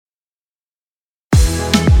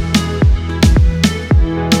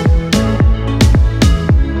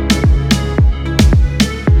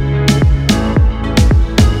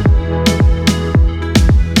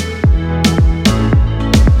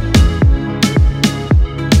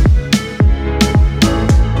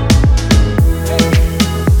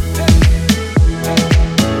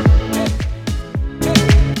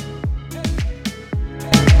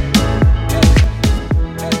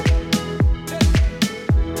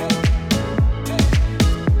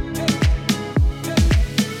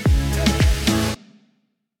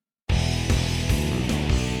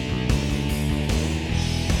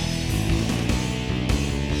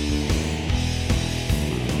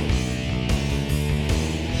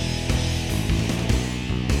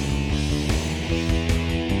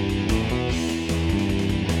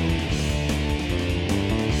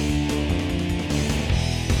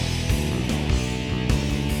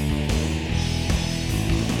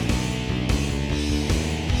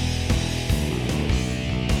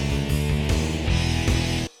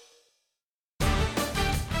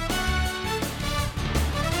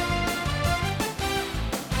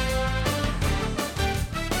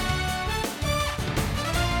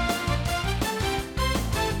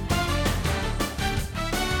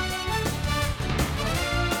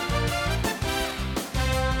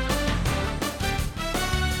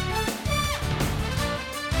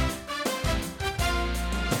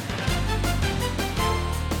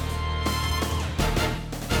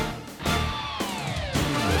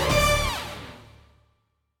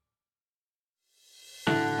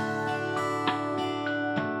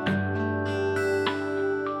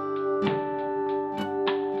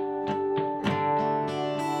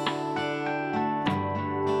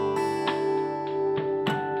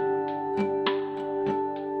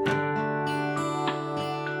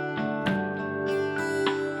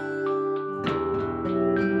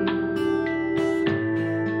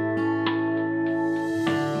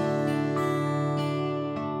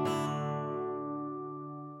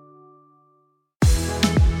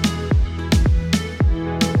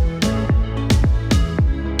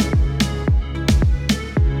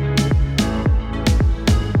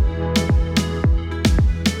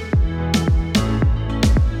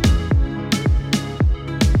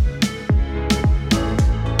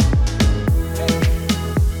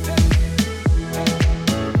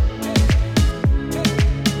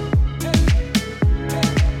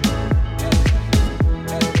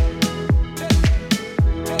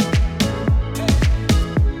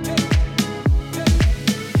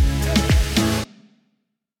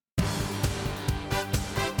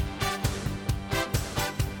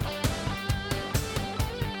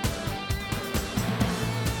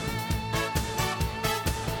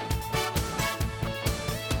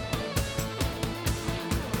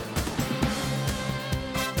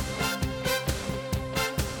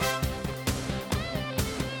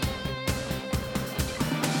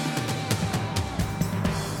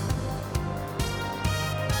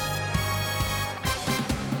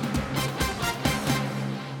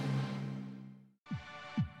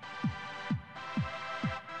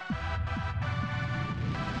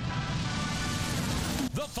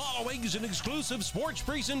The following is an exclusive sports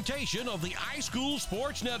presentation of the iSchool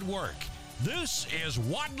Sports Network. This is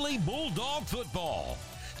Wadley Bulldog Football.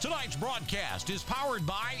 Tonight's broadcast is powered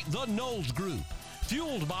by the Knowles Group,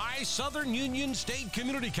 fueled by Southern Union State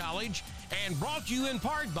Community College, and brought to you in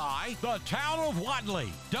part by the Town of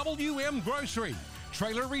Wadley, WM Grocery,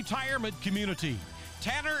 Trailer Retirement Community,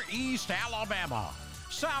 Tanner East, Alabama,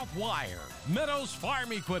 Southwire, Meadows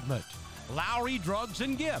Farm Equipment, Lowry Drugs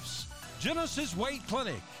and Gifts, Genesis Weight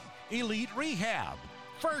Clinic, Elite Rehab,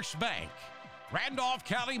 First Bank, Randolph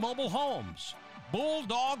County Mobile Homes,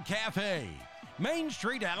 Bulldog Cafe, Main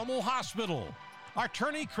Street Animal Hospital,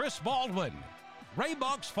 Attorney Chris Baldwin,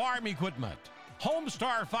 Raybuck's Farm Equipment,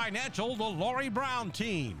 Homestar Financial, the Lori Brown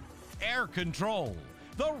Team, Air Control,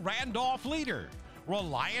 the Randolph Leader,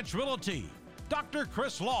 Reliance Realty, Dr.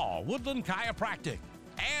 Chris Law, Woodland Chiropractic,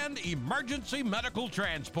 and Emergency Medical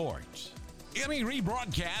Transport. Any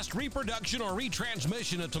rebroadcast, reproduction, or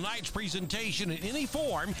retransmission of tonight's presentation in any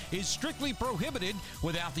form is strictly prohibited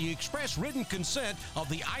without the express written consent of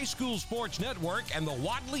the iSchool Sports Network and the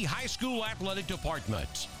Wadley High School Athletic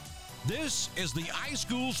Department. This is the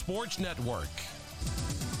iSchool Sports Network.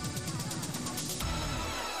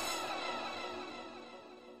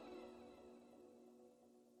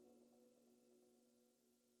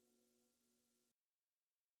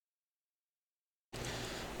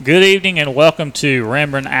 Good evening and welcome to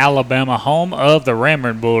Ranburne, Alabama, home of the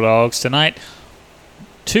Ranburne Bulldogs. Tonight,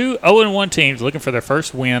 two 0-1 teams looking for their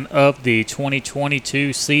first win of the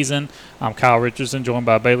 2022 season. I'm Kyle Richardson, joined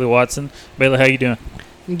by Bailey Watson. Bailey, how you doing?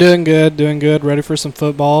 I'm doing good. Ready for some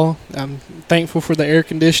football. I'm thankful for the air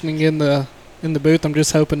conditioning in the booth. I'm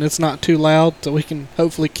just hoping it's not too loud so we can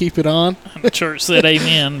hopefully keep it on. The church said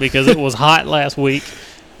amen because it was hot last week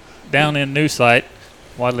down in New Site.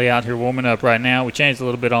 Wadley out here warming up right now. We changed a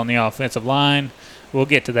little bit on the offensive line. We'll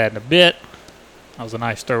get to that in a bit. That was a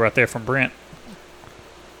nice throw right there from Brent.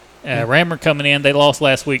 Ranburne coming in. They lost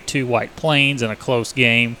last week to White Plains in a close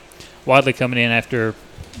game. Wadley coming in after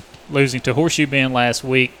losing to Horseshoe Bend last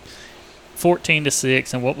week,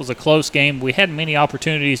 14-6, and what was a close game. We had many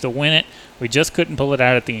opportunities to win it. We just couldn't pull it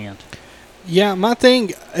out at the end. Yeah, my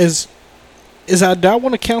thing is I don't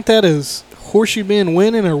want to count that as Horseshoe Bend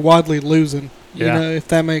winning or Wadley losing. You know, if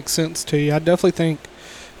that makes sense to you. I definitely think,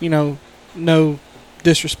 no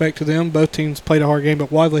disrespect to them. Both teams played a hard game, but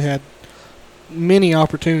Wadley had many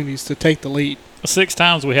opportunities to take the lead. 6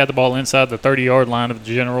 times we had the ball inside the 30-yard line of the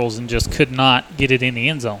Generals and just could not get it in the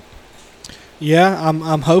end zone. Yeah,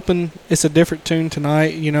 I'm hoping it's a different tune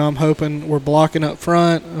tonight. I'm hoping we're blocking up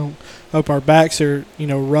front. I hope our backs are,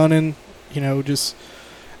 running. We're going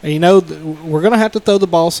to have to throw the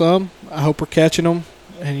ball some. I hope we're catching them.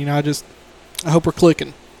 And, I hope we're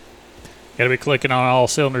clicking. Got to be clicking on all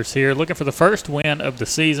cylinders here. Looking for the first win of the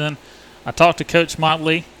season. I talked to Coach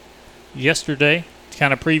Motley yesterday to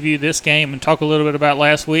kind of preview this game and talk a little bit about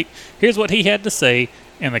last week. Here's what he had to say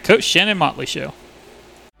in the Coach Shannon Motley Show.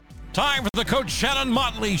 Time for the Coach Shannon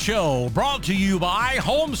Motley Show, brought to you by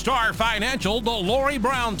Homestar Financial, the Lori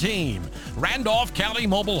Brown Team, Randolph County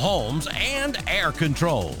Mobile Homes, and Air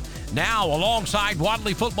Control. Now, alongside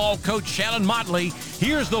Wadley football coach Shannon Motley,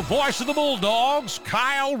 here's the voice of the Bulldogs,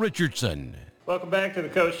 Kyle Richardson. Welcome back to the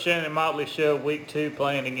Coach Shannon Motley Show, Week 2,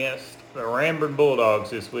 playing against the Ranburne Bulldogs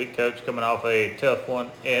this week. Coach coming off a tough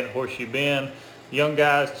one at Horseshoe Bend. Young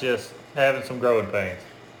guys just having some growing pains.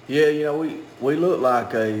 Yeah, we look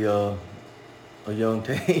like a young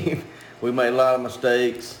team. We made a lot of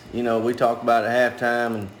mistakes. We talked about it at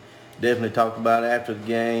halftime and definitely talked about it after the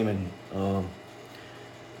game. And,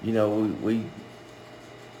 we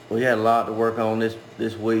had a lot to work on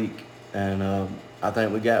this week, and I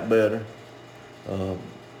think we got better.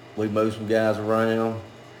 We moved some guys around,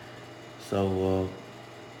 so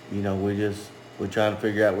we're trying to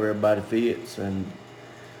figure out where everybody fits, and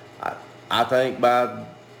I think by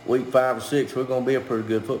week 5 or 6 we're going to be a pretty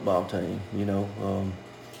good football team.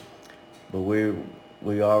 But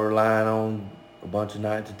we are relying on a bunch of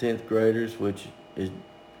 9th to 10th graders, which is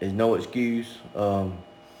no excuse.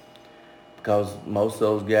 Because most of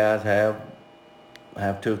those guys have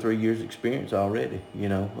 2 or 3 years experience already,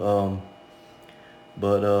 But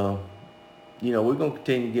we're going to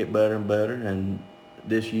continue to get better and better and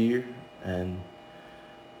this year. And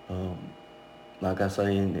like I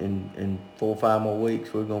say, in 4 or 5 more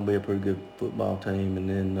weeks, we're going to be a pretty good football team. And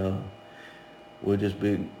then we'll just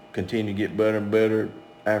continue to get better and better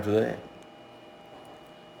after that.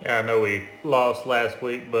 Yeah, I know we lost last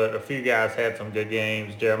week, but a few guys had some good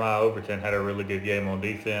games. Jeremiah Overton had a really good game on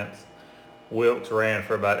defense. Wilkes ran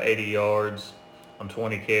for about 80 yards on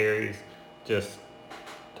 20 carries. Just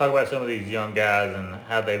talk about some of these young guys and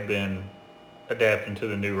how they've been adapting to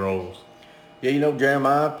the new roles? Yeah,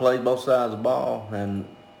 Jeremiah played both sides of the ball, and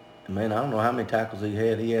man, I don't know how many tackles he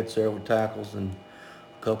had. He had several tackles and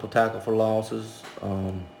a couple tackle for losses.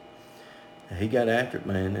 He got after it,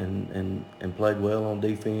 man, and played well on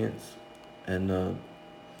defense. And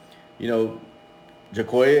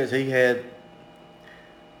Jaquez,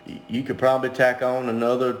 you could probably tack on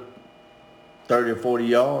another 30 or 40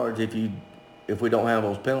 yards if we don't have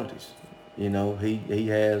those penalties. He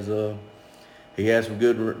has some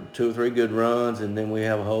good 2 or 3 good runs, and then we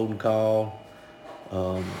have a holding call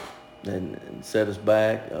and set us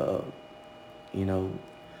back.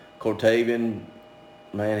 Cortavian,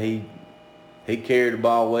 man, he carried the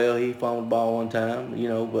ball well. He fumbled the ball one time,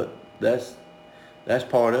 but that's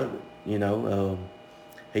part of it.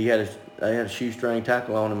 They had a shoestring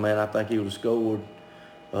tackle on him, man. I think he would have scored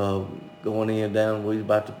going in down. We was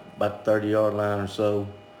about the 30-yard line or so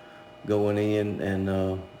going in,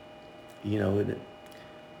 and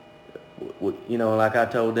like I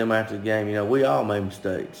told them after the game, we all made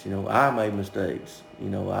mistakes. I made mistakes.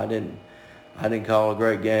 I didn't call a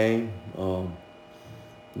great game.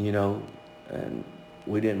 And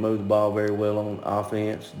we didn't move the ball very well on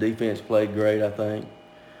offense. Defense played great, I think.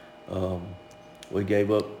 We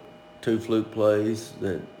gave up 2 fluke plays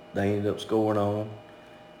that they ended up scoring on,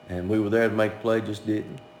 and we were there to make a play, just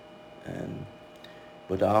didn't.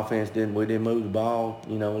 But the offense we didn't move the ball,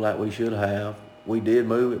 like we should have. We did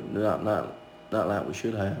move it, not like we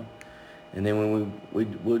should have. And then when we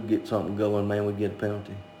would get something going, man, we'd get a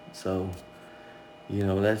penalty. So,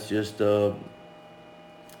 that's just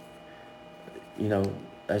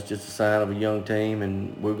that's just a sign of a young team,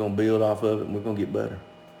 and we're going to build off of it, and we're going to get better.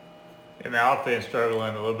 And the offense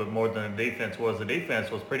struggling a little bit more than the defense was. The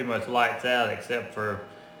defense was pretty much lights out except for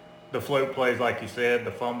the fluke plays, like you said,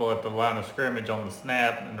 the fumble at the line of scrimmage on the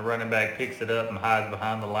snap, and the running back picks it up and hides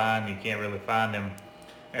behind the line. You can't really find him.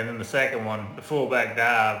 And then the second one, the fullback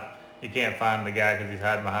dive, you can't find the guy because he's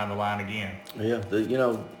hiding behind the line again. Yeah,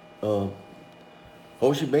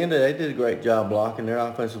 Horseshoe Bend, they did a great job blocking their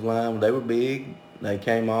offensive line. They were big. They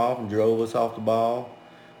came off and drove us off the ball.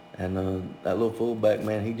 And that little fullback,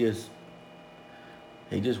 man, he just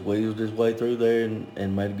weaseled his way through there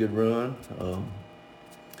and made a good run.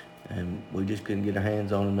 And we just couldn't get our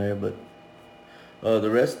hands on him there. But the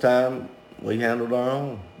rest of the time, we handled our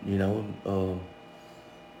own.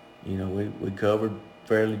 We covered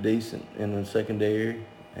fairly decent in the secondary,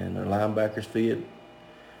 and our linebackers fit.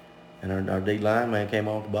 And our D line, man, came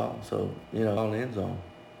off the ball. So, ball in the end zone.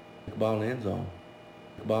 Ball in the end zone.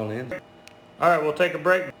 Ball in the end zone. All right, we'll take a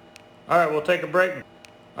break. All right, we'll take a break.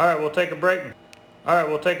 All right, we'll take a break. All right,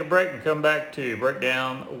 we'll take a break and come back to break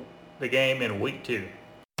down the game in week 2.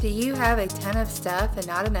 Do you have a ton of stuff and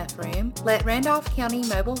not enough room? Let Randolph County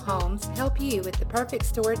Mobile Homes help you with the perfect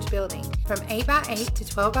storage building. From 8x8 to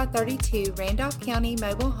 12x32, Randolph County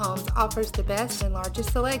Mobile Homes offers the best and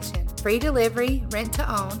largest selection. Free delivery, rent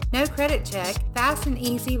to own, no credit check, fast and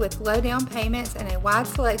easy with low down payments and a wide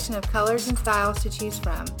selection of colors and styles to choose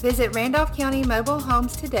from. Visit Randolph County Mobile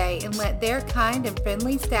Homes today and let their kind and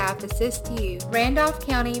friendly staff assist you. Randolph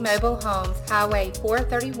County Mobile Homes, Highway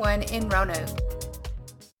 431 in Roanoke.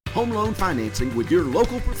 Home loan financing with your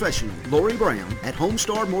local professional, Lori Brown at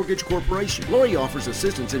Homestar Mortgage Corporation. Lori offers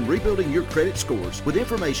assistance in rebuilding your credit scores with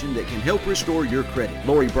information that can help restore your credit.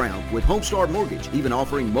 Lori Brown with Homestar Mortgage, even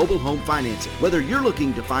offering mobile home financing. Whether you're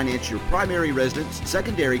looking to finance your primary residence,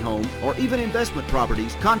 secondary home, or even investment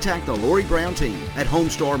properties, contact the Lori Brown team at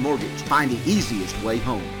Homestar Mortgage. Find the easiest way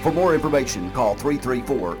home. For more information, call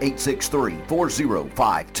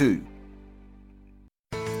 334-863-4052.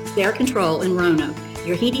 Air Control in Roanoke,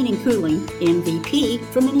 your heating and cooling MVP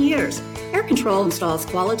for many years. Air Control installs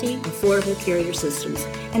quality, affordable carrier systems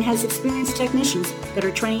and has experienced technicians that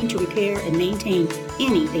are trained to repair and maintain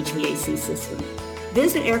any HVAC system.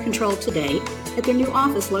 Visit Air Control today at their new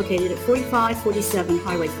office located at 4547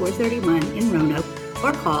 Highway 431 in Roanoke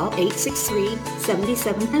or call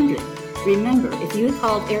 863-7700. Remember, if you had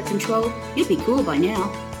called Air Control, you'd be cool by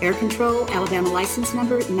now. Air Control, Alabama license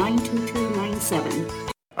number 92297.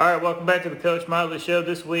 All right, welcome back to the Coach Motley Show.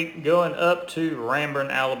 This week, going up to Ranburne,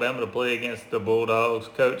 Alabama to play against the Bulldogs.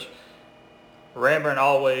 Coach, Ranburne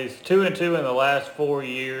always 2-2 in the last 4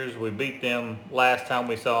 years. We beat them last time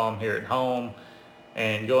we saw them here at home.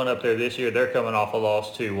 And going up there this year, they're coming off a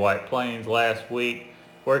loss to White Plains last week.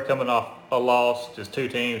 We're coming off a loss, just 2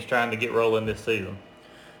 teams trying to get rolling this season.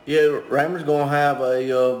 Yeah, Ranburne's going to have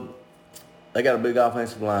they got a big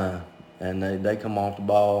offensive line, and they come off the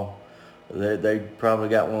ball. They probably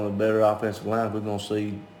got one of the better offensive lines we're going to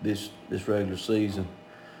see this regular season.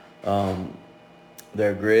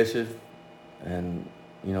 They're aggressive, and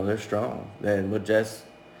they're strong. But that's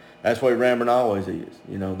the way Ranburne always is.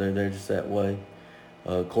 They're just that way.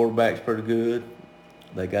 Quarterback's pretty good.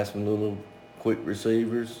 They got some little quick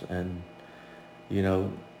receivers, and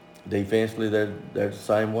defensively they're the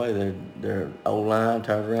same way. Their O-line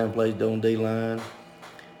turns around and plays doing D-line,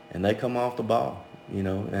 and they come off the ball.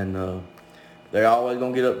 And they're always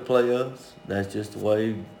gonna get up to play us. That's just the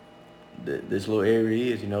way this little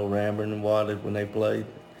area is. Ranburne and Wadley, when they play,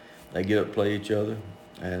 they get up to play each other,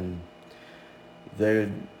 and they're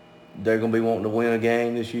gonna be wanting to win a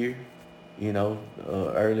game this year.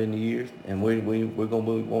 Early in the year, and we're gonna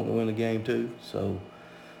be wanting to win a game too. So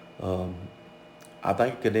I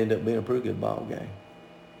think it could end up being a pretty good ball game.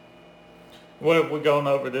 What have we gone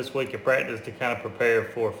over this week of practice to kind of prepare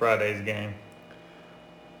for Friday's game?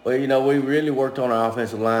 Well, we really worked on our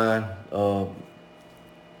offensive line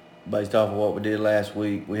based off of what we did last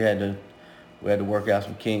week. We had to work out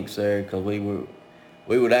some kinks there because we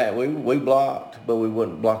blocked, but we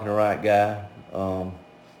wasn't blocking the right guy. On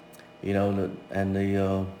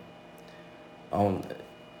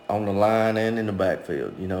the line and in the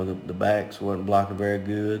backfield. The backs weren't blocking very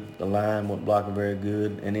good. The line wasn't blocking very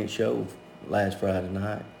good, and it showed last Friday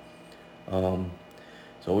night. So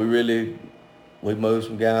we moved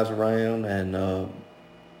some guys around, and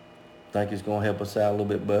think it's going to help us out a little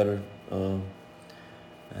bit better.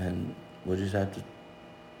 And we'll just have to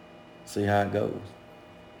see how it goes.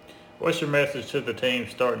 What's your message to the team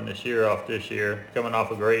starting this year, coming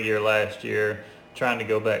off a great year last year, trying to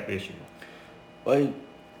go back this year? Well,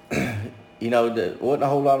 there wasn't a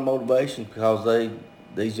whole lot of motivation because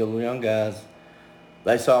these young guys,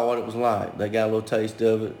 they saw what it was like. They got a little taste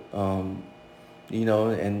of it, and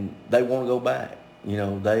they want to go back.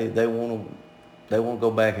 They want to go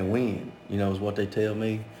back and win, is what they tell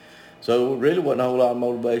me. So it really wasn't a whole lot of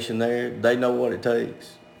motivation there. They know what it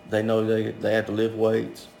takes. They know they have to lift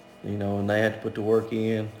weights. And they had to put the work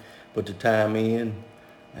in, put the time in,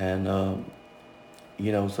 and,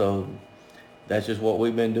 so that's just what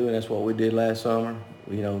we've been doing. That's what we did last summer.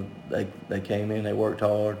 They came in, they worked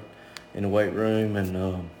hard in the weight room,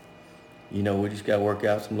 and, we just got to work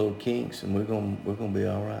out some little kinks, and we're gonna be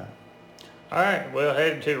all right. All right, well,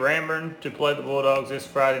 headed to Ranburne to play the Bulldogs this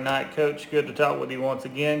Friday night. Coach, good to talk with you once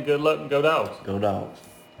again. Good luck and go Dogs. Go Dogs.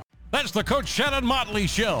 That's the Coach Shannon Motley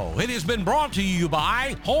Show. It has been brought to you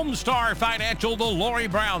by Homestar Financial, the Lori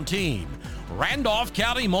Brown team, Randolph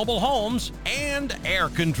County Mobile Homes, and Air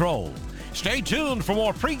Control. Stay tuned for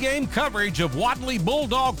more pregame coverage of Wadley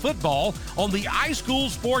Bulldog football on the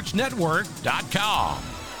iSchoolSportsNetwork.com.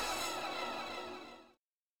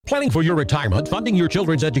 Planning for your retirement, funding your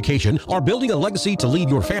children's education, or building a legacy to leave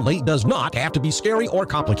your family does not have to be scary or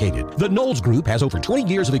complicated. The Knowles Group has over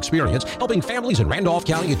 20 years of experience helping families in Randolph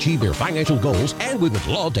County achieve their financial goals, and we would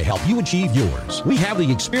love to help you achieve yours. We have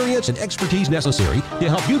the experience and expertise necessary to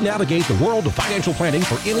help you navigate the world of financial planning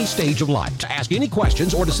for any stage of life. To ask any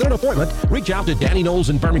questions or to set an appointment, reach out to Danny Knowles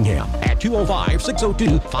in Birmingham at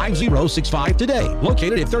 205-602-5065 today.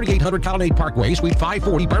 Located at 3800 Colonnade Parkway, Suite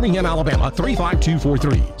 540, Birmingham, Alabama,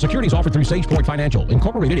 35243. Securities offered through SagePoint Financial,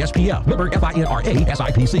 Incorporated, SPF. Member FINRA,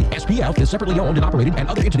 SIPC. SPF is separately owned and operated, and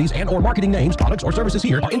other entities and or marketing names, products, or services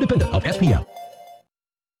here are independent of SPF.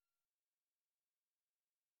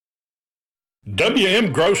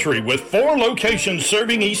 WM Grocery with 4 locations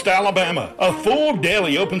serving East Alabama. A full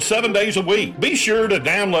deli open 7 days a week. Be sure to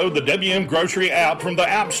download the WM Grocery app from the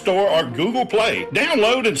App Store or Google Play.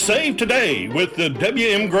 Download and save today with the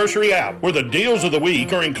WM Grocery app, where the deals of the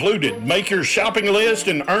week are included. Make your shopping list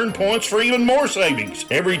and earn points for even more savings.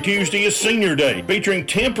 Every Tuesday is Senior Day, featuring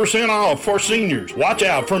 10% off for seniors. Watch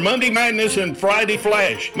out for Monday Madness and Friday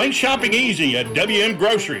Flash. Make shopping easy at WM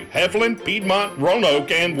Grocery, Heflin, Piedmont,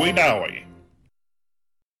 Roanoke, and Wedowee.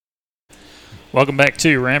 Welcome back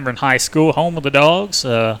to Ranburne High School, home of the Dogs.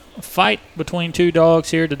 A fight between two dogs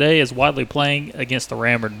here today as Wadley playing against the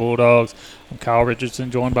Ranburne Bulldogs. I'm Kyle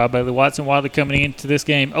Richardson, joined by Bailey Watson. Wadley coming into this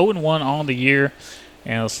game 0-1 on the year.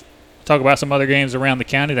 And let's talk about some other games around the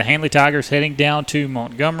county. The Handley Tigers heading down to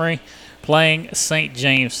Montgomery, playing St.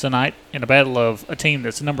 James tonight in a battle of a team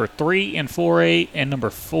that's number 3 in 4A and number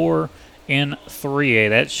 4 in 3A.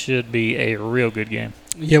 That should be a real good game.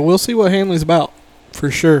 Yeah, we'll see what Handley's about for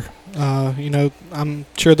sure. I'm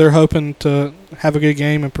sure they're hoping to have a good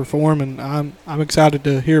game and perform, and I'm excited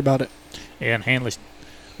to hear about it. Yeah, and Handley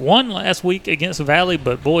won last week against Valley,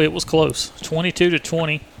 but boy, it was close.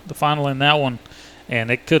 22-20, the final in that one, and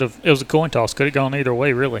it was a coin toss. Could have gone either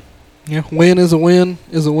way, really. Yeah, win is a win,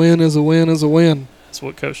 is a win, is a win, is a win. That's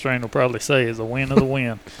what Coach Strain will probably say, is a win is a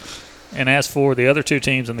win. And as for the other two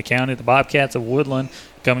teams in the county, the Bobcats of Woodland,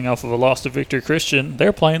 coming off of a loss to Victory Christian,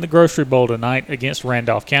 they're playing the Grocery Bowl tonight against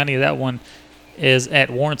Randolph County. That one is at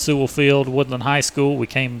Warren Sewell Field, Woodland High School. We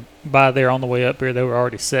came by there on the way up here. They were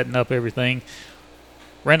already setting up everything.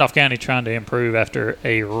 Randolph County trying to improve after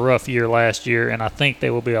a rough year last year, and I think they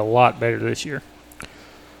will be a lot better this year.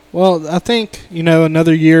 Well, I think,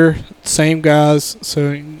 another year, same guys,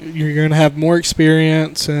 so you're going to have more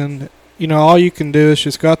experience, and, all you can do is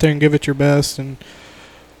just go out there and give it your best. And,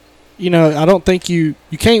 I don't think you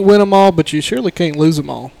can't win them all, but you surely can't lose them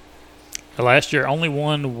all. Last year only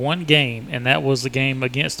won one game, and that was the game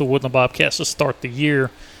against the Woodland Bobcats to start the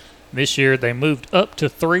year. This year they moved up to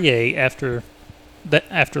 3A after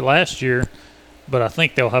last year, but I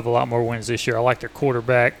think they'll have a lot more wins this year. I like their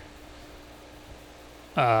quarterback,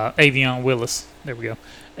 Avion Willis. There we go.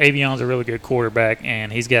 Avion's a really good quarterback,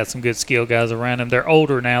 and he's got some good skill guys around him. They're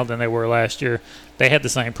older now than they were last year. They had the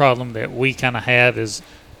same problem that we kind of have, is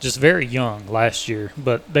just very young last year,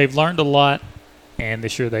 but they've learned a lot, and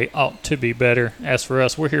this year they ought to be better. As for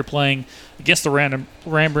us, we're here playing against the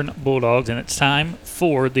Ranburne Bulldogs, and it's time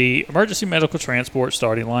for the emergency medical transport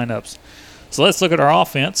starting lineups. So let's look at our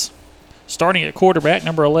offense. Starting at quarterback,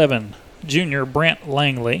 number 11, junior Brent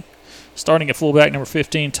Langley. Starting at fullback, number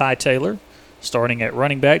 15, Ty Taylor. Starting at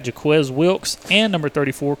running back, Jaquez Wilkes, and number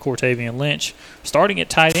 34, Cortavian Lynch. Starting at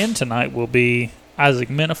tight end tonight will be Isaac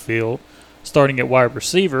Minifield. Starting at wide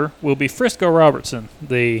receiver will be Frisco Robertson,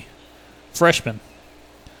 the freshman.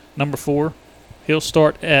 Number 4, he'll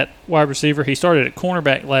start at wide receiver. He started at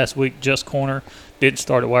cornerback last week, just corner. Didn't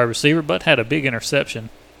start at wide receiver, but had a big interception.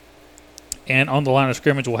 And on the line of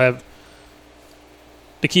scrimmage, we'll have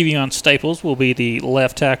Dekevion Staples will be the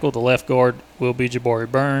left tackle. The left guard will be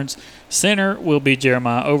Jabari Burns. Center will be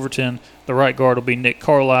Jeremiah Overton. The right guard will be Nick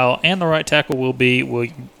Carlisle. And the right tackle will be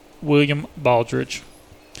William Baldridge.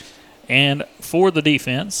 And for the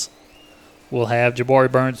defense, we'll have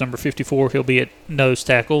Jabari Burns, number 54. He'll be at nose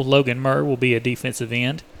tackle. Logan Murr will be a defensive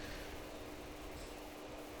end.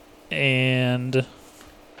 And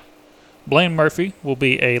Blaine Murphy will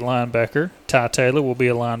be a linebacker. Ty Taylor will be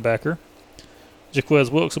a linebacker.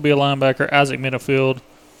 Jaquez Wilkes will be a linebacker. Isaac Minifield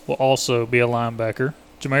will also be a linebacker.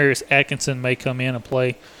 Jamarius Atkinson may come in and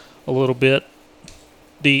play a little bit.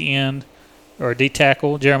 D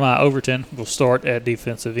tackle. Jeremiah Overton will start at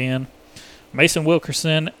defensive end. Mason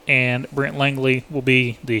Wilkerson and Brent Langley will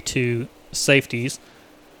be the two safeties.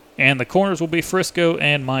 And the corners will be Frisco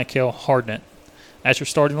and Michael Hardnett. That's your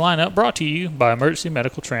starting lineup, brought to you by Emergency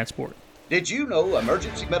Medical Transport. Did you know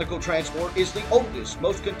Emergency Medical Transport is the oldest,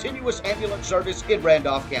 most continuous ambulance service in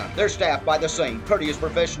Randolph County? They're staffed by the same courteous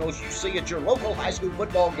professionals you see at your local high school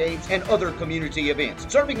football games and other community events.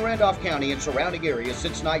 Serving Randolph County and surrounding areas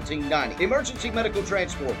since 1990. Emergency Medical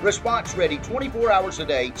Transport, response ready 24 hours a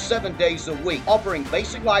day, 7 days a week, offering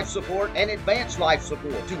basic life support and advanced life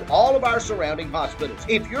support to all of our surrounding hospitals.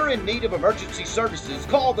 If you're in need of emergency services,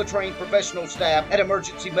 call the trained professional staff at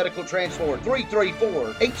Emergency Medical Transport,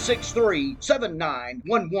 334-863-7911.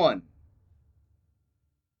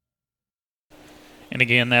 And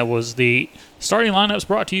again, that was the starting lineups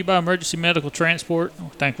brought to you by Emergency Medical Transport. We're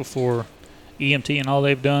thankful for EMT and all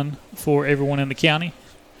they've done for everyone in the county.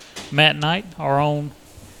 Matt Knight, our own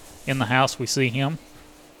in the house, we see him.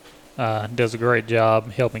 Does a great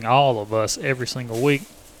job helping all of us every single week.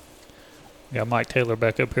 We got Mike Taylor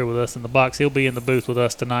back up here with us in the box. He'll be in the booth with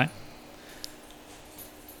us tonight.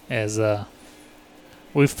 As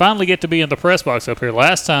we finally get to be in the press box up here.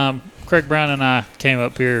 Last time Craig Brown and I came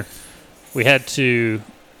up here, we had to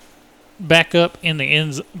back up in the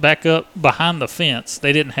ends, back up behind the fence.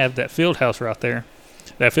 They didn't have that field house right there.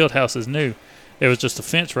 That field house is new. There was just a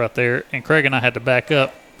fence right there, and Craig and I had to back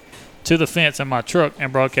up to the fence in my truck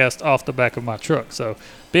and broadcast off the back of my truck. So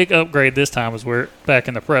big upgrade this time as we're back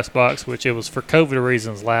in the press box, which it was for COVID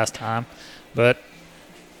reasons last time, but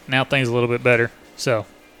now things are a little bit better. So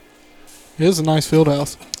it is a nice field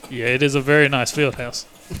house. Yeah, it is a very nice field house.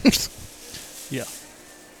 Yeah.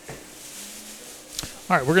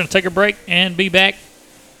 All right, we're going to take a break and be back.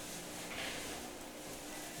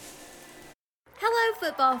 Hello,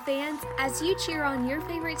 football fans. As you cheer on your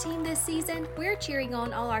favorite team this season, we're cheering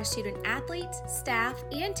on all our student athletes, staff,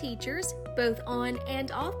 and teachers, both on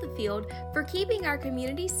and off the field, for keeping our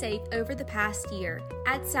community safe over the past year.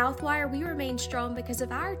 At Southwire, we remain strong because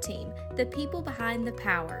of our team, the people behind the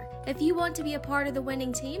power. If you want to be a part of the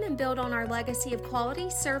winning team and build on our legacy of quality,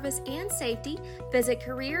 service, and safety, visit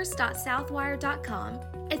careers.southwire.com.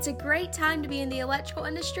 It's a great time to be in the electrical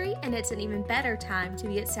industry, and it's an even better time to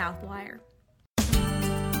be at Southwire.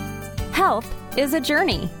 Health is a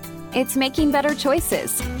journey. It's making better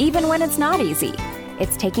choices, even when it's not easy.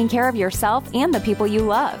 it's taking care of yourself and the people you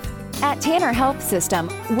love. At Tanner Health System,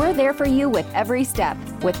 we're there for you with every step,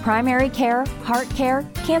 with primary care, heart care,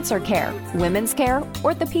 cancer care, women's care,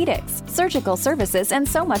 orthopedics, surgical services, and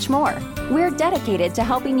so much more. We're dedicated to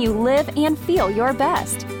helping you live and feel your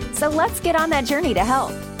best. So let's get on that journey to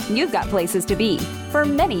health. You've got places to be for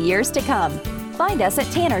many years to come. Find us at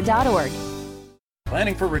tanner.org.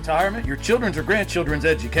 Planning for retirement, your children's or grandchildren's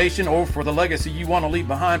education, or for the legacy you want to leave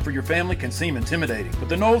behind for your family can seem intimidating, but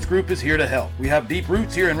the Knowles Group is here to help. We have deep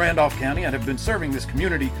roots here in Randolph County and have been serving this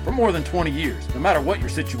community for more than 20 years. No matter what your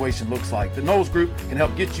situation looks like, the Knowles Group can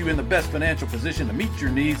help get you in the best financial position to meet your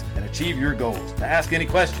needs and achieve your goals. To ask any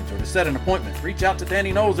questions or to set an appointment, reach out to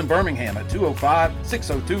Danny Knowles in Birmingham at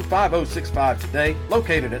 205-602-5065 today,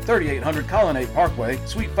 located at 3800 Colonnade Parkway,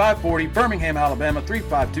 Suite 540, Birmingham, Alabama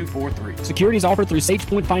 35243. Securities offered through Sage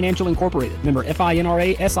Point Financial Incorporated, member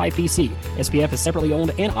FINRA SIPC. SPF is separately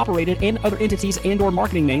owned and operated, and other entities and/or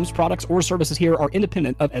marketing names, products, or services here are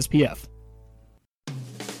independent of SPF.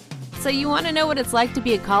 So you want to know what it's like to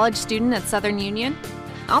be a college student at Southern Union?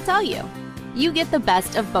 I'll tell you. You get the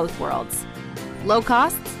best of both worlds. Low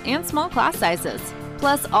costs and small class sizes,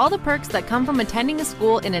 plus all the perks that come from attending a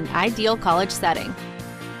school in an ideal college setting.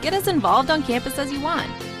 Get as involved on campus as you want,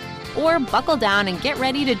 or buckle down and get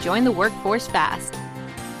ready to join the workforce fast.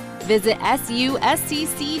 Visit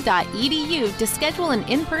suscc.edu to schedule an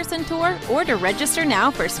in-person tour or to register now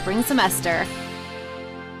for spring semester.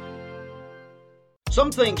 Some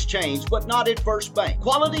things change, but not at First Bank.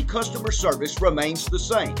 Quality customer service remains the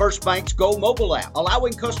same. First Bank's Go mobile app,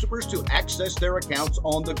 allowing customers to access their accounts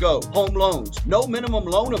on the go. Home loans, no minimum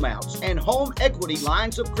loan amounts, and home equity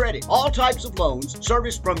lines of credit. All types of loans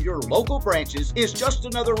serviced from your local branches is just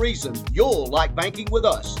another reason you'll like banking with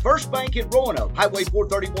us. First Bank in Roanoke, Highway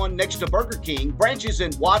 431 next to Burger King, branches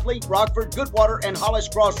in Wadley, Rockford, Goodwater, and Hollis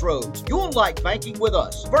Crossroads. You'll like banking with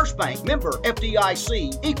us. First Bank, member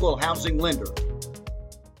FDIC, equal housing lender.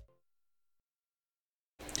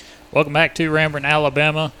 Welcome back to Ranburne,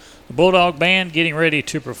 Alabama. The Bulldog Band getting ready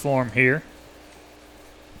to perform here.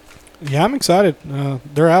 Yeah, I'm excited.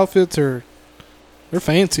 Their outfits they're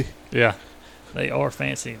fancy. Yeah, they are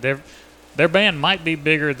fancy. Their band might be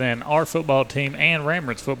bigger than our football team and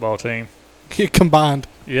Ranburne's football team. Combined.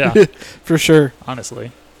 Yeah. For sure.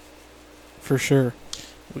 Honestly. For sure.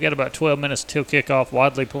 We got about 12 minutes till kickoff.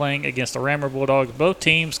 Wadley playing against the Ranburne Bulldogs. Both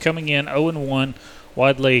teams coming in 0-1.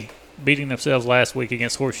 Wadley beating themselves last week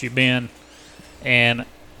against Horseshoe Bend, and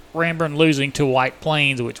Ranburne losing to White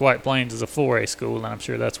Plains, which White Plains is a 4A school, and I'm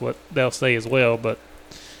sure that's what they'll say as well. But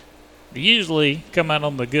they usually come out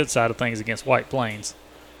on the good side of things against White Plains,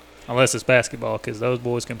 unless it's basketball, because those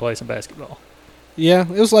boys can play some basketball. Yeah,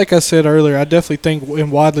 it was like I said earlier. I definitely think in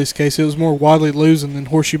Wadley's case, it was more Wadley losing than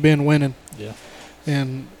Horseshoe Bend winning. Yeah.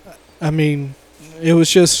 And, I mean, it was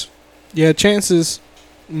just,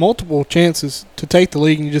 multiple chances to take the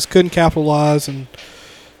lead, and you just couldn't capitalize, and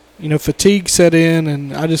fatigue set in,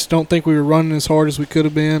 and I just don't think we were running as hard as we could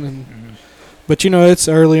have been. And but it's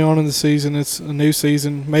early on in the season, it's a new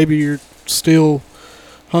season. Maybe you're still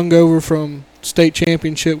hungover from state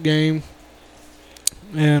championship game,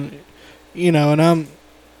 and and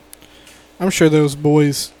I'm sure those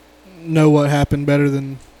boys know what happened better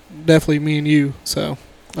than definitely me and you, so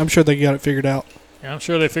I'm sure they got it figured out. Yeah, I'm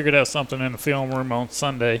sure they figured out something in the film room on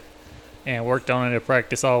Sunday and worked on it at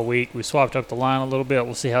practice all week. We swapped up the line a little bit.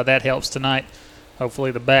 We'll see how that helps tonight.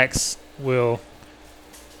 Hopefully the backs will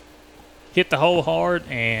hit the hole hard,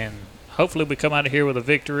 and hopefully we come out of here with a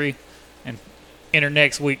victory and enter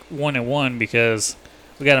next week 1-1, because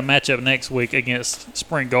we got a matchup next week against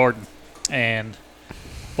Spring Garden, and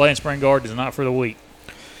playing Spring Garden is not for the weak.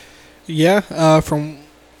 Yeah,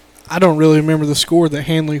 I don't really remember the score that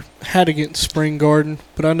Hanley had against Spring Garden,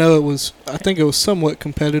 but I think it was somewhat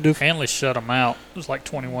competitive. Hanley shut them out. It was like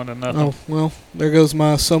 21-0. Oh, well, there goes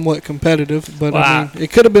my somewhat competitive. But, I mean,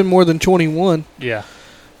 it could have been more than 21. Yeah.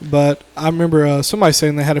 But I remember somebody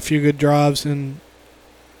saying they had a few good drives, and,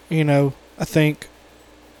 I think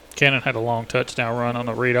Cannon had a long touchdown run on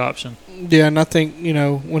the read option. Yeah, and I think,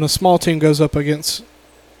 when a small team goes up against,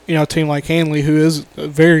 a team like Hanley, who is a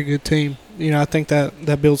very good team, I think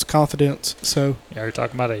that builds confidence. So yeah, you're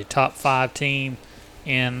talking about a top 5 team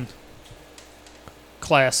in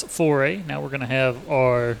Class 4A. Now we're going to have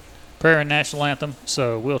our prayer and national anthem,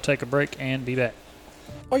 so we'll take a break and be back.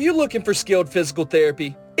 Are you looking for skilled physical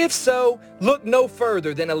therapy? If so, look no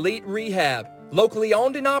further than Elite Rehab. Locally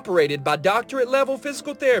owned and operated by doctorate-level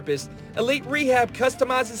physical therapists, Elite Rehab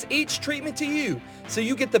customizes each treatment to you so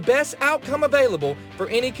you get the best outcome available for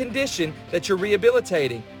any condition that you're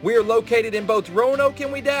rehabilitating. We are located in both Roanoke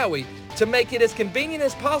and Wedowee to make it as convenient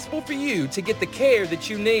as possible for you to get the care that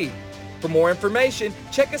you need. For more information,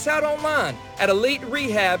 check us out online at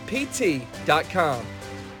EliteRehabPT.com.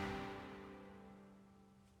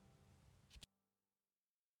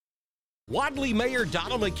 Wadley Mayor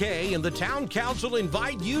Donna McKay and the Town Council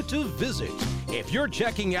invite you to visit. If you're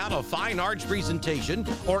checking out a fine arts presentation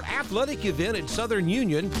or athletic event at Southern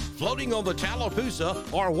Union, floating on the Tallapoosa,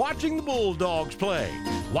 or watching the Bulldogs play,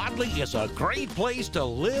 Wadley is a great place to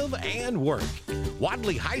live and work.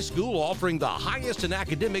 Wadley High School offering the highest in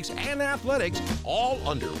academics and athletics all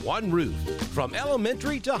under one roof, from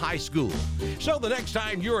elementary to high school. So the next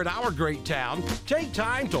time you're in our great town, take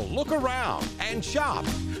time to look around and shop.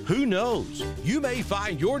 Who knows? You may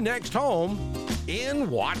find your next home in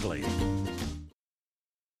Wadley.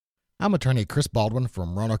 I'm attorney Chris Baldwin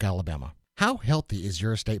from Roanoke, Alabama. How healthy is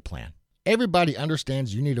your estate plan? Everybody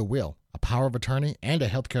understands you need a will, a power of attorney, and a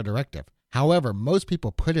healthcare directive. However, most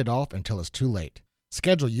people put it off until it's too late.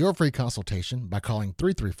 Schedule your free consultation by calling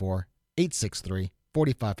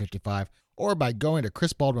 334-863-4555 or by going to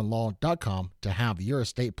chrisbaldwinlaw.com to have your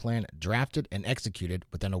estate plan drafted and executed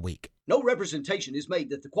within a week. No representation is made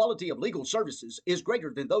that the quality of legal services is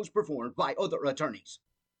greater than those performed by other attorneys.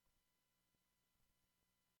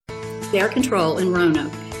 Air Control in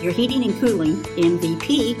Roanoke, your heating and cooling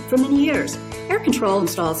MVP for many years. Air Control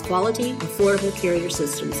installs quality, affordable carrier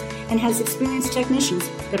systems and has experienced technicians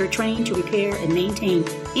that are trained to repair and maintain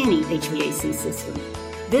any HVAC system.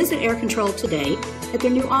 Visit Air Control today at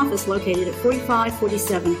their new office located at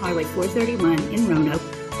 4547 Highway 431 in Roanoke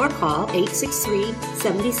or call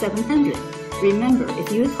 863-7700. Remember,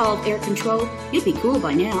 if you had called Air Control, you'd be cool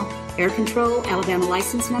by now. Air Control, Alabama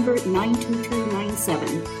license number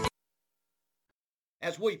 92297.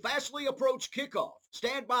 As we fastly approach kickoff,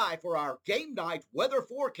 stand by for our game night weather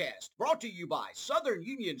forecast brought to you by Southern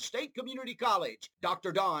Union State Community College.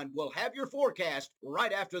 Dr. Don will have your forecast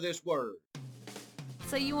right after this word.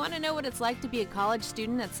 So you want to know what it's like to be a college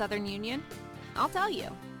student at Southern Union? I'll tell you.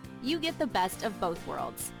 You get the best of both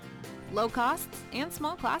worlds. Low costs and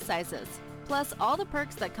small class sizes, plus all the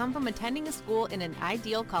perks that come from attending a school in an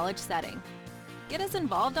ideal college setting. Get as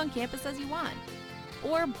involved on campus as you want,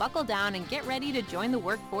 or buckle down and get ready to join the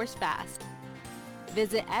workforce fast.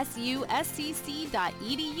 Visit suscc.edu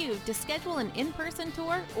to schedule an in-person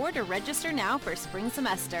tour or to register now for spring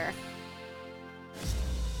semester.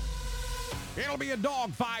 It'll be a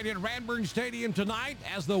dogfight in Ranburne Stadium tonight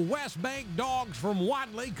as the West Bank Dogs from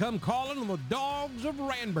Wadley come calling on the Dogs of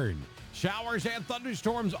Ranburne. Showers and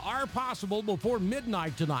thunderstorms are possible before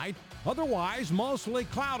midnight tonight. Otherwise, mostly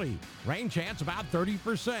cloudy. Rain chance about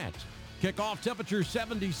 30%. Kickoff temperature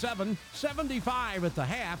 77, 75 at the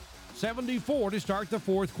half, 74 to start the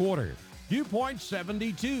fourth quarter. Dew point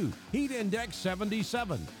 72, heat index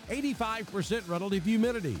 77, 85% relative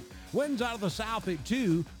humidity. Winds out of the south at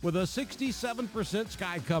 2 with a 67%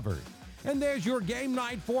 sky cover. And there's your game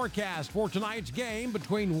night forecast for tonight's game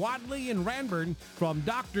between Wadley and Ranburne from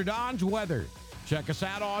Dr. Don's Weather. Check us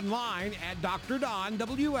out online at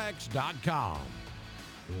drdonwx.com.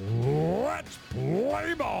 Let's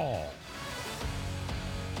play ball.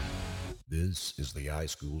 This is the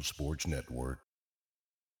iSchool Sports Network.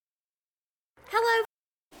 Hello.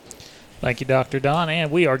 Thank you, Dr. Don.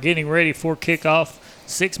 And we are getting ready for kickoff.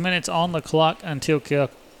 6 minutes on the clock until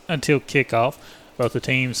kickoff. Both the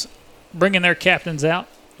teams bringing their captains out.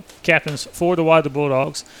 Captains for the Wadley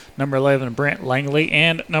Bulldogs, number 11, Brent Langley,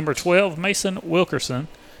 and number 12, Mason Wilkerson.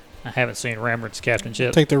 I haven't seen Ranburne's captains yet.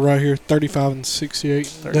 I think they're right here, 35 and 68.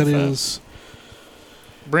 35. That is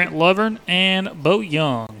Brent Lovern and Bo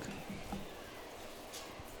Young.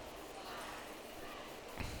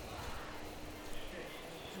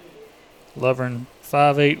 Lovern,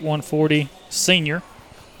 5'8", 140, senior,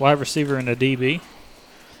 wide receiver and a DB.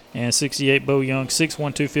 And 68, Bo Young, 6'1",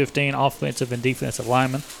 215, offensive and defensive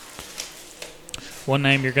lineman. One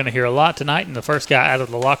name you're going to hear a lot tonight, and the first guy out of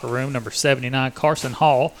the locker room, number 79, Carson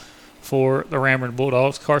Hall, for the Ranburne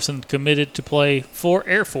Bulldogs. Carson committed to play for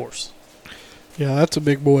Air Force. Yeah, that's a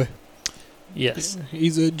big boy. Yes.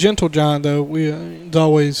 He's a gentle giant, though. It's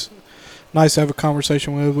always nice to have a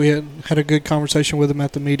conversation with him. We had a good conversation with him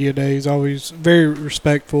at the media day. He's always very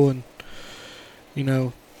respectful and, he's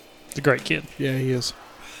a great kid. Yeah, he is.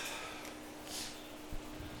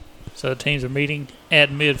 So the teams are meeting at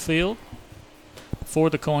midfield for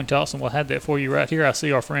the coin toss, and we'll have that for you right here. I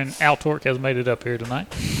see our friend Al Torque has made it up here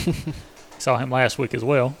tonight. Saw him last week as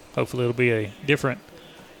well. Hopefully it'll be a different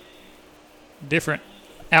different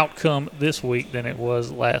outcome this week than it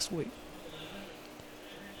was last week.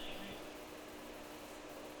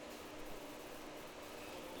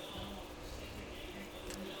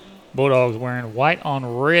 Bulldogs wearing white on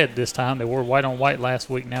red this time. They wore white on white last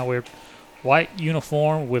week. Now we're white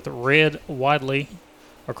uniform with red Wadley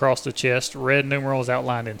across the chest. Red numerals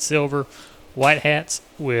outlined in silver. White hats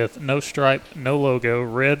with no stripe, no logo.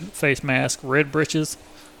 Red face mask, red breeches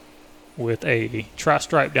with a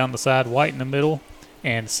tri-stripe down the side, white in the middle,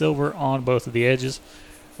 and silver on both of the edges.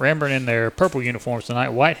 Ranburne in their purple uniforms tonight.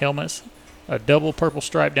 White helmets, a double purple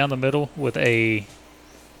stripe down the middle with a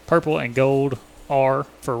purple and gold R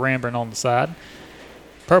for Ranburne on the side.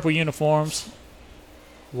 Purple uniforms,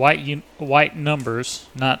 white numbers,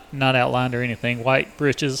 not outlined or anything. White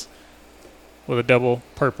breeches with a double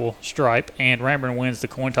purple stripe, and Ranburne wins the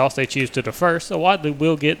coin toss. They choose to defer, so Wadley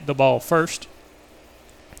will get the ball first.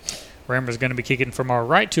 Ranburne's going to be kicking from our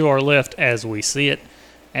right to our left as we see it,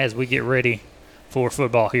 as we get ready for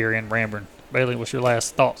football here in Ranburne. Bailey, what's your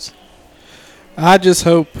last thoughts? I just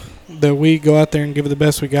hope that we go out there and give it the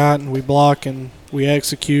best we got, and we block and we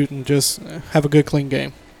execute and just have a good, clean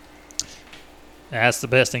game. That's the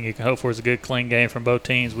best thing you can hope for, is a good, clean game from both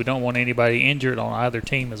teams. We don't want anybody injured on either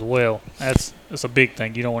team as well. That's a big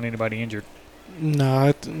thing. You don't want anybody injured.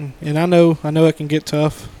 No, and I know it can get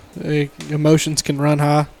tough. Emotions can run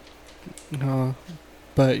high.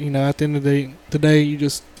 But, at the end of the day, you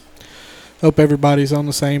just hope everybody's on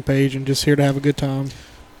the same page and just here to have a good time.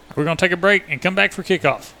 We're going to take a break and come back for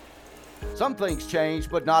kickoff. Some things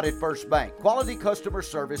change, but not at First Bank. Quality customer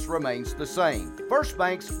service remains the same. First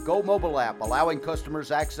Bank's Go mobile app, allowing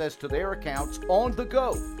customers access to their accounts on the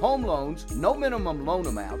go. Home loans, no minimum loan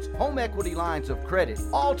amounts, home equity lines of credit,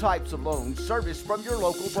 all types of loans serviced from your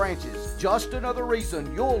local branches. Just another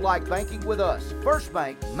reason you'll like banking with us. First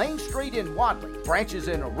Bank, Main Street in Wadley, branches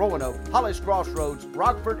in Roanoke, Hollis Crossroads,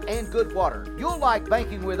 Rockford, and Goodwater. You'll like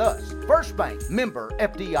banking with us. First Bank, member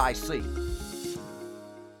FDIC.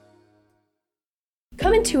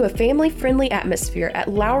 Come into a family-friendly atmosphere at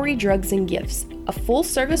Lowry Drugs and Gifts, a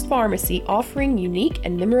full-service pharmacy offering unique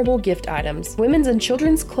and memorable gift items, women's and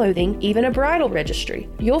children's clothing, even a bridal registry.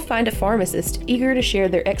 You'll find a pharmacist eager to share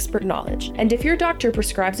their expert knowledge. And if your doctor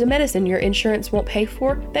prescribes a medicine your insurance won't pay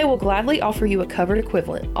for, they will gladly offer you a covered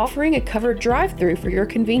equivalent, offering a covered drive-through for your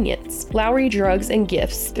convenience. Lowry Drugs and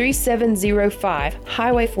Gifts, 3705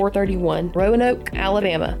 Highway 431, Roanoke,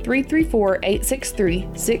 Alabama,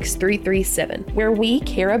 334-863-6337, where we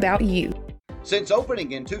care about you. Since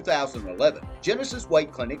opening in 2011, Genesis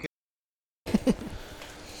Weight Clinic.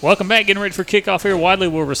 Welcome back. Getting ready for kickoff here. Wadley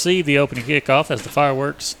will receive the opening kickoff as the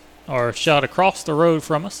fireworks are shot across the road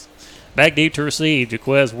from us. Back deep to receive,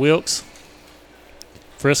 Jaquez Wilkes,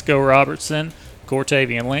 Frisco Robertson,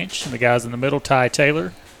 Cortavian Lynch. And the guys in the middle, Ty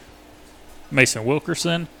Taylor, Mason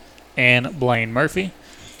Wilkerson, and Blaine Murphy.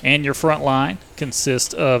 And your front line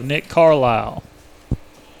consists of Nick Carlisle,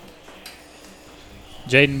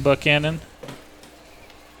 Jaden Buchanan,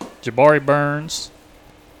 Jabari Burns,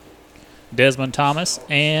 Desmond Thomas,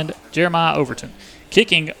 and Jeremiah Overton.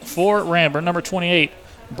 Kicking for Ranburne, number 28,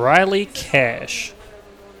 Briley Cash,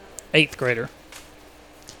 8th grader.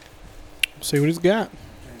 See what he's got.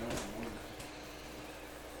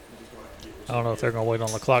 I don't know if they're going to wait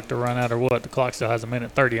on the clock to run out or what. The clock still has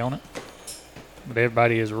 1:30 on it. But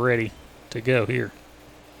everybody is ready to go here.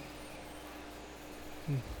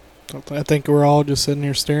 I think we're all just sitting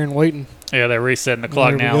here staring, waiting. Yeah, they're resetting the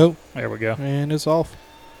clock now. There we go. And it's off.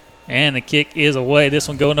 And the kick is away. This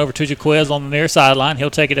one going over to Jaquez on the near sideline. He'll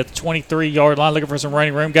take it at the 23-yard line, looking for some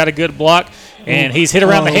running room. Got a good block, and he's hit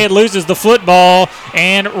around the head, loses the football,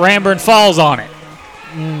 and Ranburne falls on it.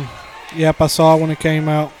 Yep, I saw it when it came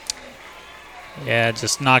out. Yeah,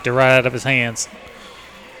 just knocked it right out of his hands.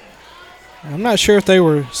 I'm not sure if they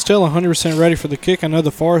were still 100% ready for the kick. I know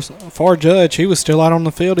the far judge, he was still out on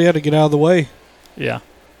the field. He had to get out of the way. Yeah.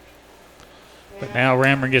 But now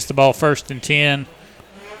Ranburne gets the ball 1st and 10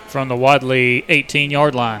 from the Wadley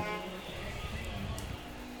 18-yard line.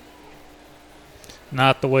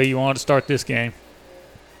 Not the way you want to start this game.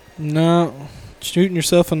 No, shooting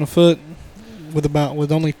yourself in the foot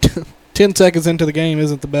with only 10 seconds into the game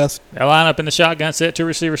isn't the best. They line up in the shotgun set, 2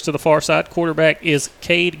 receivers to the far side. Quarterback is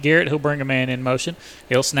Cade Garrett. He'll bring a man in motion.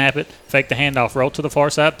 He'll snap it, fake the handoff, roll to the far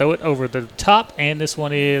side, throw it over the top, and this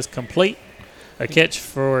one is complete. A catch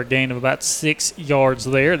for a gain of about 6 yards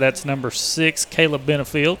there. That's number 6, Caleb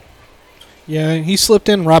Benefield. Yeah, he slipped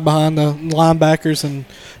in right behind the linebackers and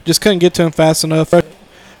just couldn't get to him fast enough.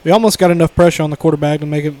 We almost got enough pressure on the quarterback to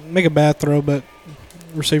make a bad throw, but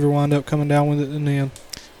receiver wound up coming down with it in the end.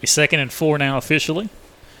 He's 2nd and 4 now officially.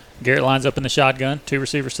 Garrett lines up in the shotgun. 2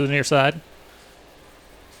 receivers to the near side.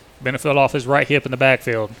 Benefield off his right hip in the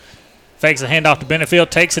backfield. Fakes a handoff to Benefield,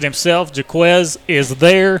 takes it himself. Jaquez is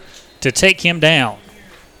there to take him down.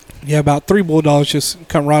 Yeah, about 3 Bulldogs just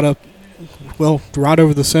come right up, right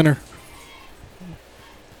over the center.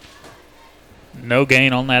 No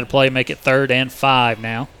gain on that play. Make it 3rd and 5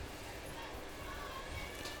 now.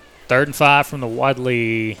 3rd and 5 from the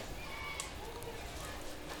Wadley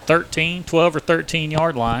 12 or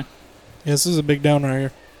 13-yard line. Yeah, this is a big down right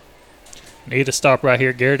here. Need to stop right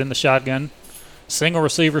here. Garrett in the shotgun. Single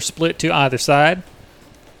receiver split to either side.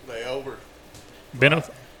 They over.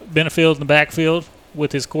 Benefield in the backfield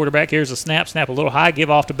with his quarterback. Here's a snap. Snap a little high. Give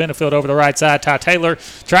off to Benefield over the right side. Ty Taylor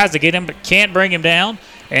tries to get him but can't bring him down.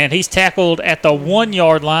 And he's tackled at the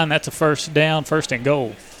 1-yard line. That's a first down, 1st and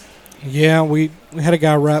goal. Yeah, we had a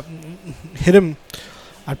guy hit him,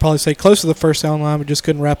 I'd probably say close to the first down line, but just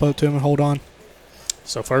couldn't wrap up to him and hold on.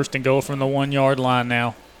 So 1st and goal from the 1-yard line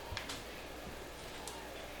now.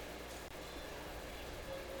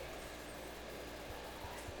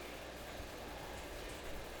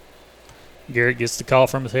 Garrett gets the call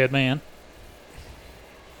from his head man.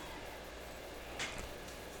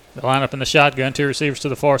 They line up in the shotgun. 2 receivers to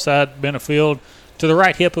the far side. Benefield to the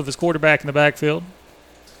right hip of his quarterback in the backfield.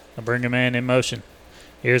 They'll bring a man in motion.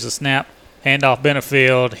 Here's a snap. Handoff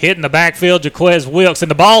Benefield. Hitting the backfield. Jaquez Wilkes.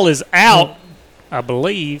 And the ball is out, I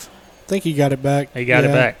believe. I think he got it back. He got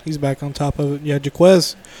it back. He's back on top of it. Yeah,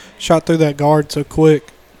 Jaquez shot through that guard so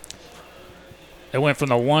quick. They went from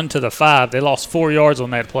the 1 to the 5. They lost 4 yards on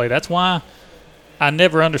that play. That's why I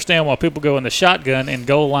never understand why people go in the shotgun and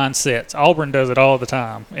goal line sets. Auburn does it all the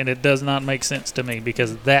time, and it does not make sense to me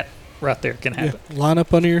because that right there can happen. Yeah, line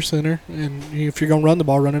up under your center, and if you're going to run the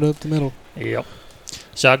ball, run it up the middle. Yep.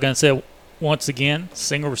 Shotgun set once again.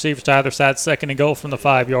 Single receivers to either side. 2nd and goal from the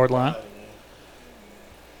 5-yard line.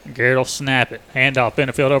 Garrett will snap it. Handoff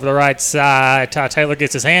Benefield over the right side. Ty Taylor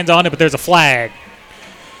gets his hands on it, but there's a flag.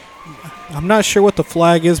 I'm not sure what the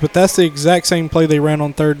flag is, but that's the exact same play they ran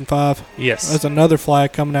on 3rd and 5. Yes. There's another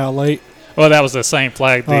flag coming out late. Well, that was the same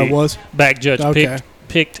flag. It was? Back judge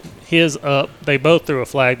picked his up. They both threw a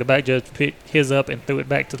flag. The back judge picked his up and threw it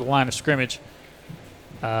back to the line of scrimmage.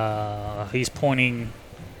 He's pointing.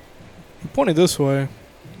 He pointed this way.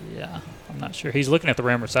 Yeah, I'm not sure. He's looking at the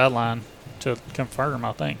Ranburne sideline to confirm,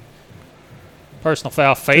 I think. Personal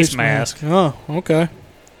foul, face mask. Oh, okay.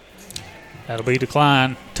 That'll be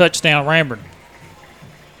declined. Touchdown, Ranburne.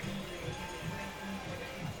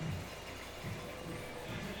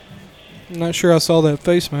 I'm not sure I saw that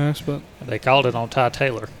face mask, but they called it on Ty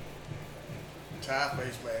Taylor. Ty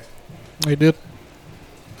face mask. They did.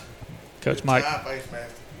 Coach Mike. Ty face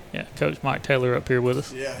mask. Yeah, Coach Mike Taylor up here with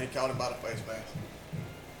us. Yeah, he called him by the face mask.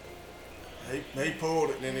 He pulled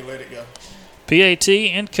it and then he let it go. PAT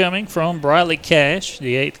incoming from Briley Cash,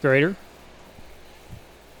 the 8th grader.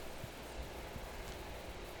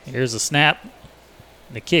 Here's a snap.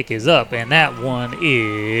 The kick is up, and that one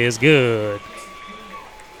is good.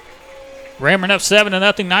 Ranburne up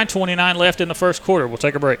 7-0, 9:29 left in the first quarter. We'll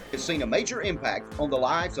take a break. Has seen a major impact on the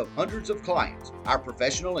lives of hundreds of clients. Our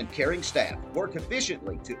professional and caring staff work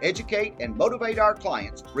efficiently to educate and motivate our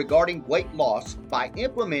clients regarding weight loss by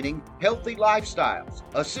implementing healthy lifestyles.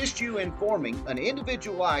 Assist you in forming an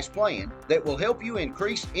individualized plan that will help you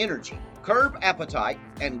increase energy, curb appetite,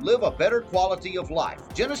 and live a better quality of life.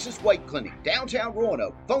 Genesis Weight Clinic, downtown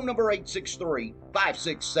Roanoke. Phone number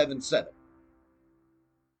 863-5677.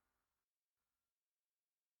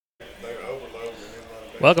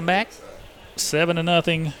 Welcome back.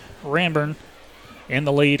 7-0 Ranburne in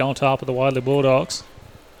the lead on top of the Wadley Bulldogs.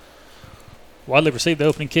 Wadley received the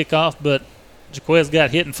opening kickoff, but Jaquez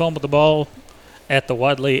got hit and fumbled the ball at the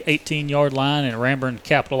Wadley 18-yard line, and Ranburne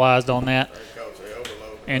capitalized on that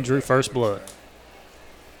and drew first blood.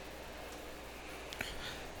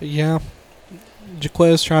 Yeah,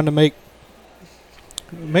 Jaquez trying to make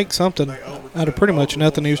something out of pretty much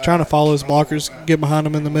nothing. He was trying to follow his blockers, get behind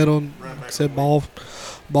them in the middle, and like I said, ball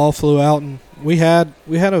flew out, and we had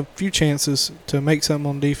a few chances to make something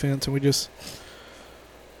on defense, and we just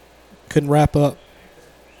couldn't wrap up.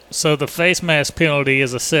 So the face mask penalty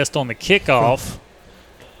is assessed on the kickoff,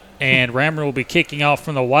 and Ranburne will be kicking off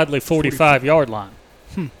from the Wadley 45-yard line.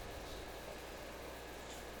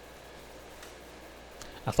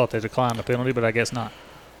 I thought they declined the penalty, but I guess not.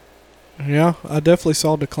 Yeah, I definitely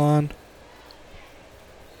saw decline.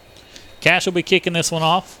 Cash will be kicking this one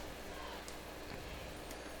off.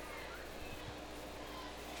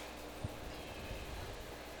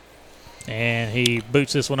 And he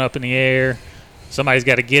boots this one up in the air. Somebody's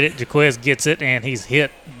got to get it. Jaquez gets it, and he's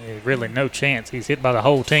hit. Really no chance. He's hit by the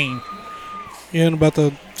whole team. Yeah, and about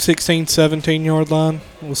the 16, 17-yard line.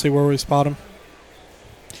 We'll see where we spot him.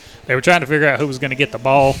 They were trying to figure out who was going to get the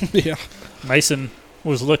ball. Yeah. Mason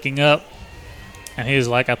was looking up, and he was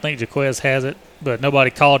like, I think Jaquez has it, but nobody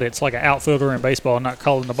called it. It's like an outfielder in baseball not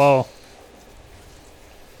calling the ball.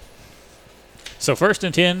 So 1st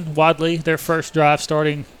and 10, Wadley, their first drive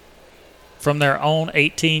starting from their own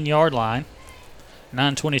 18-yard line.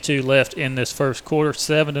 9:22 left in this first quarter,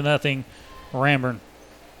 7-0 Ranburne.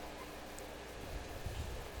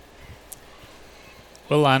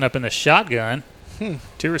 We'll line up in the shotgun.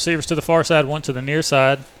 2 receivers to the far side, 1 to the near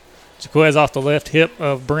side. Jaquez off the left hip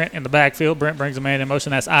of Brent in the backfield. Brent brings a man in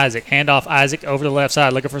motion. That's Isaac. Handoff Isaac over the left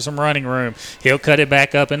side, looking for some running room. He'll cut it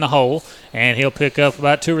back up in the hole, and he'll pick up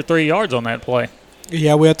about 2 or 3 yards on that play.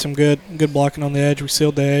 Yeah, we had some good blocking on the edge. We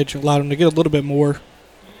sealed the edge, allowed them to get a little bit more.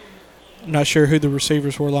 I'm not sure who the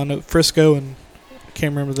receivers were lined up. Frisco and I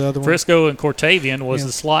can't remember the other one. Frisco and Cortavian was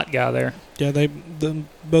the slot guy there. Yeah, they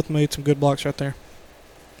both made some good blocks right there.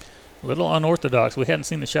 A little unorthodox. We hadn't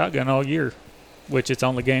seen the shotgun all year, which it's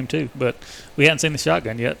only game 2, but we hadn't seen the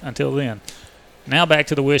shotgun yet until then. Now back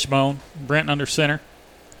to the wishbone. Brent under center.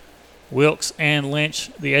 Wilkes and Lynch,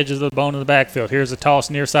 the edges of the bone in the backfield. Here's a toss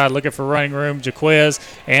near side looking for running room. Jaquez,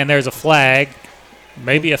 and there's a flag.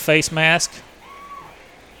 Maybe a face mask.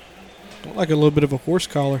 Looked like a little bit of a horse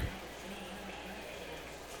collar.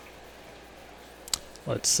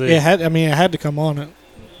 Let's see. Yeah, it had to come on it.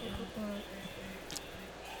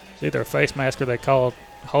 It's either a face mask or they called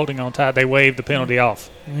holding on tight. They waved the penalty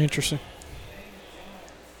off. Interesting.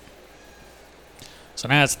 So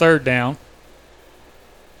now it's 3rd down.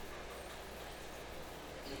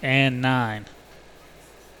 And 9.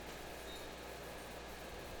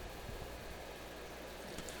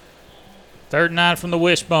 Third and 9 from the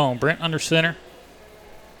wishbone. Brent under center.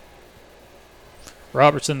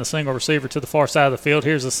 Robertson, the single receiver to the far side of the field.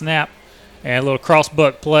 Here's a snap. And a little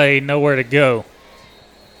cross-buck play. Nowhere to go.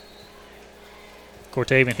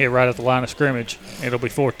 Cortavian hit right at the line of scrimmage. It'll be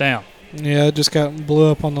 4th down. Yeah, it just got blew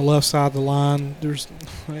up on the left side of the line. There's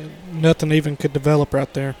nothing even could develop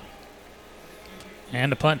right there. And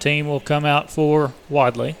the punt team will come out for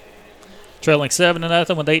Wadley. Trailing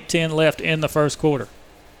 7-0 with 8:10 left in the first quarter.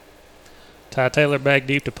 Ty Taylor back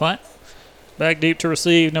deep to punt. Back deep to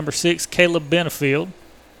receive, number 6, Caleb Benefield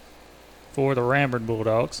for the Ranburne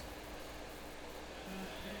Bulldogs.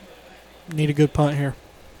 Need a good punt here.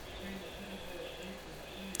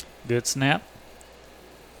 Good snap.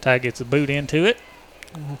 Ty gets a boot into it.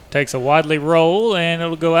 Takes a Wadley roll, and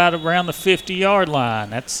it'll go out around the 50-yard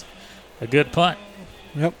line. That's a good punt.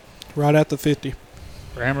 Yep, right at the 50.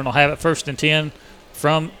 Ranburne will have it 1st and 10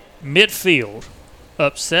 from midfield.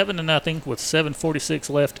 Up 7-0 with 7:46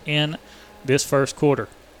 left in this first quarter.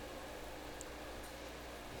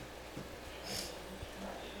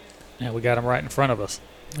 Now we got them right in front of us.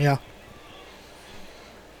 Yeah.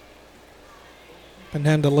 Been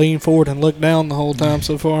having to lean forward and look down the whole time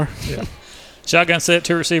so far. Yeah. Shotgun set,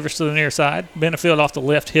 2 receivers to the near side. Benefield off the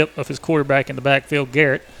left hip of his quarterback in the backfield,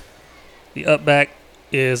 Garrett. The up back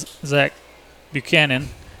is Zach Buchanan.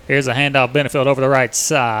 Here's a handoff, Benefield over the right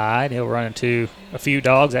side. He'll run into a few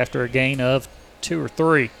dogs after a gain of 2 or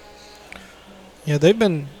 3. Yeah, they've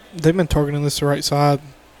been targeting this the right side.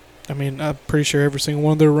 I mean, I'm pretty sure every single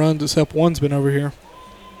one of their runs except one's been over here.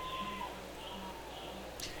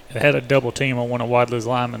 They had a double team on one of Wadley's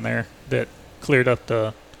linemen there that cleared up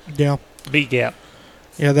the B gap.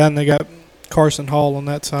 Yeah, then they got Carson Hall on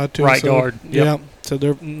that side too. Right guard. Yep. Yeah, so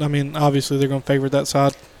obviously they're going to favor that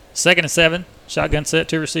side. 2nd and 7. Shotgun set,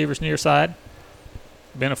 2 receivers near side.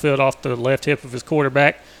 Benefield off the left hip of his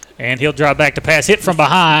quarterback, and he'll drop back to pass. Hit from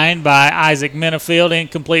behind by Isaac Benefield.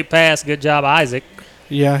 Incomplete pass. Good job, Isaac.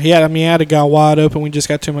 Yeah, he had a guy wide open. We just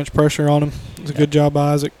got too much pressure on him. It was a good job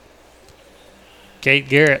by Isaac. Kate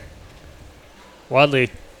Garrett.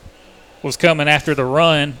 Wadley was coming after the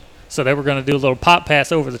run, so they were going to do a little pop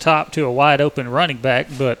pass over the top to a wide open running back,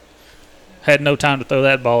 but had no time to throw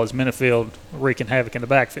that ball as Benefield wreaking havoc in the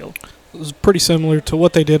backfield. It was pretty similar to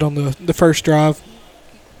what they did on the first drive.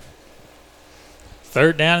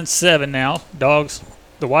 3rd down and 7 now. Dogs,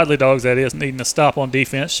 the Wadley Dogs, that is, needing to stop on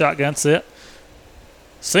defense. Shotgun set.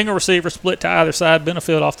 Single receiver split to either side.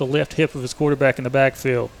 Benefield off the left hip of his quarterback in the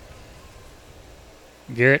backfield.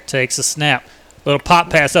 Garrett takes a snap. Little pop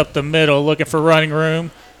pass up the middle, looking for running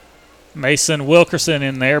room. Mason Wilkerson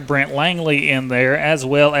in there. Brent Langley in there, as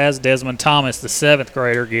well as Desmond Thomas, the 7th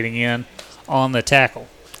grader, getting in on the tackle.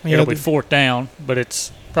 Yeah, it'll be 4th down, but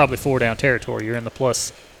it's probably 4-down territory. You're in the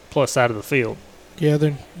plus side of the field. Yeah,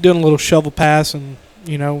 they're doing a little shovel pass, and,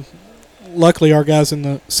 luckily our guys in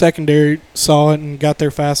the secondary saw it and got there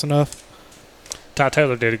fast enough. Ty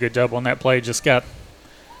Taylor did a good job on that play. Just got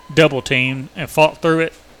double-teamed and fought through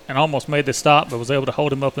it and almost made the stop, but was able to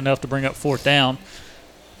hold him up enough to bring up 4th down.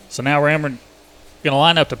 So now Ranburne going to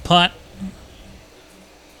line up to punt.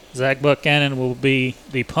 Zach Buchanan will be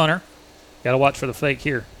the punter. Got to watch for the fake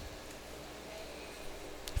here.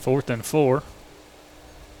 4th and 4.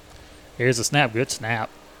 Here's the snap. Good snap.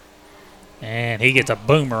 And he gets a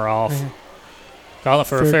boomer off. Calling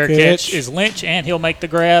for a fair catch is Lynch, and he'll make the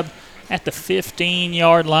grab at the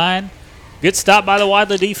 15-yard line. Good stop by the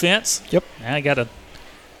Wadley defense. Yep. Now you got to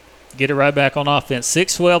get it right back on offense.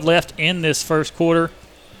 6:12 left in this first quarter.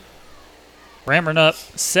 Ranburne up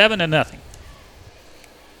 7-0. That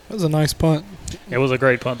was a nice punt. It was a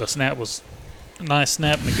great punt. The snap was a nice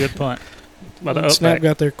snap and a good punt. By the snap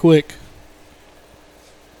got there quick.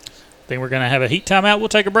 Think we're going to have a heat timeout. We'll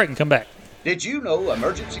take a break and come back. Did you know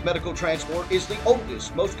Emergency Medical Transport is the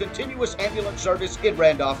oldest, most continuous ambulance service in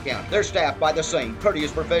Randolph County? They're staffed by the same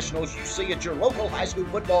courteous professionals you see at your local high school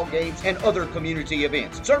football games and other community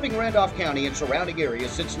events. Serving Randolph County and surrounding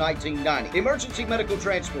areas since 1990. Emergency Medical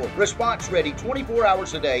Transport, response ready 24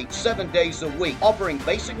 hours a day, 7 days a week, offering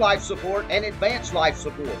basic life support and advanced life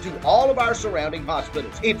support to all of our surrounding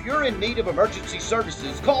hospitals. If you're in need of emergency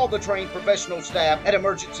services, call the trained professional staff at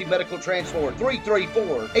Emergency Medical Transport,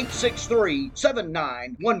 334-863-7911.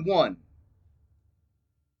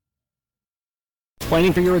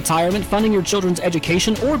 Planning for your retirement, funding your children's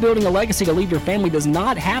education, or building a legacy to leave your family does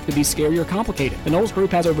not have to be scary or complicated. The Knowles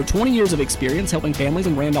Group has over 20 years of experience helping families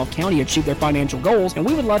in Randolph County achieve their financial goals, and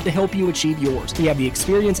we would love to help you achieve yours. We have the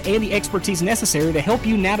experience and the expertise necessary to help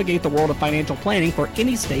you navigate the world of financial planning for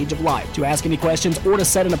any stage of life. To ask any questions or to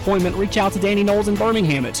set an appointment, reach out to Danny Knowles in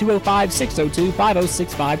Birmingham at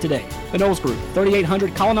 205-602-5065 today. The Knowles Group,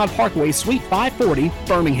 3800 Colonnade Parkway, Suite 540,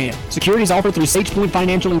 Birmingham. Securities offered through SagePoint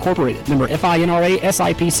Financial Incorporated, member FINRA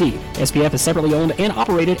SIPC. SPF is separately owned and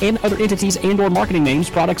operated, and other entities and/or marketing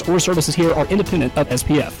names, products, or services here are independent of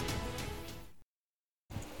SPF.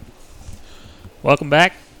 Welcome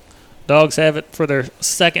back. Dogs have it for their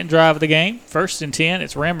second drive of the game. 1st and 10.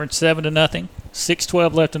 It's Ranburne 7-0.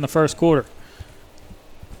 6:12 left in the first quarter.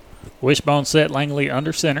 Wishbone set, Langley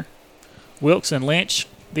under center. Wilkes and Lynch,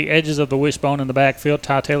 the edges of the wishbone in the backfield.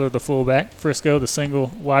 Ty Taylor, the fullback. Frisco, the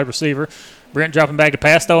single wide receiver. Brent dropping back to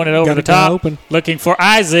pass, throwing it over the top, looking for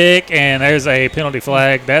Isaac, and there's a penalty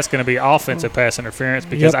flag. That's going to be offensive pass interference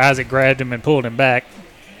because Isaac grabbed him and pulled him back.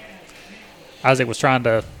 Isaac was trying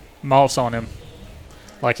to moss on him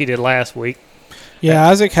like he did last week. Yeah,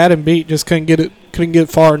 Isaac had him beat, just couldn't get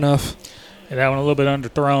far enough. And that one a little bit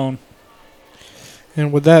underthrown.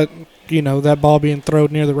 And with that, that ball being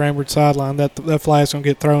thrown near the Ranburne sideline, that flag's going to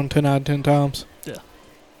get thrown 10 out of 10 times. Yeah.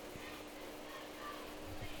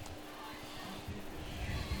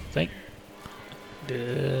 I think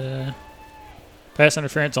pass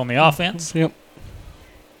interference on the offense. Yep.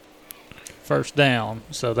 1st down,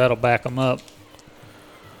 so that'll back them up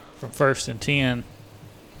from 1st and 10.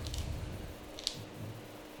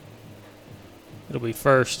 It'll be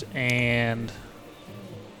 1st and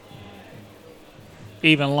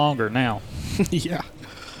even longer now. Yeah.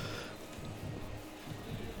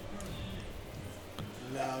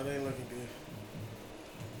 No, it ain't looking good.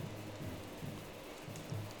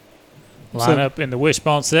 Line up in the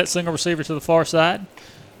wishbone set, single receiver to the far side.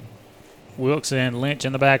 Wilkes and Lynch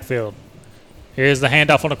in the backfield. Here's the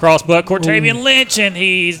handoff on the cross butt. Cortavian Lynch, and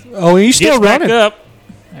he's still running. Back up.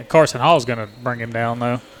 And Carson Hall's going to bring him down,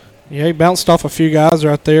 though. Yeah, he bounced off a few guys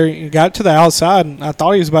right there. He got to the outside, and I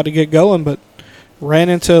thought he was about to get going, but ran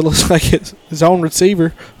into, looks like his own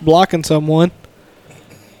receiver, blocking someone.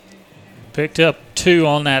 Picked up 2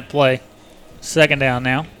 on that play. 2nd down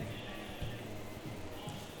now.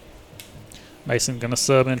 Mason going to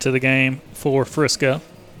sub into the game for Frisco.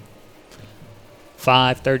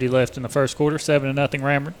 5:30 left in the first quarter. 7-0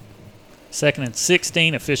 Ranburne. 2nd and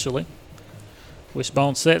 16 officially.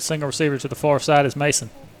 Wishbone set. Single receiver to the far side is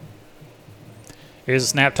Mason. Here's a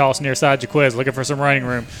snap toss near side. Jaquez looking for some running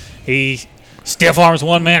room. He stiff arms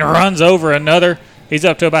one man, runs over another. He's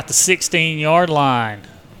up to about the 16-yard line.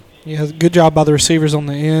 Yeah, good job by the receivers on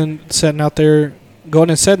the end, setting out there,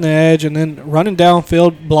 going and setting the edge, and then running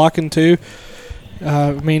downfield, blocking too.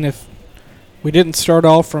 If we didn't start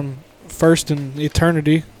off from 1st and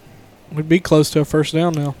eternity, we'd be close to a 1st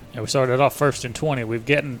down now. Yeah, we started off 1st and 20. We've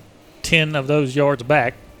gotten 10 of those yards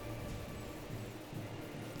back.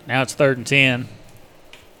 Now it's 3rd and 10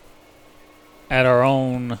 at our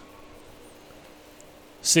own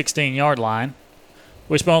 16-yard line.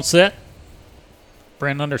 Wishbone set.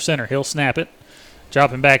 Brent under center. He'll snap it.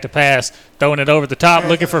 Dropping back to pass. Throwing it over the top.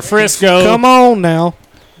 Looking for Frisco. Come on now.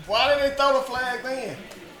 Why did they throw the flag then?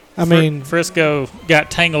 Frisco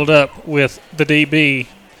got tangled up with the DB,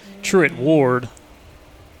 Truett Ward.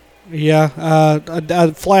 Yeah,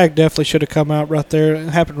 a flag definitely should have come out right there. It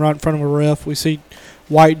happened right in front of a ref. We see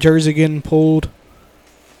white jersey getting pulled.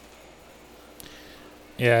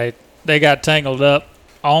 Yeah, they got tangled up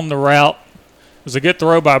on the route. It was a good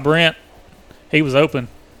throw by Brent. He was open.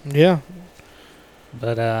 Yeah.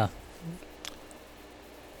 But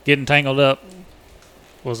getting tangled up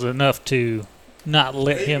was enough to not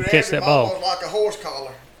let him catch that ball. Almost like a horse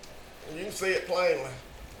collar. You can see it plainly.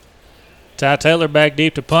 Ty Taylor back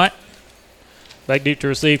deep to punt. Back deep to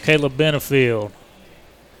receive Caleb Benefield.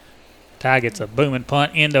 Ty gets a booming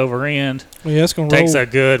punt end over end. Yeah, it's going to roll. Takes a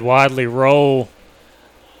good Wadley roll.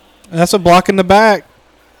 That's a block in the back.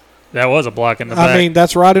 That was a block in the back. I mean,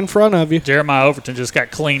 that's right in front of you. Jeremiah Overton just got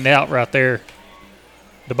cleaned out right there.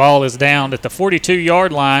 The ball is down at the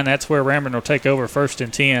 42-yard line. That's where Ranburne will take over 1st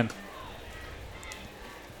and 10.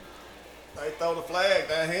 They throw the flag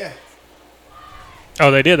down here. Oh,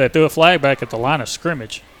 they did. They threw a flag back at the line of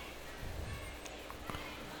scrimmage.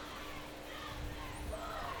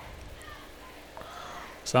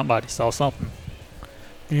 Somebody saw something.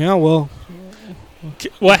 Yeah, well.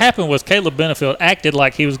 What happened was Caleb Benefield acted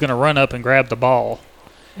like he was going to run up and grab the ball.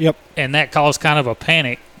 Yep. And that caused kind of a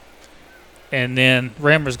panic. And then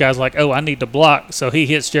Ranburne's guy's like, oh, I need to block. So he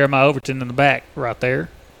hits Jeremiah Overton in the back right there.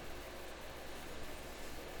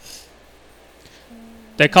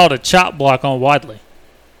 They called a chop block on Wadley.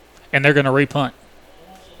 And they're going to repunt.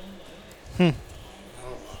 Oh, my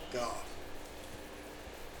God.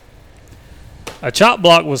 A chop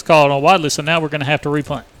block was called on Wadley, so now we're going to have to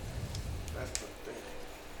repunt.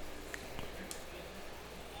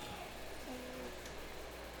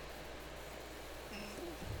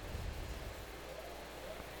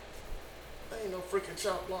 Ain't no freaking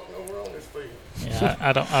chop block nowhere on this field. Yeah,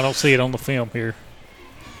 I don't see it on the film here.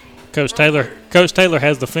 Coach Taylor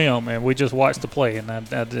has the film, and we just watched the play, and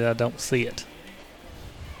I don't see it.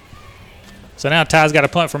 So now Ty's got a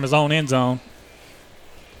punt from his own end zone.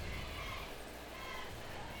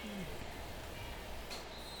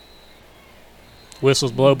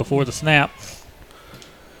 Whistles blow before the snap.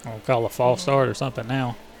 I'll call a false start or something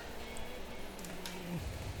now.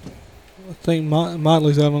 I think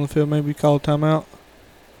Motley's out on the field. Maybe call a timeout.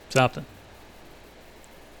 Something.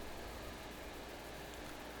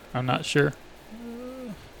 I'm not sure.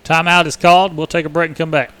 Timeout is called. We'll take a break and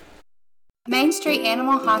come back. Main Street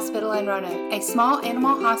Animal Hospital in Roanoke, a small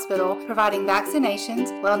animal hospital providing vaccinations,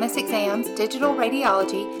 wellness exams, digital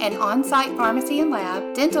radiology, and on-site pharmacy and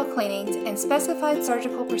lab, dental cleanings, and specified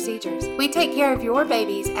surgical procedures. We take care of your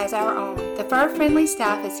babies as our own. The fur-friendly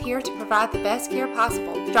staff is here to provide the best care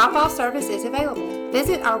possible. Drop-off service is available.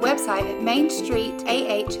 Visit our website at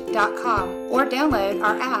mainstreetah.com or download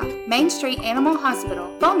our app, Main Street Animal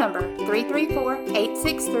Hospital. Phone number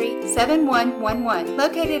 334-863-7111,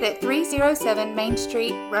 located at 307 Main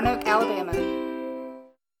Street, Roanoke, Alabama.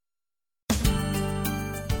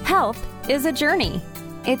 Health is a journey.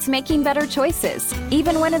 It's making better choices,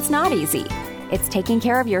 even when it's not easy. It's taking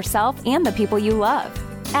care of yourself and the people you love.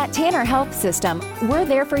 At Tanner Health System, we're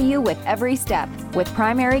there for you with every step, with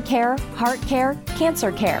primary care, heart care, cancer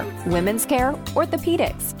care, women's care,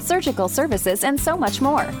 orthopedics, surgical services, and so much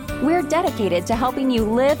more. We're dedicated to helping you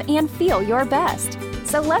live and feel your best.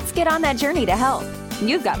 So let's get on that journey to health.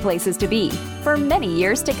 You've got places to be for many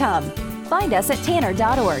years to come. Find us at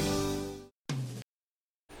tanner.org.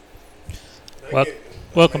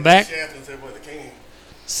 Welcome back.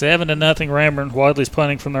 7-0 Ranburne. Wadley's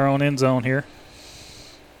punting from their own end zone here.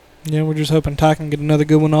 Yeah, we're just hoping Ty can get another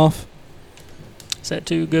good one off. He's had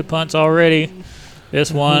 2 good punts already.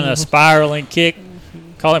 This one, a spiraling kick.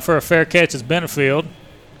 Calling for a fair catch is Benefield.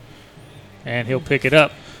 And he'll pick it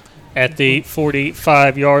up at the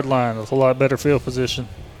 45-yard line with a lot better field position.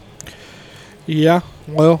 Yeah,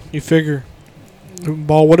 well, you figure the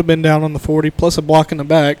ball would have been down on the 40, plus a block in the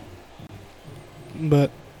back.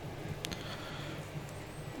 But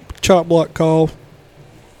chop block call.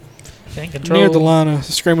 Can't control near the line of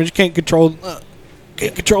scrimmage. You can't control that.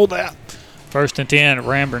 1st and 10 at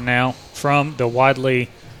Ranburne now from the Wadley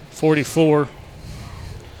 44.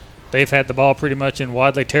 They've had the ball pretty much in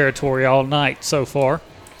Wadley territory all night so far.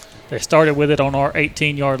 They started with it on our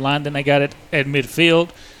 18-yard line. Then they got it at midfield.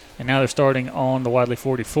 And now they're starting on the Wadley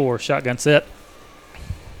 44. Shotgun set.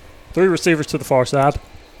 3 receivers to the far side.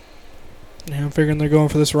 Yeah, I'm figuring they're going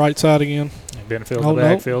for this right side again. And Benefield in the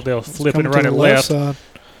backfield. They'll flip it right and left.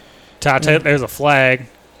 There's a flag.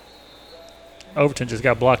 Overton just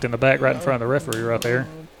got blocked in the back right in front of the referee right there.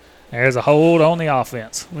 There's a hold on the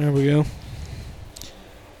offense. There we go.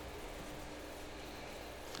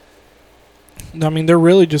 I mean, they're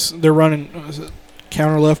really they're running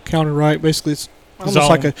counter left, counter right. Basically, it's almost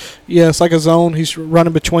like it's like a zone. He's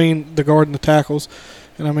running between the guard and the tackles,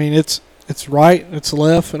 and I mean it's right, it's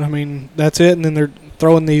left, and I mean that's it. And then they're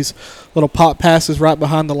throwing these little pop passes right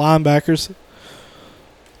behind the linebackers.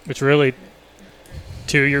 Which really,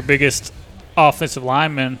 two of your biggest offensive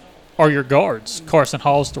linemen are your guards. Carson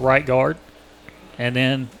Hall's the right guard, and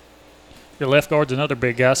then your left guard's another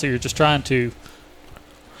big guy. So you're just trying to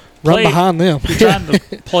run behind them. You're trying to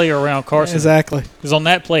play around Carson. Exactly. Because on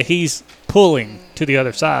that play, he's pulling to the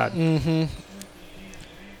other side. Mm-hmm.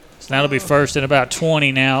 So that'll be first and about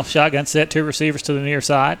 20 now. Shotgun set, two receivers to the near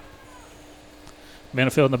side.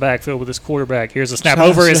 Benefield in the backfield with his quarterback. Here's a snap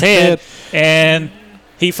over his head, and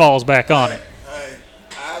he falls back on it. Hey,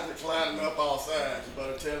 Isaac's lining up all sides. You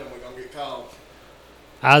better tell him we're going to get called.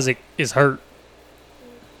 Isaac is hurt,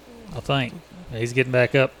 I think. He's getting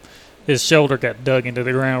back up. His shoulder got dug into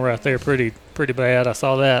the ground right there pretty bad. I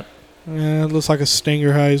saw that. Yeah, it looks like a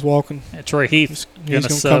stinger how he's walking. And Trey Heath's going to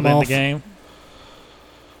sub in the game.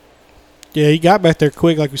 Yeah, he got back there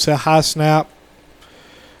quick, like we said, high snap.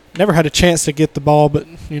 Never had a chance to get the ball, but,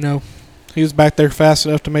 he was back there fast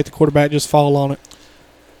enough to make the quarterback just fall on it.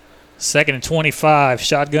 2nd and 25.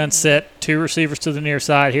 Shotgun set, two receivers to the near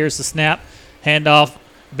side. Here's the snap. Handoff.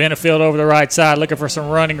 Benefield over the right side looking for some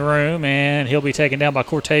running room, and he'll be taken down by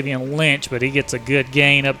Cortavian Lynch, but he gets a good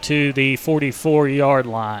gain up to the 44-yard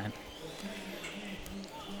line.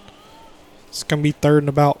 It's going to be third and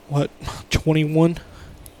about, 21?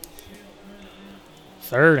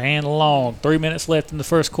 Third and long. 3 minutes left in the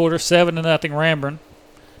first quarter. 7-0 Ranburne.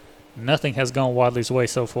 Nothing has gone Wadley's way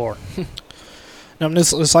so far. Now,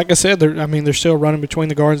 it's like I said, they're still running between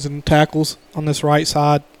the guards and the tackles on this right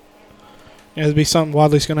side. It'll be something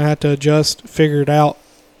Wadley's going to have to adjust, figure it out.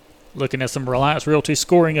 Looking at some Reliance Realty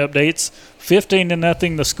scoring updates.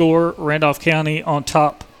 15-0 the score. Randolph County on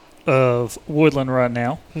top of Woodland right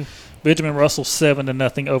now. Benjamin Russell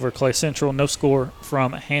 7-0 over Clay Central. No score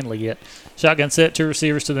from Hanley yet. Shotgun set, two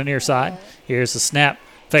receivers to the near side. Here's the snap.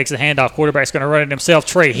 Fakes the handoff. Quarterback's going to run it himself.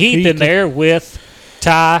 Trey Heath in there with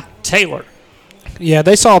Ty Taylor. Yeah,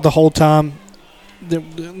 they saw it the whole time.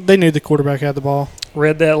 They knew the quarterback had the ball.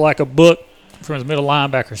 Read that like a book from his middle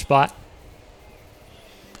linebacker spot.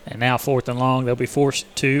 And now 4th and long. They'll be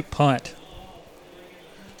forced to punt.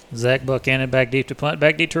 Zach Buchanan back deep to punt.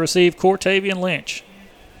 Back deep to receive Cortavian Lynch.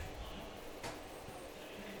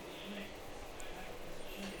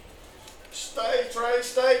 Stay,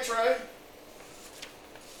 Trey.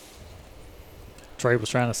 Trey was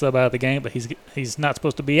trying to sub out of the game, but he's not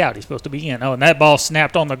supposed to be out. He's supposed to be in. Oh, and that ball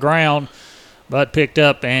snapped on the ground, but picked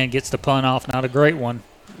up and gets the punt off. Not a great one.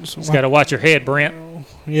 Just got to watch your head, Brent.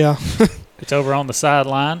 Yeah. It's over on the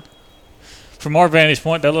sideline. From our vantage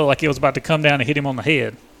point, that looked like it was about to come down and hit him on the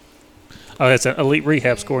head. Oh, that's an Elite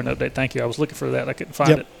Rehab scoring update. Thank you. I was looking for that. I couldn't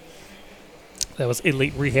find it. That was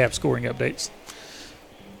Elite Rehab scoring updates.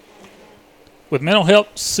 With mental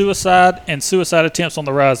health, suicide, and suicide attempts on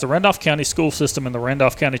the rise, the Randolph County School System and the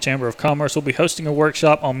Randolph County Chamber of Commerce will be hosting a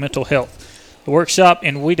workshop on mental health. The workshop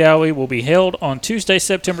in Wedowee will be held on Tuesday,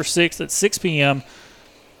 September 6th at 6 p.m.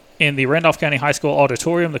 in the Randolph County High School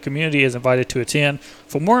auditorium. The community is invited to attend.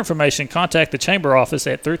 For more information, contact the Chamber office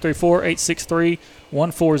at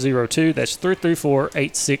 334-863-1402. That's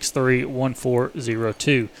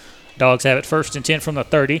 334-863-1402. Dogs have it, 1st and 10 from the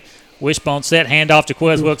 30. Wishbone set, handoff.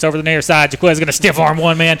 Jaquez Wilkes over the near side. Jaquez going to stiff arm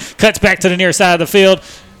one man. Cuts back to the near side of the field.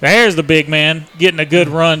 There's the big man getting a good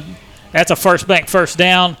run. That's a first bank first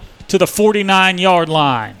down to the 49-yard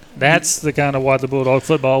line. That's the kind of Wadley Bulldog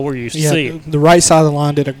football we're used to seeing. The right side of the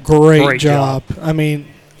line did a great job. I mean,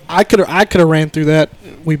 I could have ran through that.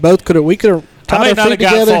 We both could have. We could have. I may not have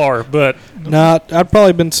got far, but I'd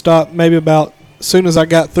probably been stopped maybe about as soon as I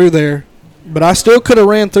got through there, but I still could have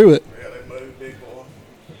ran through it.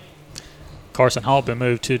 Carson Hall been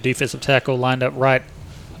moved to defensive tackle, lined up right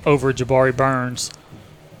over Jabari Burns.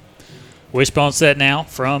 Wishbone set now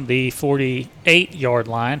from the 48-yard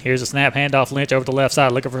line. Here's a snap, handoff. Lynch over the left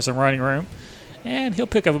side, looking for some running room. And he'll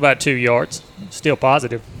pick up about 2 yards. Still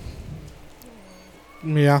positive.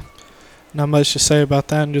 Yeah. Not much to say about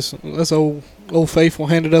that. And just let's old faithful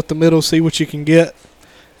hand it up the middle, see what you can get.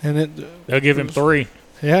 And they'll give him 3.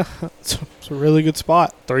 Yeah, it's a really good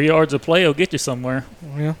spot. 3 yards of play will get you somewhere.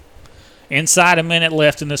 Yeah. Inside a minute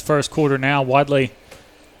left in this first quarter now. Wadley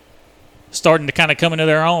starting to kind of come into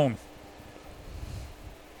their own.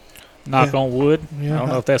 Knock on wood. Yeah. I don't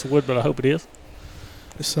know if that's wood, but I hope it is.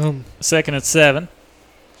 2nd and 7.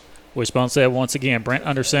 Wishbone said once again. Brent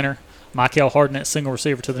under center. Michael Hardnett, single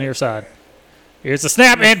receiver to the near side. Here's the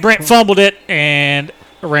snap, and Brent fumbled it, and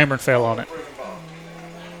Ranburne fell on it.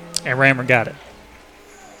 And Ranburne got it.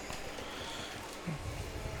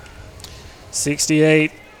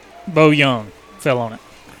 68, Bo Young fell on it.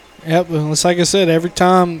 Yep, and it's like I said, every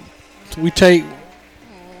time we take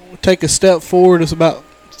a step forward, it's about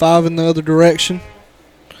 5 in the other direction.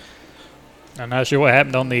 I'm not sure what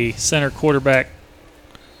happened on the center quarterback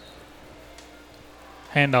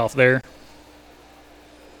handoff there.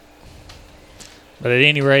 But at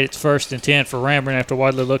any rate, it's 1st and 10 for Ranburne after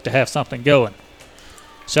Wadley looked to have something going.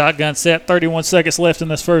 Shotgun set, 31 seconds left in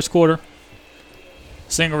this first quarter.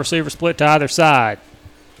 Single receiver split to either side.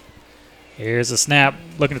 Here's a snap,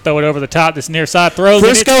 looking to throw it over the top. This near side throw.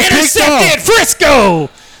 Frisco intercepted. Frisco!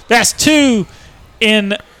 That's 2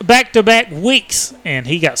 in back-to-back weeks, and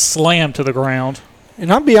he got slammed to the ground.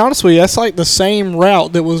 And I'll be honest with you, that's like the same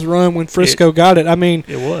route that was run when Frisco got it. I mean,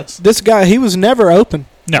 it was. This guy, he was never open.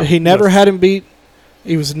 No. He never had him beat.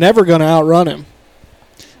 He was never going to outrun him.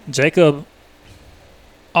 Jacob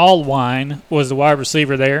Allwine was the wide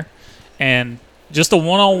receiver there, and just a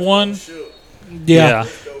one-on-one. Yeah.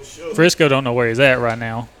 Frisco don't know where he's at right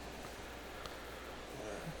now.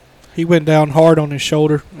 He went down hard on his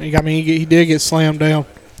shoulder. He did get slammed down.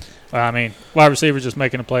 Well, I mean, wide receiver just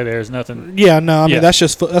making a play there is nothing. Yeah, no, I mean, that's a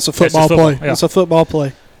football play. Yeah. It's a football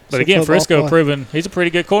play. But again, Frisco proven he's a pretty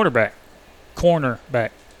good cornerback.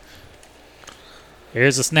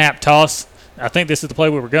 Here's a snap toss. I think this is the play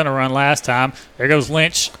we were going to run last time. There goes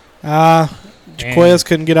Lynch. Jaquez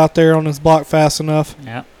couldn't get out there on his block fast enough.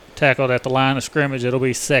 Yeah, tackled at the line of scrimmage. It'll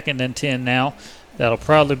be 2nd and 10 now. That'll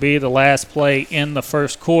probably be the last play in the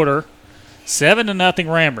first quarter. 7-0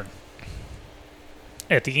 Ranburne.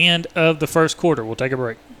 At the end of the first quarter, we'll take a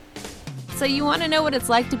break. So you want to know what it's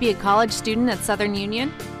like to be a college student at Southern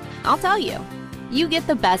Union? I'll tell you. You get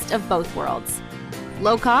the best of both worlds.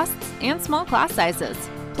 Low costs and small class sizes,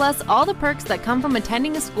 plus all the perks that come from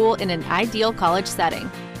attending a school in an ideal college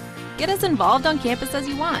setting. Get as involved on campus as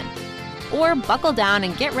you want, or buckle down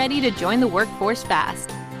and get ready to join the workforce fast.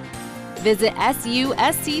 Visit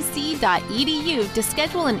suscc.edu to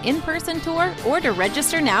schedule an in-person tour or to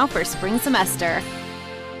register now for spring semester.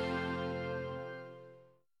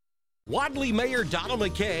 Wadley Mayor Donna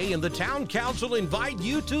McKay and the Town Council invite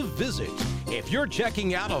you to visit. If you're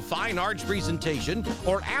checking out a fine arts presentation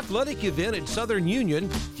or athletic event at Southern Union,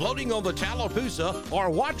 floating on the Tallapoosa, or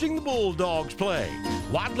watching the Bulldogs play,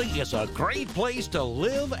 Wadley is a great place to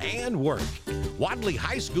live and work. Wadley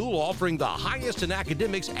High School offering the highest in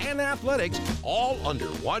academics and athletics all under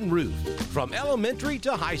one roof, from elementary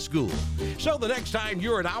to high school. So the next time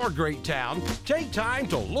you're in our great town, take time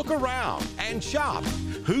to look around and shop.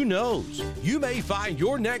 Who knows? You may find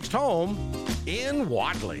your next home in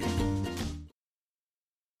Wadley.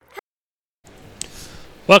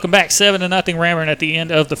 Welcome back. 7-0 Ranburne at the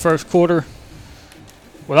end of the first quarter.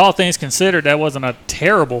 With all things considered, that wasn't a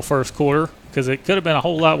terrible first quarter because it could have been a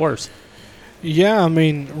whole lot worse. Yeah, I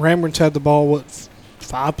mean, Ranburne's had the ball,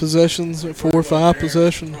 5 possessions, 4 or 5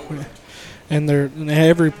 possessions, and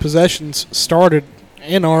every possession started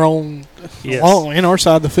in our own, in our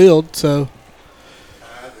side of the field. So,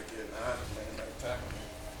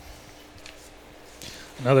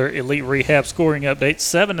 another elite rehab scoring update,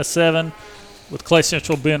 7-7 with Clay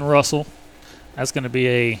Central Ben Russell. That's going to be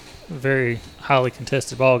a very highly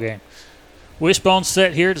contested ball game. Wishbone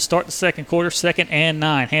set here to start the second quarter, 2nd and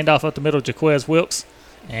 9. Handoff up the middle, Jaquez Wilkes,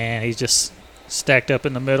 and he's just stacked up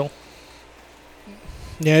in the middle.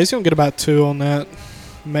 Yeah, he's going to get about 2 on that,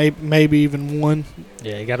 maybe even 1.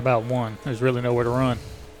 Yeah, he got about 1. There's really nowhere to run.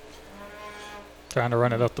 Trying to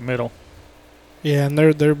run it up the middle. Yeah, and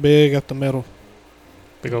they're big up the middle.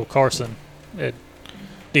 Big old Carson at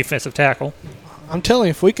defensive tackle. I'm telling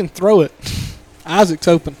you, if we can throw it, Isaac's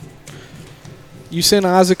open. You send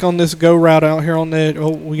Isaac on this go route out here on that. Oh,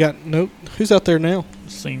 we got nope. Who's out there now?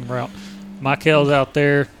 Seam route. Michael's out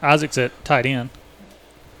there. Isaac's at tight end.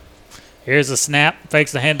 Here's the snap.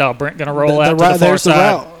 Fakes the handoff. Brent going to roll out to the far side.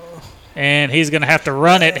 The route. And he's going to have to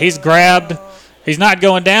run it. He's grabbed. He's not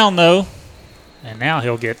going down, though. And now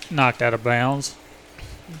he'll get knocked out of bounds.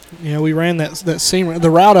 Yeah, we ran that seam. The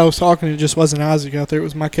route I was talking to just wasn't Isaac out there. It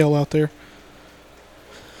was Michael out there.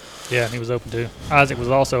 Yeah, and he was open too. Isaac was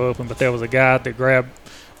also open, but there was a guy that grabbed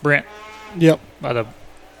Brent by the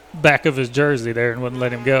back of his jersey there and wouldn't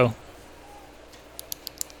let him go.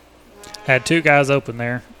 Had 2 guys open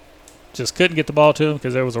there. Just couldn't get the ball to him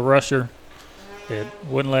because there was a rusher that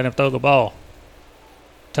wouldn't let him throw the ball.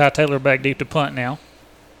 Ty Taylor back deep to punt now.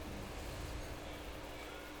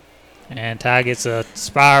 And Ty gets a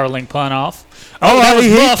spiraling punt off. That was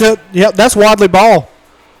muffed. Yep, that's Wadley ball.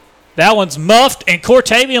 That one's muffed, and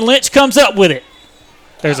Cortavian Lynch comes up with it.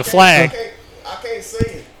 There's a flag. I can't see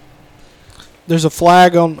it. There's a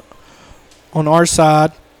flag on our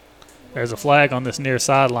side. There's a flag on this near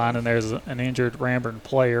sideline, and there's an injured Ranburne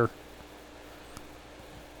player.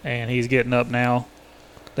 And he's getting up now.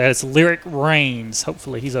 That is Lyric Rains.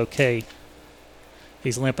 Hopefully he's okay.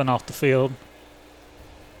 He's limping off the field.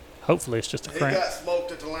 Hopefully it's just a cramp. He got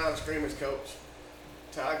smoked at the line of scrimmage, Coach.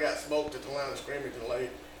 Ty got smoked at the line of scrimmage and laid,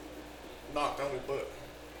 knocked on his butt.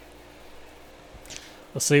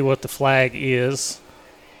 Let's see what the flag is.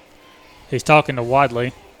 He's talking to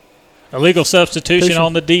Wadley. Illegal substitution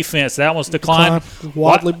on the defense. That one's declined.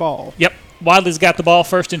 Wadley ball. Yep. Wadley's got the ball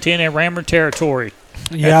 1st and 10 in Ranburne territory.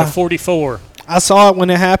 Yeah. At the 44. I saw it when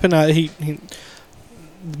it happened. The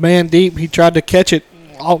man deep, he tried to catch it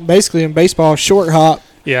basically in baseball, short hop.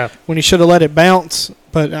 Yeah. When he should have let it bounce.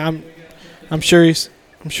 But I'm sure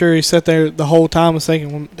he sat there the whole time and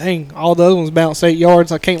thinking, well, dang, all the other ones bounced 8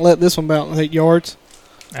 yards. I can't let this one bounce 8 yards.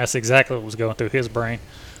 That's exactly what was going through his brain.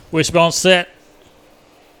 Wishbone set.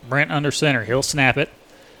 Brent under center. He'll snap it.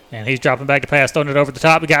 And he's dropping back to pass, throwing it over the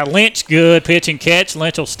top. We got Lynch. Good pitch and catch.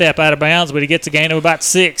 Lynch will step out of bounds, but he gets a gain of about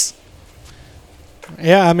 6.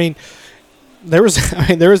 Yeah, I mean, it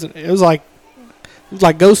was like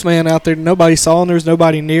Ghost Man out there. Nobody saw him. There was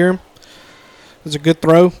nobody near him. It was a good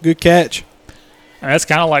throw, good catch. And that's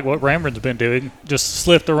kind of like what Ranburne's been doing. Just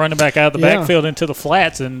slip the running back out of the backfield into the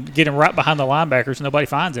flats and get him right behind the linebackers. Nobody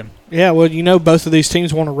finds him. Yeah, well, both of these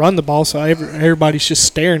teams want to run the ball, so everybody's just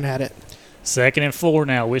staring at it. 2nd and 4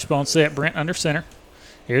 now. Wishbone set. Brent under center.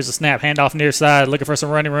 Here's a snap. Handoff near side. Looking for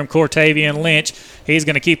some running room. Cortavian Lynch. He's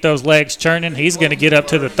going to keep those legs churning. He's going to get up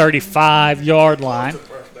to the 35-yard line.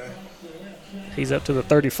 He's up to the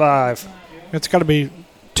 35. It's got to be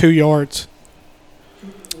 2 yards.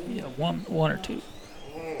 Yeah, one or two.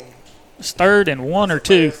 It's 3rd and 1 or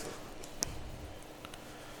 2.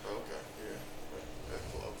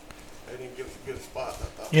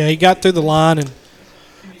 Yeah, he got through the line, and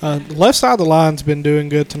the left side of the line's been doing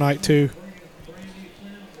good tonight too.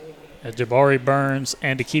 Jabari Burns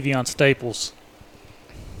and Kevion Staples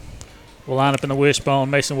will line up in the wishbone.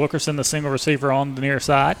 Mason Wilkerson, the single receiver on the near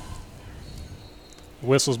side.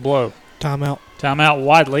 Whistles blow. Timeout. Timeout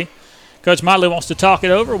Wadley. Coach Motley wants to talk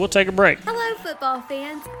it over. We'll take a break. Hello, football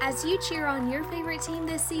fans. As you cheer on your favorite team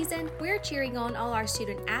this season, we're cheering on all our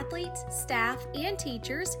student athletes, staff, and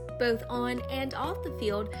teachers, both on and off the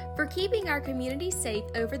field, for keeping our community safe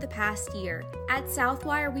over the past year. At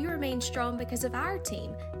Southwire, we remain strong because of our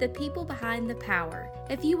team, the people behind the power.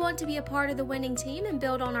 If you want to be a part of the winning team and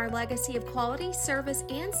build on our legacy of quality, service,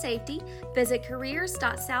 and safety, visit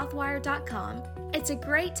careers.southwire.com. It's a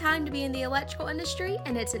great time to be in the electrical industry,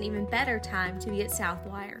 and it's an even better time to be at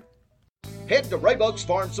Southwire. Head to Raybuck's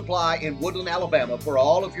Farm Supply in Woodland, Alabama for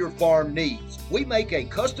all of your farm needs. We make a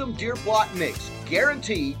custom deer plot mix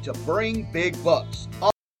guaranteed to bring big bucks.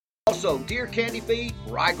 Also, deer candy feed,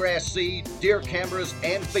 ryegrass seed, deer cameras,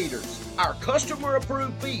 and feeders. Our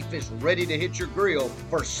customer-approved beef is ready to hit your grill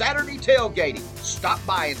for Saturday tailgating. Stop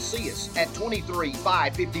by and see us at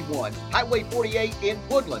 23551 Highway 48 in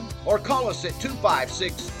Woodland, or call us at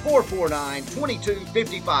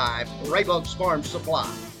 256-449-2255. Raybuck's Farm Supply.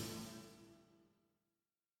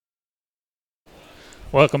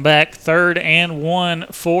 Welcome back. 3rd and 1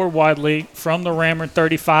 for Wadley from the Ranburne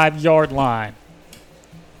 35-yard line.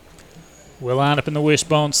 We'll line up in the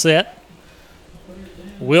wishbone set.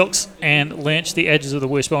 Wilkes and Lynch, the edges of the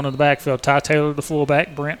wishbone in the backfield. Ty Taylor, the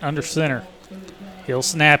fullback. Brent under center. He'll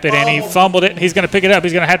snap it, and he fumbled it. He's going to pick it up.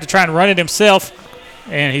 He's going to have to try and run it himself,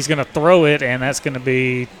 and he's going to throw it, and that's going to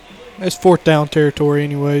be – It's 4th down territory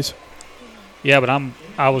anyways. Yeah, but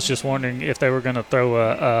I was just wondering if they were going to throw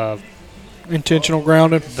a intentional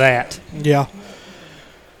grounding. That. Yeah.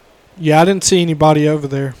 Yeah, I didn't see anybody over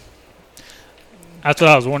there. That's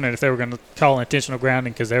what I was wondering, if they were going to call intentional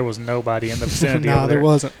grounding, because there was nobody in the vicinity. No, there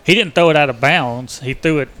wasn't. He didn't throw it out of bounds. He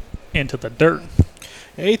threw it into the dirt.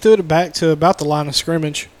 Yeah, he threw it back to about the line of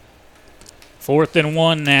scrimmage. 4th and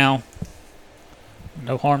 1 now.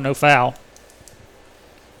 No harm, no foul.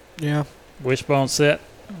 Yeah. Wishbone set.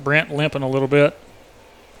 Brent limping a little bit.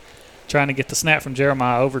 Trying to get the snap from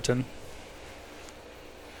Jeremiah Overton.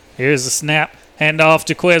 Here's the snap. Handoff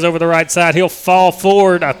to Quez over the right side. He'll fall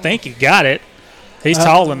forward. I think he got it. He's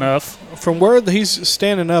tall enough. From where he's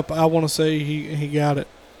standing up, I want to say he got it.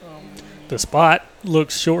 The spot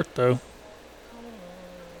looks short, though.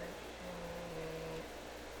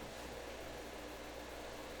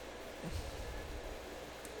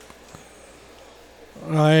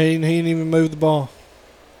 He didn't even move the ball.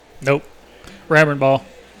 Nope. Ranburne ball.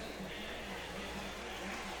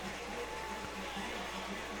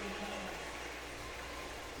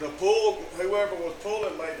 The pull, whoever was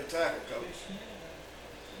pulling made the tackle, Coach.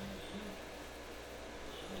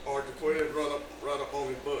 Or the Quiz run up on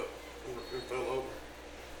his butt. and fell over.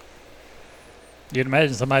 You'd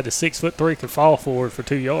imagine somebody that's 6'3" could fall forward for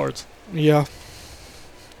 2 yards. Yeah.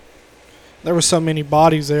 There were so many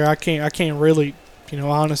bodies there. I can't really,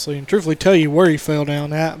 honestly and truthfully tell you where he fell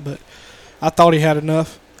down at, but I thought he had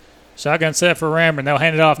enough. Shotgun set for Ranburne. They'll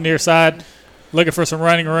hand it off near side, looking for some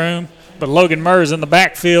running room. But Logan Murr's in the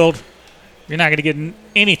backfield. You're not going to get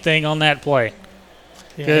anything on that play.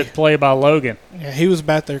 Yeah, Good play by Logan. Yeah, he was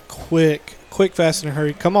back there quick, fast, in a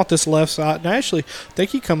hurry. Come off this left side. And actually, I think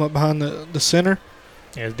he come up behind the center.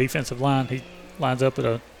 Yeah, his defensive line, he lines up at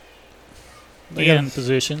a end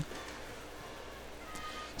position.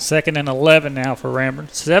 2nd and 11 now for Ranburne.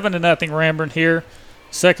 7-0 Ranburne here.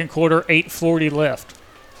 Second quarter, 8:40 left.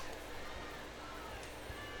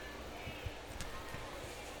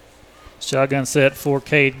 Shotgun set for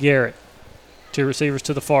Cade Garrett. 2 receivers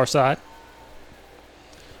to the far side.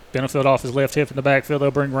 Benefield off his left hip in the backfield.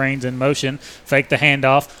 They'll bring Raines in motion. Fake the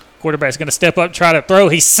handoff. Quarterback's going to step up, try to throw.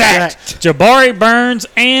 He's sacked. Jabari Burns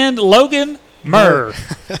and Logan Murr.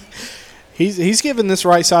 He's giving this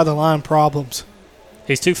right side of the line problems.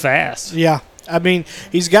 He's too fast. Yeah. I mean,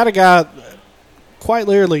 he's got a guy quite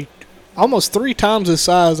literally almost 3 times his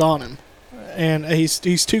size on him, and he's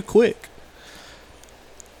too quick.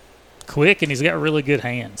 Quick, and he's got really good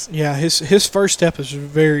hands. Yeah, his first step is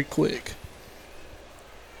very quick.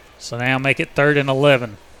 So now make it 3rd and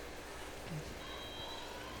 11.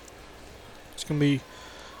 It's going to be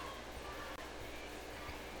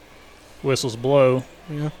whistles blow.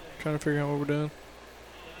 Yeah, trying to figure out what we're doing.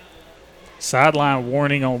 Sideline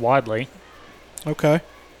warning on Wadley. Okay.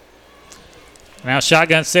 Now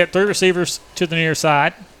shotgun set, 3 receivers to the near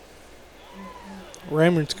side.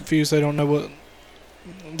 Ranburne's confused. They don't know what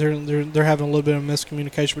they're having a little bit of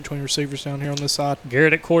miscommunication between receivers down here on this side.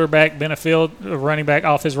 Garrett at quarterback, Benefield running back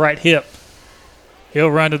off his right hip. He'll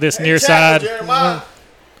run to this near side.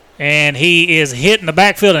 And he is hit in the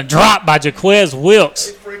backfield and dropped by Jaquez Wilkes.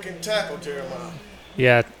 He freaking tackled Jeremiah.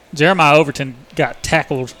 Yeah, Jeremiah Overton got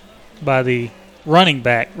tackled by the running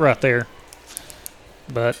back right there.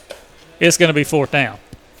 But it's going to be 4th down.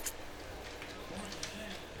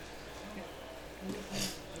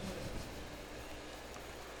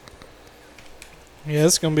 Yeah,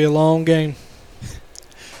 it's going to be a long game.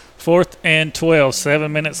 4th and 12,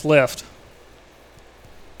 7 minutes left.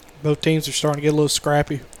 Both teams are starting to get a little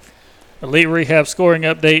scrappy. Elite Rehab scoring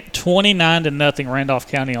update, 29-0 Randolph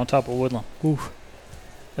County on top of Woodland. Ooh.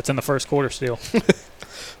 That's in the first quarter still.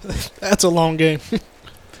 That's a long game.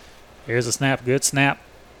 Here's a snap. Good snap.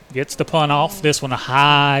 Gets the punt off. This one a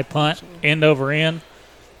high punt, end over end.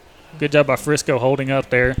 Good job by Frisco holding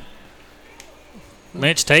up there.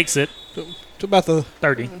 Lynch takes it. To about the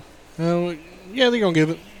 30. Yeah, they're going to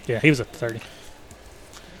give it. Yeah, he was at the 30.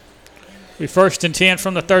 We 1st and 10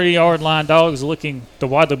 from the 30-yard line. The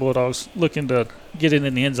Wadley Bulldogs looking to get it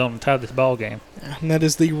in the end zone and tie this ball game. And that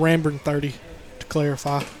is the Ranburne 30, to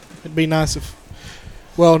clarify. It'd be nice if,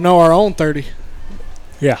 our own 30.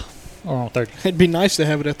 Yeah, our own 30. It'd be nice to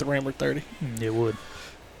have it at the Ranburne 30. It would.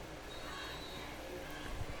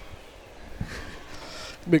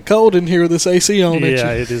 A bit cold in here with this AC on.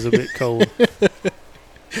 Yeah, it is a bit cold.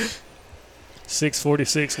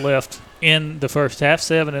 6:46 left in the first half.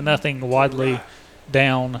 7-0 Wadley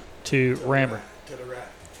down to Ranburne.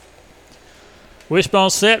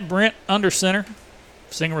 Wishbone set. Brent under center.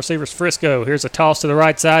 Single receivers Frisco. Here's a toss to the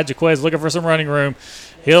right side. Jaquez looking for some running room.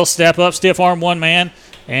 He'll step up, stiff arm one man,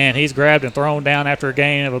 and he's grabbed and thrown down after a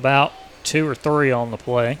gain of about 2 or 3 on the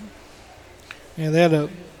play. Yeah, they had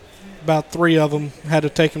about 3 of them had to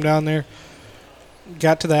take him down there.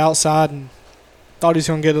 Got to the outside and thought he was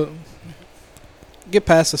going to get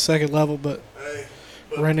past the second level, but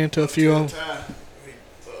ran into a few of them.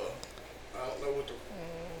 I don't know what the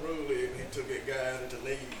rule is. He took that guy out of the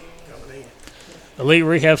lead coming in. Elite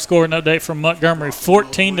Rehab scoring update from Montgomery,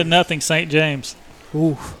 14-0 St. James.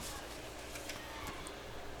 Ooh.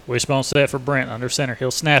 Wishbone set for Brent under center. He'll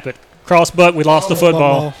snap it. Cross buck. We lost the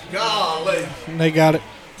football. Golly. And they got it.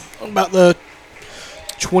 About the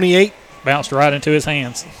 28. Bounced right into his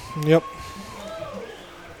hands. Yep.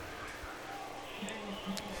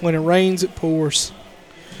 When it rains, it pours.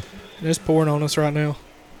 And it's pouring on us right now.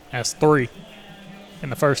 That's 3 in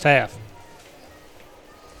the first half.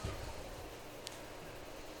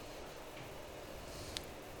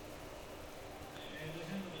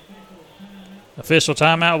 Official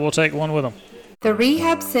timeout. We'll take one with them. The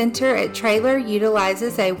Rehab Center at Traylor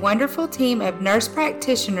utilizes a wonderful team of nurse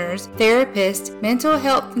practitioners, therapists, mental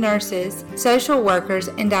health nurses, social workers,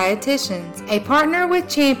 and dietitians. A partner with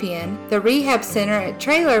Champion, the Rehab Center at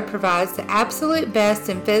Traylor provides the absolute best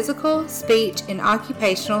in physical, speech, and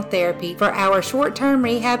occupational therapy for our short-term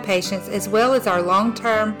rehab patients as well as our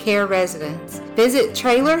long-term care residents. Visit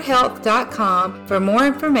trailerhealth.com for more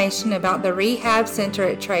information about the Rehab Center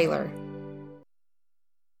at Traylor.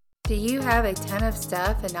 Do you have a ton of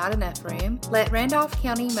stuff and not enough room? Let Randolph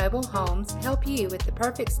County Mobile Homes help you with the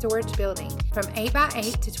perfect storage building. From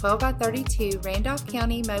 8x8 to 12x32, Randolph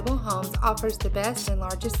County Mobile Homes offers the best and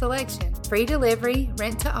largest selection. Free delivery,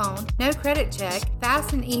 rent to own, no credit check,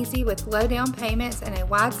 fast and easy with low down payments, and a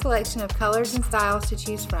wide selection of colors and styles to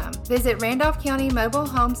choose from. Visit Randolph County Mobile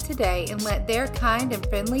Homes today and let their kind and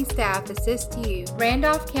friendly staff assist you.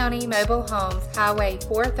 Randolph County Mobile Homes, Highway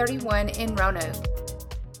 431 in Roanoke.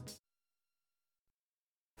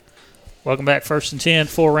 Welcome back, 1st and 10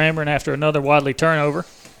 for Ranburne after another Wadley turnover.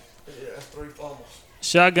 Yeah, 3 fumbles.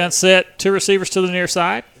 Shotgun set, 2 receivers to the near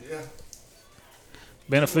side. Yeah.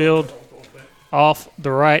 Benefield off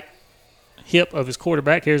the right hip of his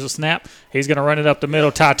quarterback. Here's a snap. He's going to run it up the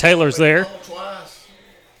middle. Ty Taylor's there. Twice.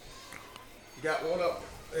 Got one up.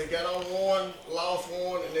 They got on one, lost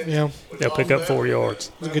one, and then they'll pick up 4 yards.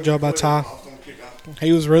 It was a good job by Ty.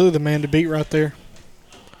 He was really the man to beat right there.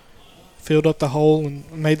 Filled up the hole and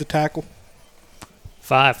made the tackle.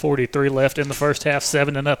 5:43 left in the first half,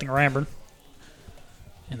 7-0 Ranburne.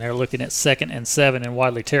 And they're looking at 2nd and 7 in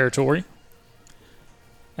Wadley territory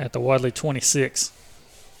at the Wadley 26.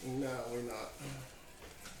 No, we're not.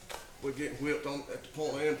 We're getting whipped at the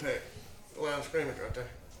point of impact. Line of scrimmage right there.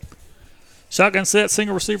 Shotgun set,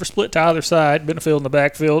 single receiver split to either side. Benefield in the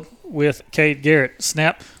backfield with Cade Garrett.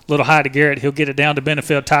 Snap, a little high to Garrett. He'll get it down to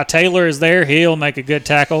Benefield. Ty Taylor is there. He'll make a good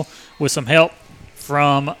tackle with some help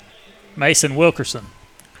from Mason Wilkerson.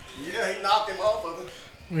 Yeah, he knocked him off of it.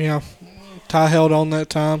 Yeah, Ty held on that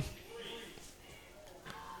time.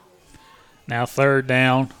 Now 3rd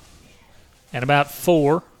down and about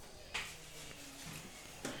 4.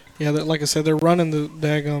 Yeah, like I said, they're running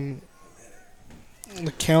the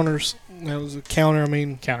counters. That was a counter.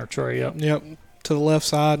 Counter tray. Yep. Yep. To the left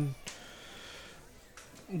side.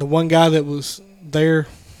 The one guy that was there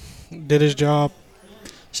did his job.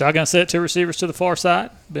 Shotgun set, 2 receivers to the far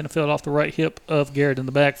side. Benefield off the right hip of Garrett in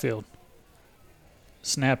the backfield.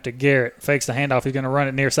 Snap to Garrett. Fakes the handoff. He's going to run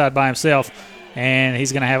it near side by himself. And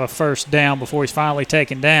he's going to have a 1st down before he's finally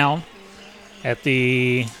taken down at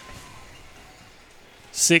the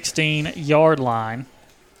 16-yard line.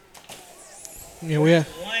 Yeah,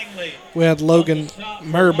 we had Logan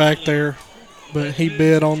Murr back there, but he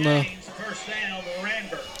bid on the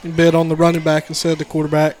running back instead of the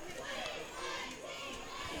quarterback.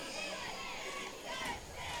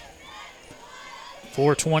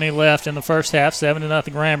 .420 left in the first half,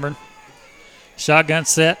 7-0 Ranburne. Shotgun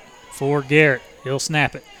set for Garrett. He'll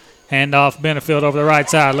snap it. Handoff Benefield over the right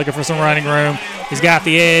side, looking for some running room. He's got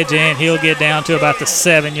the edge, and he'll get down to about the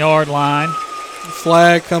 7-yard line.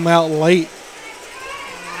 Flag come out late.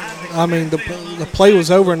 The play was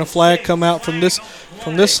over, and the flag come out from this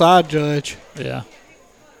side, Judge. Yeah.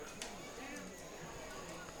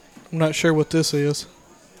 I'm not sure what this is.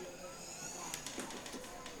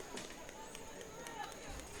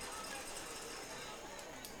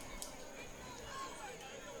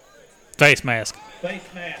 Face mask. Face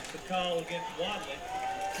mask, the call against Wadley.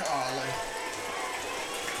 Golly.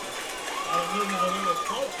 I'll move it a little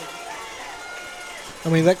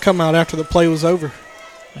closer. That come out after the play was over.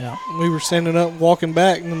 Yeah. We were standing up, walking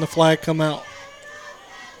back, and then the flag come out.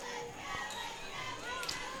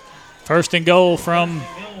 1st and goal from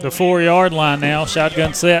the 4-yard line now.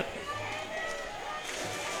 Shotgun set.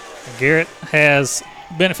 Garrett has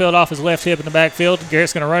Benefield off his left hip in the backfield.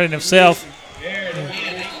 Garrett's going to run it himself.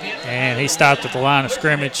 And he stopped at the line of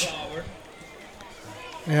scrimmage.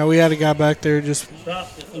 Yeah, we had a guy back there just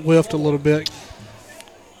whiffed a little bit.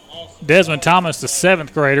 Desmond Thomas, the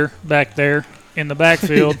 7th grader, back there in the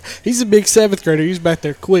backfield. He's a big 7th grader. He's back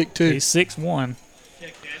there quick, too. He's 6'1".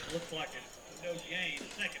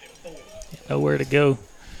 Nowhere to go.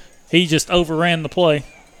 He just overran the play,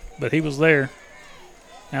 but he was there.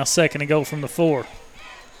 Now 2nd and goal from the 4.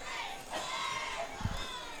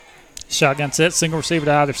 Shotgun set, single receiver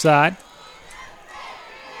to either side.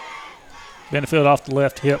 Benefield off the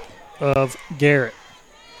left hip of Garrett.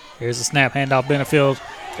 Here's a snap, handoff Benefield,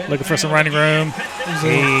 looking for some running room.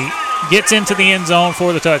 He gets into the end zone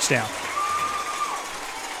for the touchdown.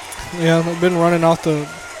 Yeah, they've been running off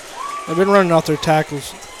their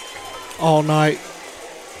tackles all night.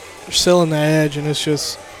 They're still in the edge, and it's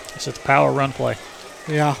just It's just a power run play.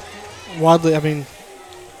 Yeah. Wadley, I mean,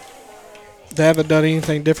 they haven't done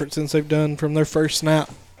anything different since they've done from their first snap.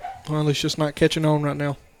 Wadley's just not catching on right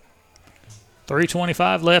now.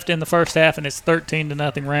 3:25 left in the first half, and it's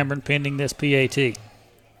 13-0 Ranburne pending this PAT.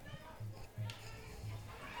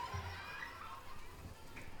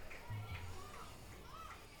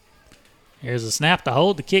 Here's a snap to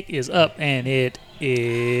hold. The kick is up, and it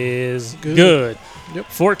is good. Yep.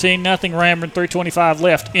 14-0 Ranburne, 3:25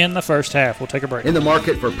 left in the first half. We'll take a break. In the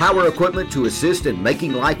market for power equipment to assist in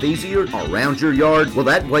making life easier around your yard? Well,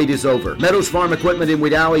 that wait is over. Meadows Farm Equipment in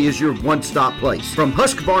Wadley is your one-stop place. From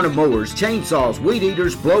Husqvarna mowers, chainsaws, weed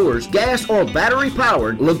eaters, blowers, gas or battery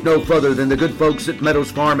powered, look no further than the good folks at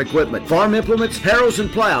Meadows Farm Equipment. Farm implements, harrows and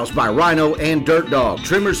plows by Rhino and Dirt Dog,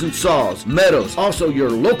 trimmers and saws. Meadows, also your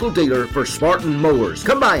local dealer for Spartan mowers.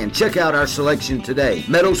 Come by and check out our selection today.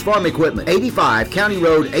 Meadows Farm Equipment, 85 County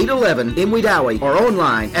Road 811 in Wadley, or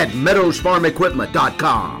online at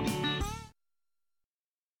meadowsfarmequipment.com.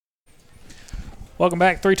 Welcome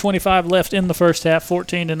back. 3:25 left in the first half.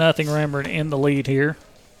 14-0 Ranburne in the lead here.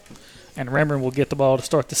 And Ranburne will get the ball to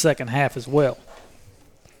start the second half as well.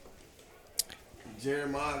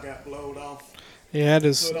 Jeremiah got blowed off. Yeah,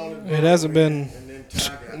 it hasn't been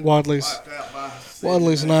Wadley's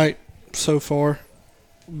night so far,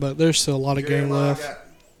 but there's still a lot of game left.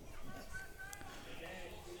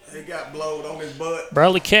 He got blowed on his butt.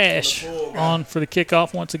 Bradley Cash on for the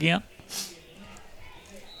kickoff once again.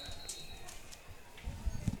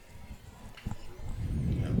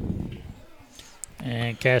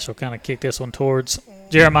 And Cash will kind of kick this one towards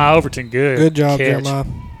Jeremiah Overton. Good job, catch. Jeremiah.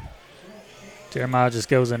 Jeremiah just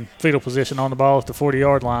goes in fetal position on the ball at the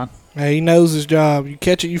 40-yard line. Hey, he knows his job. You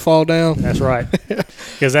catch it, you fall down. That's right.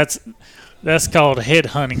 Because that's called head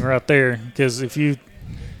hunting right there. Because if you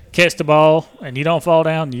catch the ball and you don't fall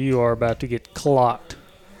down, you are about to get clocked.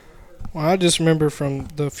 Well, I just remember from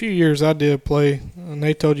the few years I did play, and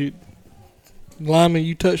they told you, lineman,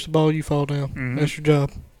 you touch the ball, you fall down. Mm-hmm. That's your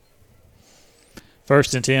job.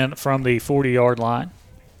 1st and 10 from the 40-yard line.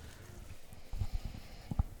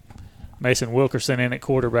 Mason Wilkerson in at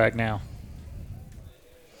quarterback now.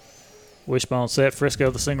 Wishbone set.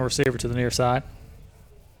 Frisco, the single receiver to the near side.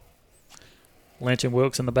 Lynch and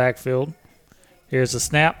Wilkes in the backfield. Here's the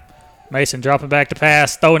snap. Mason dropping back to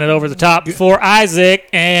pass, throwing it over the top for Isaac,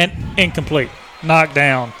 and incomplete. Knocked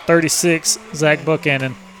down. 36, Zach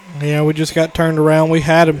Buchanan. Yeah, we just got turned around. We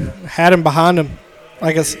had him behind him.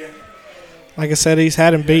 Like I said, he's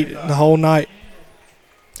had him beat the whole night.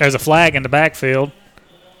 There's a flag in the backfield.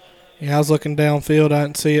 Yeah, I was looking downfield. I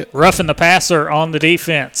didn't see it. Roughing the passer on the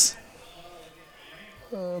defense.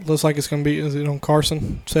 Looks like it's going to be, is it on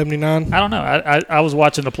Carson, 79? I don't know. I was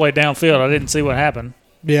watching the play downfield. I didn't see what happened.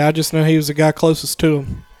 Yeah, I just know he was the guy closest to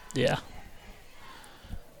him. Yeah.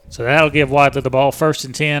 So that'll give Wadley the ball. 1st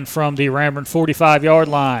and 10 from the Ranburne 45-yard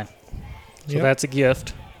line. So that's a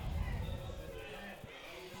gift.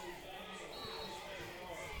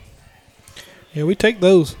 Yeah, we take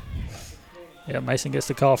those. Yeah, Mason gets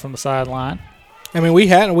the call from the sideline. I mean, we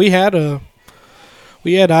had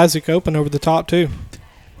Isaac open over the top too.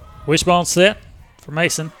 Wishbone set for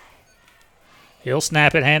Mason. He'll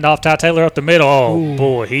snap it, hand off Ty Taylor up the middle. Oh,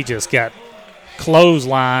 boy, he just got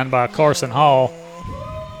clotheslined by Carson Hall.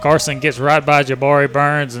 Carson gets right by Jabari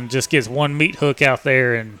Burns and just gets one meat hook out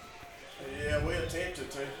there. And yeah, we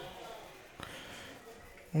attempted to.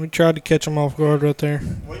 We tried to catch him off guard right there.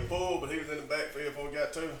 We pulled, but he was in the backfield before we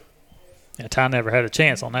got to him. Yeah, Ty never had a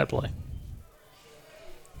chance on that play.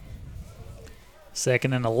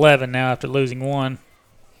 2nd and 11 now after losing one.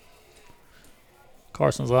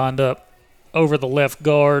 Carson's lined up over the left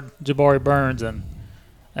guard, Jabari Burns, and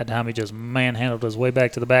that time he just manhandled his way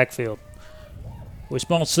back to the backfield.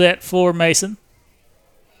 Wishbone set for Mason.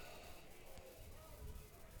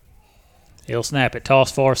 He'll snap it,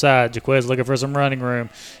 toss far side. Jaquez looking for some running room.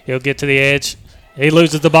 He'll get to the edge. He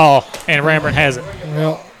loses the ball, and Ranburne has it.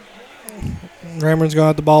 Well, Ranburne's going to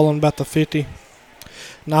have the ball on about the 50.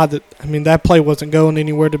 That play wasn't going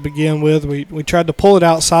anywhere to begin with. We tried to pull it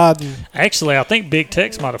outside. Actually, I think Big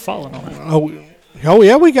Tex might have fallen on it. Oh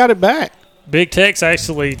yeah, we got it back. Big Tex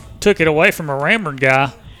actually took it away from a Ranburne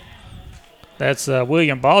guy. That's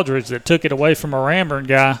William Baldridge that took it away from a Ranburne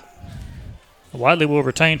guy. Wadley will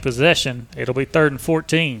retain possession. It'll be 3rd and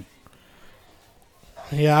 14.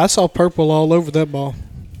 Yeah, I saw purple all over that ball.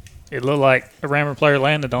 It looked like a Ranburne player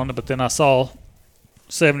landed on it, but then I saw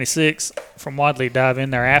 76 from Wadley dive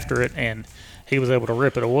in there after it, and he was able to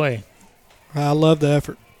rip it away. I love the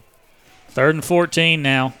effort. 3rd and 14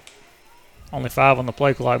 now. Only 5 on the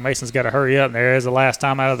play clock. Mason's got to hurry up, and there is the last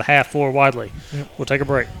time out of the half for Wadley. Yep. We'll take a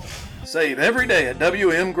break. Save every day at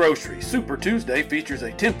WM Grocery. Super Tuesday features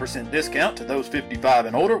a 10% discount to those 55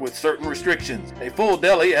 and older with certain restrictions. A full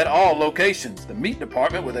deli at all locations. The meat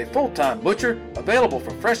department with a full-time butcher available for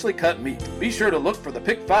freshly cut meat. Be sure to look for the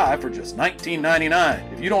Pick 5 for just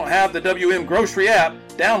 $19.99. If you don't have the WM Grocery app,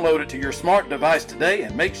 download it to your smart device today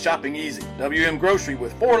and make shopping easy. WM Grocery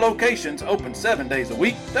with 4 locations open 7 days a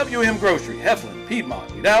week. WM Grocery, Heflin, Piedmont,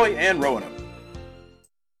 Udowie, and Roanoke.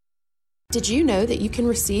 Did you know that you can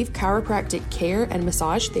receive chiropractic care and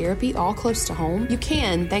massage therapy all close to home? You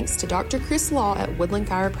can, thanks to Dr. Chris Law at Woodland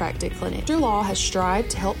Chiropractic Clinic. Dr. Law has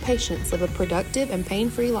strived to help patients live a productive and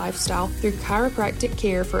pain-free lifestyle through chiropractic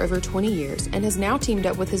care for over 20 years and has now teamed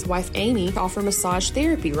up with his wife Amy to offer massage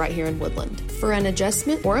therapy right here in Woodland. For an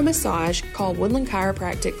adjustment or a massage, call Woodland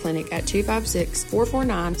Chiropractic Clinic at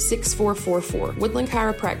 256-449-6444. Woodland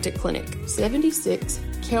Chiropractic Clinic, 76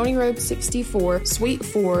 County Road 64, Suite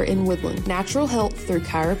 4 in Woodland. Natural health through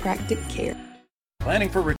chiropractic care. Planning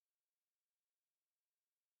for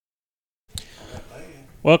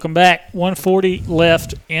Welcome back. 1:40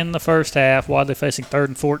 left in the first half. Wadley facing 3rd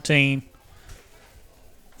and 14.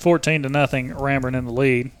 14-0. Ranburne in the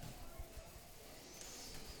lead.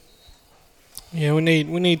 Yeah, we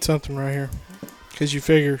need something right here, because you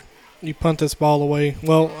figure you punt this ball away.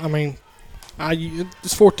 Well, I mean,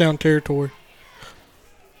 it's 4th down territory.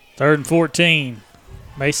 3rd and 14.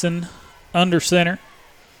 Mason under center.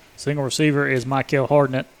 Single receiver is Michael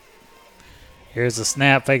Hardnett. Here's the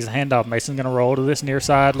snap, fakes the handoff. Mason's going to roll to this near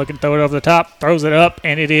side, looking to throw it over the top, throws it up,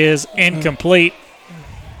 and it is incomplete.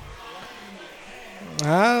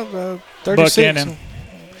 36.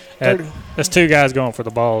 That's 2 guys going for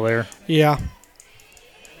the ball there. Yeah.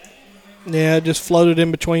 Yeah, it just floated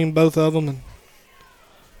in between both of them, and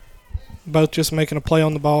both just making a play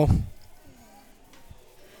on the ball.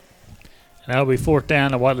 And that'll be 4th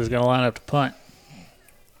down, and Wadley's going to line up to punt.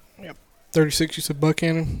 Yep. 36, you said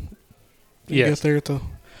Buchanan? Yes. Got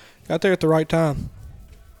there at the right time.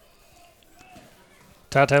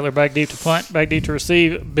 Ty Taylor back deep to punt, back deep to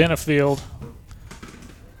receive. Benefield.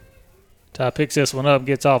 Ty picks this one up,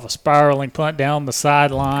 gets off a spiraling punt down the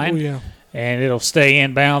sideline. Oh, yeah. And it'll stay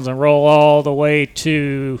in bounds and roll all the way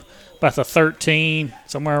to about the 13,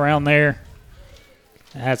 somewhere around there.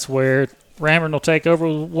 That's where Ranburne will take over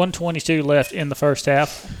with 1:22 left in the first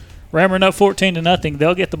half. Ranburne up 14-0.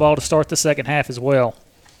 They'll get the ball to start the second half as well.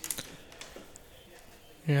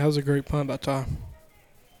 Yeah, that was a great punt by Ty.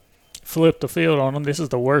 Flip the field on them. This is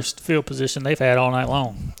the worst field position they've had all night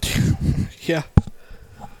long. Yeah.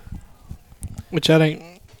 Which that ain't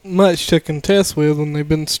much to contest with when they've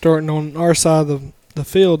been starting on our side of the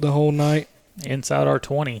field the whole night. Inside our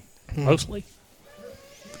 20, mostly.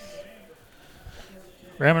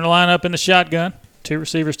 Ranburne line up in the shotgun. 2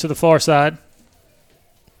 receivers to the far side.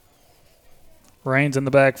 Rains in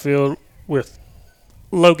the backfield with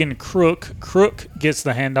Logan Crook. Crook gets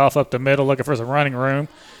the handoff up the middle, looking for some running room.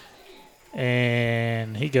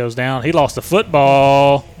 And he goes down. He lost the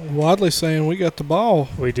football. Wadley saying we got the ball.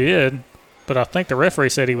 We did, but I think the referee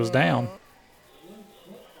said he was down.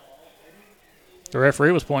 The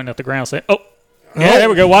referee was pointing at the ground saying, there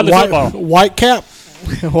we go, Wadley football. White cap.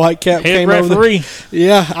 White cap Head came referee. over.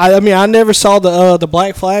 Yeah, I mean, I never saw the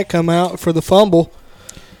black flag come out for the fumble.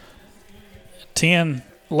 10,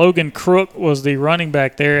 Logan Crook was the running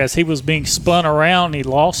back there. As he was being spun around, he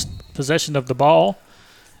lost possession of the ball,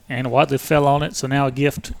 and Wadley fell on it, so now a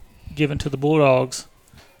gift given to the Bulldogs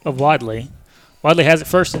of Wadley. Wadley has it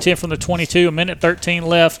 1st and 10 from the 22, 1:13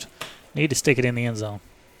 left. Need to stick it in the end zone.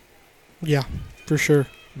 Yeah, for sure.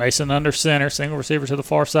 Mason under center, single receiver to the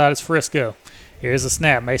far side is Frisco. Here's the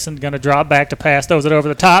snap. Mason going to drop back to pass, throws it over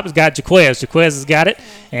the top. He's got Jaquez. Jaquez has got it,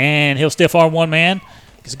 and he'll stiff arm one man.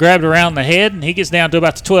 He's grabbed around the head, and he gets down to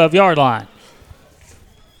about the 12-yard line.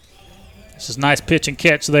 This is a nice pitch and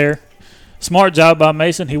catch there. Smart job by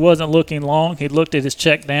Mason. He wasn't looking long. He looked at his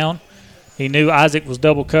check down. He knew Isaac was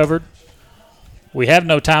double covered. We have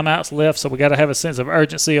no timeouts left, so we got to have a sense of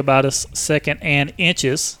urgency about us 2nd and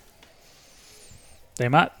inches. They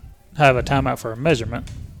might have a timeout for a measurement.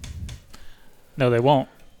 No, they won't.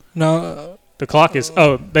 No. The clock is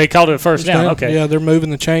 – they called it a first down. Okay. Yeah, they're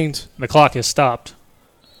moving the chains. The clock has stopped.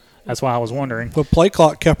 That's why I was wondering. The play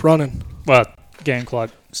clock kept running. Well, game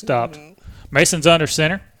clock stopped. Mason's under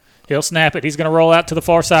center. He'll snap it. He's going to roll out to the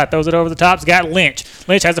far side. Throws it over the top. He's got Lynch.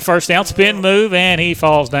 Lynch has a first down, spin move, and he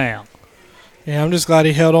falls down. Yeah, I'm just glad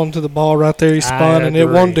he held on to the ball right there. He spun, and it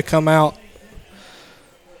wanted to come out.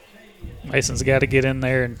 Mason's got to get in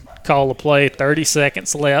there and call the play. 30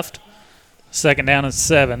 seconds left. 2nd down and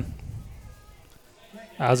 7.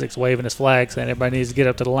 Isaac's waving his flag, saying everybody needs to get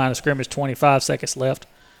up to the line of scrimmage. 25 seconds left.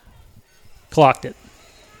 Clocked it.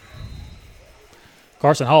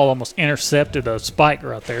 Carson Hall almost intercepted a spike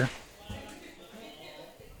right there.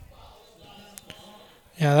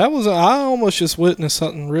 Yeah, I almost just witnessed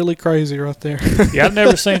something really crazy right there. Yeah, I've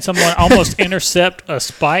never seen someone almost intercept a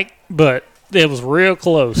spike, but it was real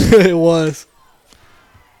close. It was.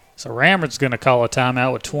 So Ranburne's going to call a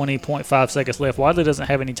timeout with 20.5 seconds left. Wadley doesn't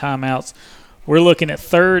have any timeouts. We're looking at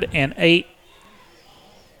 3rd and 8.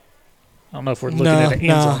 I don't know if we're looking at an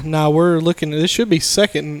end zone. No, we're looking at – this should be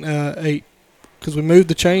 2nd and 8 because we moved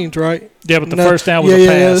the chains, right? Yeah, but the first down was a pass.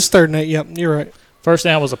 Yeah, it's 3rd and 8. Yep, you're right. First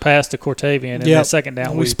down was a pass to Cortavian, and then second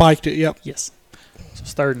down we spiked it, yep. Yes. So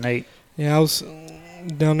it's 3rd and 8. Yeah, I was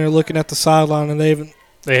down there looking at the sideline, and they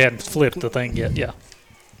hadn't flipped the thing yet, yeah.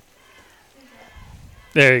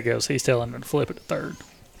 There he goes. He's telling them to flip it to 3rd.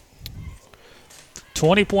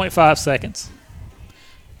 20.5 seconds.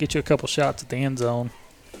 Get you a couple shots at the end zone.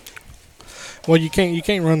 Well, you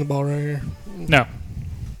can't run the ball right here. No.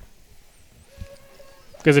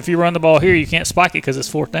 Because if you run the ball here, you can't spike it because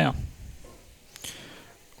it's 4th down.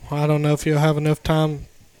 I don't know if you'll have enough time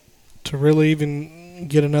to really even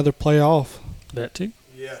get another play off. That too?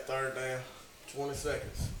 Yeah, 3rd down. 20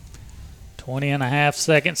 seconds. 20.5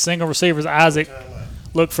 seconds. Single receivers, Isaac.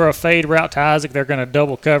 Look for a fade route to Isaac. They're going to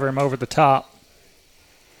double cover him over the top.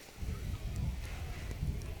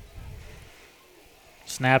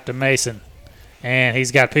 Snap to Mason. And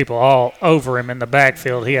he's got people all over him in the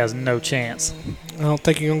backfield. He has no chance. I don't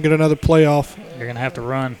think you're going to get another play off. You're going to have to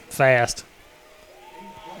run fast.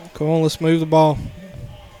 Come on, let's move the ball.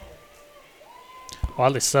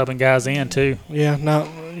 Wadley's subbing guys in too. Yeah, no,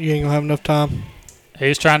 you ain't gonna have enough time. He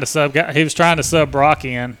was trying to sub Brock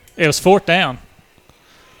in. It was 4th down.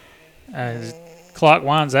 Clock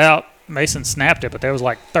winds out. Mason snapped it, but there was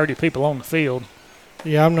like 30 people on the field.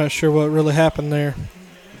 Yeah, I'm not sure what really happened there.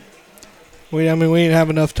 We didn't have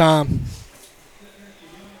enough time.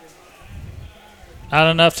 Not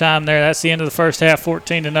enough time there. That's the end of the first half,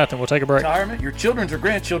 14-0. We'll take a break. Retirement, your children's or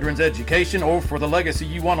grandchildren's education, or for the legacy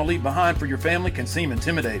you want to leave behind for your family can seem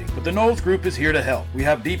intimidating. But the Knowles Group is here to help. We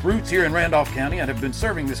have deep roots here in Randolph County and have been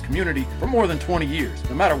serving this community for more than 20 years.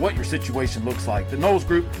 No matter what your situation looks like, the Knowles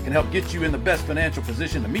Group can help get you in the best financial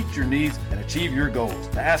position to meet your needs and achieve your goals.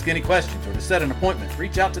 To ask any questions or to set an appointment,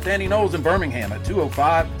 reach out to Danny Knowles in Birmingham at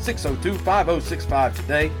 205-602-5065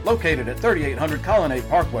 today, located at 3800 Colonnade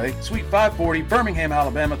Parkway, Suite 540, Birmingham,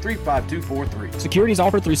 Alabama 35243. Securities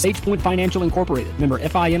offered through SagePoint Financial Incorporated, member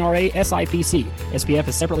FINRA SIPC. SPF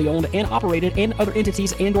is separately owned and operated, and other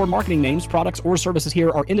entities and/or marketing names, products, or services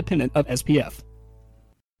here are independent of SPF.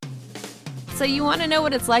 So you want to know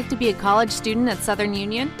what it's like to be a college student at Southern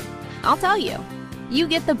Union? I'll tell you. You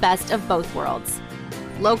get the best of both worlds.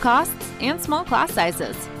 Low costs and small class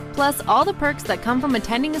sizes, plus all the perks that come from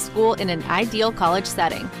attending a school in an ideal college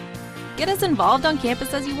setting. Get as involved on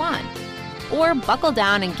campus as you want, or buckle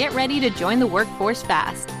down and get ready to join the workforce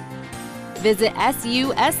fast. Visit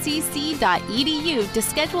suscc.edu to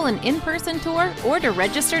schedule an in-person tour or to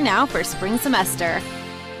register now for spring semester.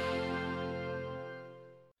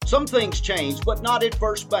 Some things change, but not at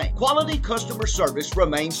First Bank. Quality customer service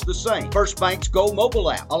remains the same. First Bank's Go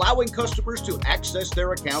mobile app, allowing customers to access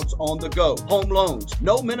their accounts on the go. Home loans,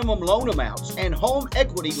 no minimum loan amounts, and home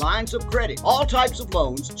equity lines of credit. All types of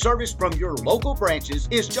loans serviced from your local branches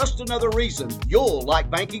is just another reason you'll like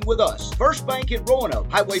banking with us. First Bank in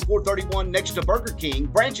Roanoke, Highway 431 next to Burger King,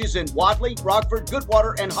 branches in Wadley, Rockford,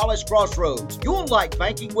 Goodwater, and Hollis Crossroads. You'll like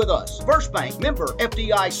banking with us. First Bank, member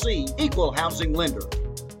FDIC, equal housing lender.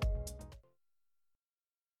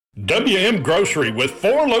 WM Grocery with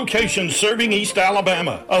 4 locations serving East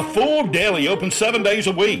Alabama. A full deli open 7 days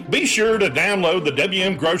a week. Be sure to download the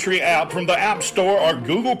WM Grocery app from the App Store or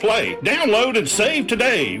Google Play. Download and save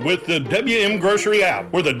today with the WM Grocery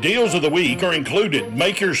app, where the deals of the week are included.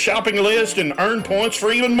 Make your shopping list and earn points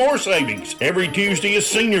for even more savings. Every Tuesday is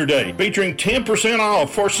Senior Day, featuring 10%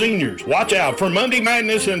 off for seniors. Watch out for Monday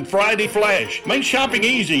Madness and Friday Flash. Make shopping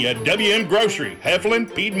easy at WM Grocery,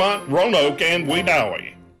 Heflin, Piedmont, Roanoke, and Wedowee.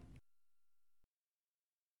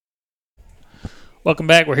 Welcome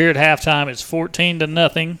back. We're here at halftime. It's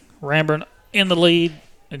 14-0. Ranburne in the lead,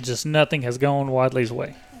 and just nothing has gone Wadley's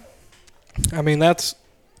way. I mean, I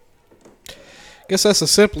guess that's the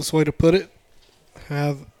simplest way to put it.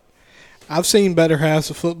 I've seen better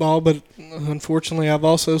halves of football, but unfortunately I've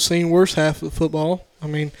also seen worse halves of football. I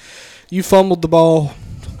mean, you fumbled the ball,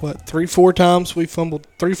 3-4 times? We fumbled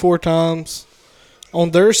 3-4 times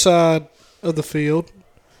on their side of the field,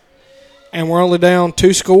 and we're only down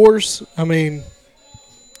 2 scores. I mean,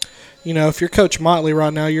 you know, if you're Coach Motley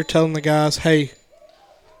right now, you're telling the guys, hey,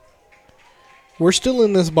 we're still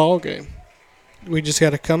in this ball game. We just got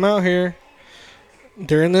to come out here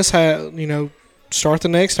during this start the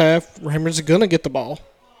next half. Ranburne's going to get the ball.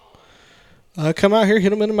 Come out here, hit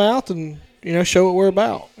them in the mouth, and, show what we're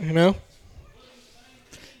about,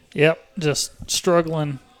 Yep, just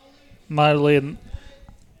struggling mightily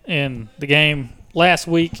in the game last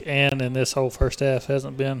week and in this whole first half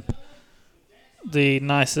hasn't been the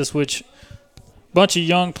nicest, which bunch of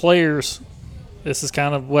young players, this is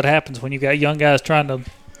kind of what happens when you got young guys trying to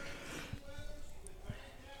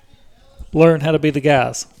learn how to be the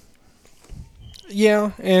guys.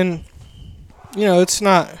 Yeah, and, it's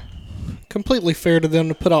not completely fair to them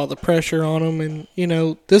to put all the pressure on them.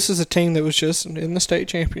 And, this is a team that was just in the state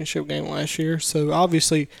championship game last year. So,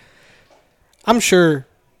 obviously, I'm sure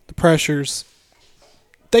the pressures,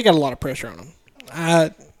 they got a lot of pressure on them.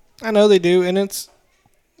 I know they do, and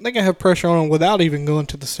they can have pressure on them without even going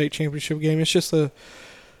to the state championship game. It's just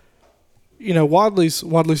Wadley's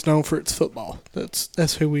known for its football.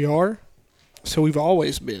 That's who we are. So we've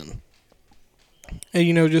always been.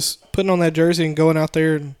 And, just putting on that jersey and going out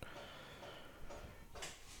there and,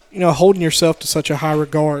 holding yourself to such a high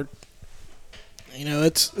regard,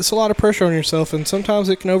 it's a lot of pressure on yourself, and sometimes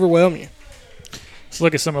it can overwhelm you. Let's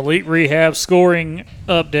look at some Elite Rehab scoring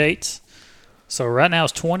updates. So right now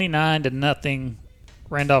it's 29-0,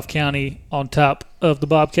 Randolph County on top of the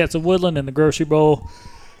Bobcats of Woodland in the Grocery Bowl.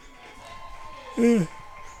 That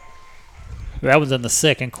was in the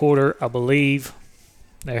second quarter, I believe.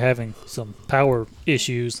 They're having some power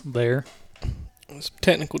issues there. Some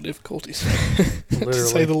technical difficulties, to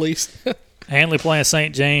say the least. Handley playing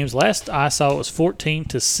St. James. Last I saw it was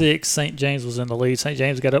 14-6. St. James was in the lead. St.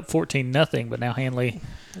 James got up 14-0, but now Handley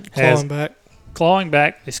clawing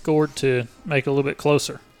back. They scored to make it a little bit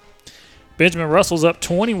closer. Benjamin Russell's up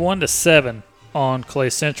 21-7 on Clay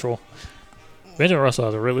Central. Benjamin Russell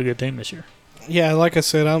has a really good team this year. Yeah, like I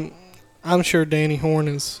said, I'm sure Danny Horn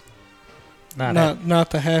is not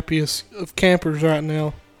the happiest of campers right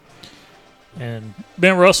now. And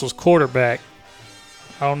Ben Russell's quarterback,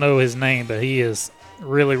 I don't know his name, but he is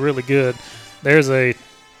really, really good. There's a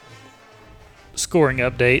scoring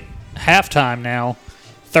update. Halftime now,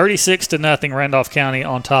 36-0 Randolph County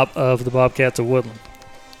on top of the Bobcats of Woodland.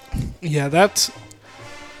 Yeah, that's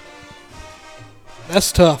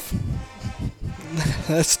tough.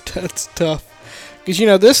 that's tough.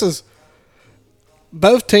 Because, this is –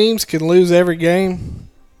 both teams can lose every game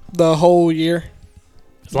the whole year.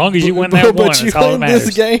 As long as you win that one, that's all that matters.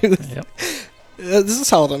 This game. Yep. This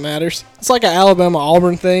is all that matters. It's like an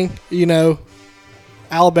Alabama-Auburn thing.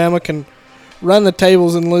 Alabama can run the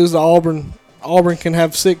tables and lose to Auburn. Auburn can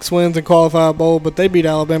have 6 wins and qualify a bowl, but they beat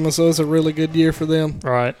Alabama, so it's a really good year for them.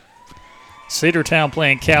 Right. Cedartown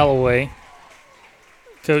playing Callaway.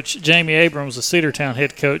 Coach Jamie Abrams, the Cedartown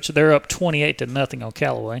head coach, they're up 28-0 on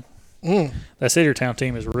Callaway. That Cedartown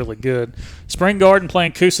team is really good. Spring Garden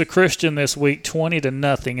playing Coosa Christian this week,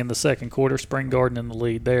 20-0 in the second quarter. Spring Garden in the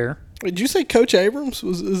lead there. Did you say Coach Abrams?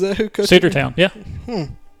 Is that who Coach Cedartown, yeah.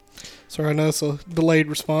 Sorry, I know it's a delayed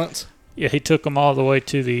response. Yeah, he took them all the way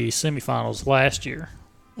to the semifinals last year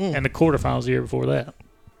and the quarterfinals the year before that.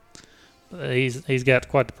 He's got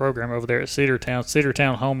quite the program over there at Cedartown.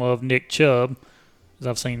 Cedartown, home of Nick Chubb, as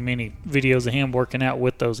I've seen many videos of him working out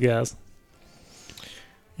with those guys.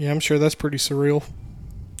 Yeah, I'm sure that's pretty surreal.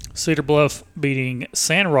 Cedar Bluff beating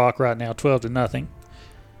Sandrock right now, 12-0.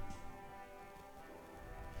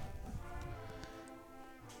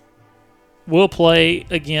 We'll play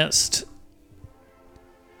against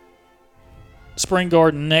Spring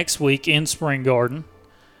Garden next week in Spring Garden,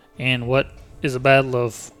 and what is a battle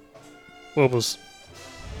of what was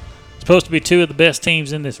supposed to be 2 of the best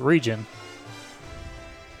teams in this region.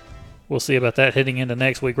 We'll see about that heading into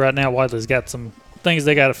next week. Right now, Wadley's got some things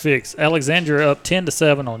they got to fix. Alexandria up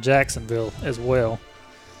 10-7 on Jacksonville as well.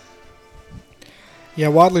 Yeah,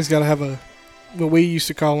 Wadley's got to have what we used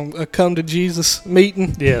to call them, a come to Jesus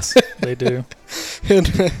meeting. Yes, they do.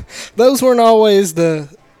 And those weren't always the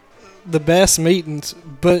best meetings,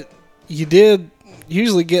 but you did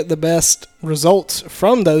usually get the best results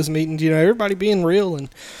from those meetings. Everybody being real and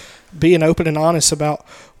being open and honest about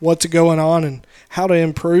what's going on and how to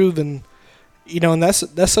improve, and and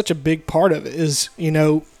that's such a big part of it is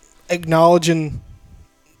acknowledging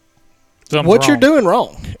what you're doing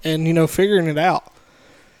wrong and figuring it out.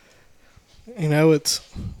 It's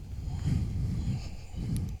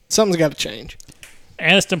something's got to change.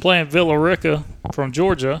 Anniston playing Villa Rica from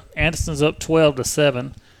Georgia. Anniston's up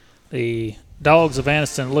 12-7. The Dogs of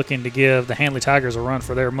Anniston looking to give the Handley Tigers a run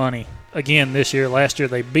for their money again this year. Last year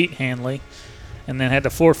they beat Handley and then had to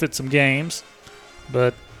forfeit some games,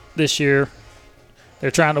 but this year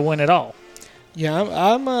they're trying to win it all. Yeah,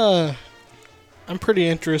 I'm pretty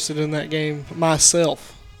interested in that game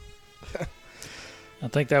myself. I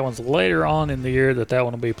think that one's later on in the year that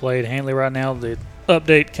one will be played. Handley right now, the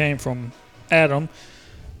update came from Adam.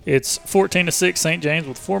 It's 14-6 St. James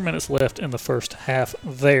with 4 minutes left in the first half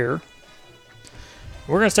there.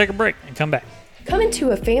 We're going to take a break and come back. Come into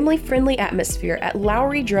a family-friendly atmosphere at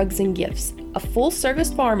Lowry Drugs and Gifts, a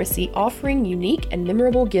full-service pharmacy offering unique and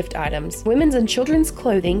memorable gift items, women's and children's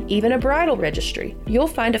clothing, even a bridal registry. You'll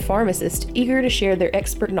find a pharmacist eager to share their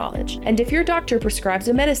expert knowledge. And if your doctor prescribes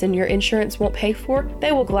a medicine your insurance won't pay for,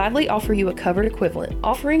 they will gladly offer you a covered equivalent,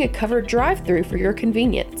 offering a covered drive-through for your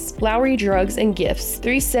convenience. Lowry Drugs and Gifts,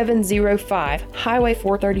 3705 Highway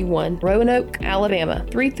 431, Roanoke, Alabama,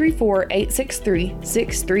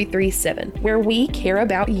 334-863-6337, where we care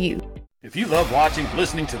about you. If you love watching and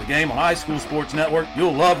listening to the game on iSchool Sports Network,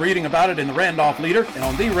 you'll love reading about it in the Randolph Leader and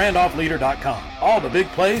on therandolphleader.com. All the big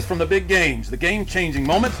plays from the big games, the game-changing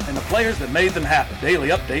moments, and the players that made them happen. Daily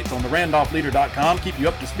updates on therandolphleader.com keep you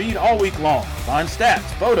up to speed all week long. Find stats,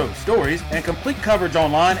 photos, stories, and complete coverage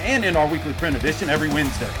online and in our weekly print edition every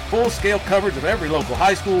Wednesday. Full-scale coverage of every local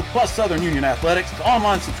high school, plus Southern Union athletics, with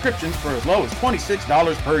online subscriptions for as low as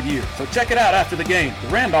 $26 per year. So check it out after the game. The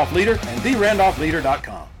Randolph Leader and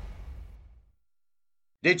therandolphleader.com.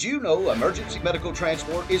 Did you know Emergency Medical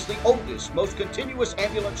Transport is the oldest, most continuous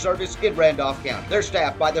ambulance service in Randolph County? They're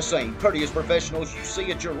staffed by the same courteous professionals you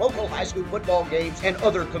see at your local high school football games and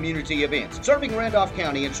other community events. Serving Randolph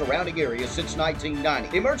County and surrounding areas since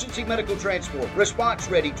 1990. Emergency Medical Transport, response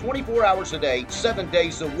ready 24 hours a day, 7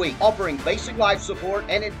 days a week, offering basic life support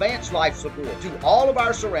and advanced life support to all of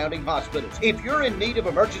our surrounding hospitals. If you're in need of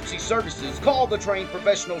emergency services, call the trained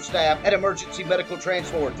professional staff at Emergency Medical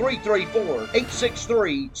Transport,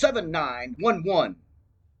 334-863-7911.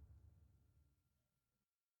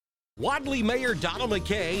 Wadley Mayor Donna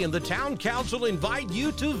McKay and the Town Council invite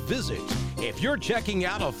you to visit. If you're checking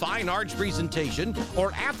out a fine arts presentation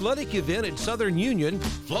or athletic event at Southern Union,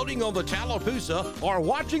 floating on the Tallapoosa, or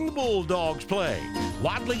watching the Bulldogs play,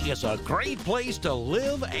 Wadley is a great place to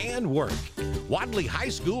live and work. Wadley High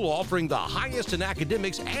School offering the highest in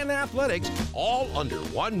academics and athletics all under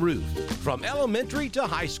one roof, from elementary to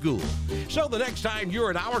high school. So the next time you're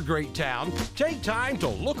in our great town, take time to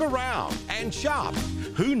look around and shop.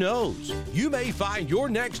 Who knows? You may find your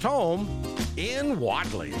next home in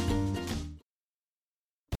Wadley.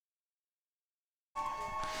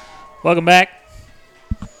 Welcome back.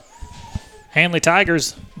 Handley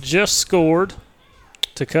Tigers just scored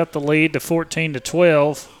to cut the lead to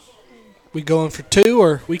 14-12. We going for two,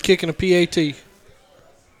 or we kicking a PAT?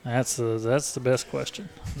 That's the best question.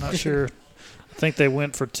 I'm not sure. I think they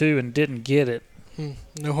went for two and didn't get it.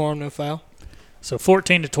 No harm, no foul. So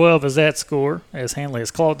 14-12 is that score, as Handley has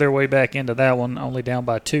clawed their way back into that one, only down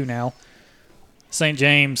by 2 now. St.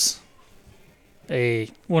 James,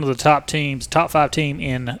 one of the top 5 team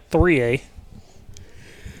in 3A.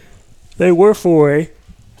 They were 4A,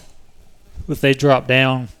 but they dropped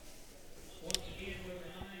down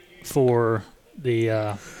for the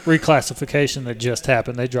reclassification that just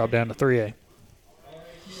happened. They dropped down to 3A.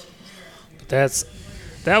 But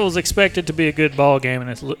that was expected to be a good ball game,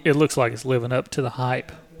 and it looks like it's living up to the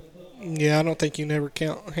hype. Yeah, I don't think you never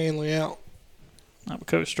count Handley out. Not with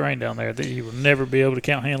Coach Strain down there. That you will never be able to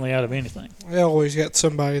count Handley out of anything. They always got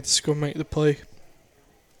somebody that's going to make the play.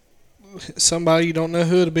 Somebody, you don't know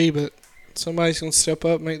who it'll be, but somebody's going to step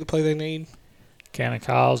up and make the play they need. Cannon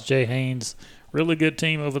Kyles, Jay Haynes, really good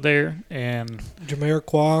team over there. And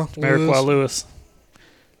Jamiroquai Lewis.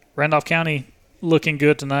 Randolph County looking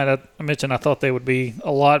good tonight. I mentioned I thought they would be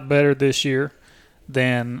a lot better this year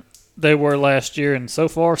than they were last year, and so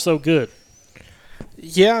far so good.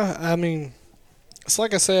 Yeah, I mean, it's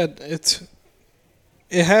like I said,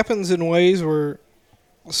 it happens in ways where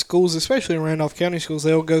schools, especially in Randolph County schools,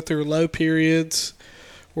 they'll go through low periods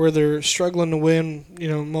where they're struggling to win,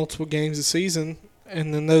 multiple games a season,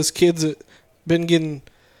 and then those kids that been getting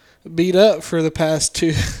beat up for the past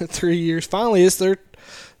 2-3 years, finally it's their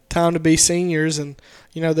time to be seniors, and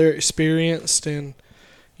they're experienced, and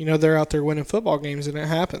they're out there winning football games, and it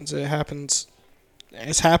happens.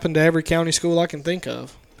 It's happened to every county school I can think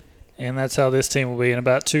of. And that's how this team will be. In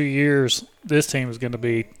about 2 years, this team is going to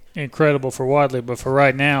be incredible for Wadley. But for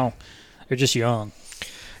right now, they're just young.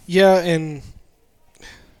 Yeah, and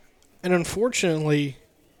unfortunately,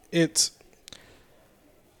 it's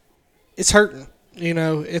hurting.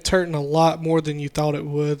 It's hurting a lot more than you thought it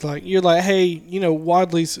would. Like, you're like, hey,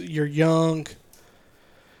 Wadley's, you're young,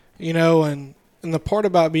 and the part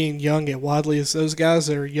about being young at Wadley is those guys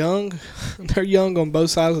that are young, they're young on both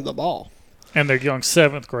sides of the ball. And they're young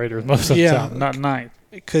 7th graders most of the time, not 9th.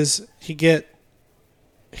 Because you get,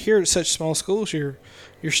 here at such small schools, your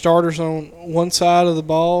starters on one side of the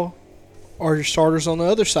ball are your starters on the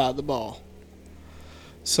other side of the ball.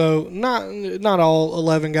 So not all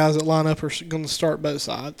 11 guys that line up are going to start both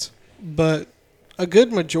sides, but a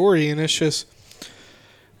good majority. And it's just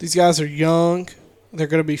these guys are young. They're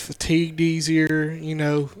going to be fatigued easier,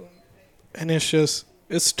 and it's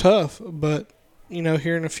tough. But,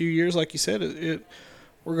 here in a few years, like you said,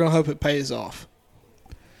 we're going to hope it pays off.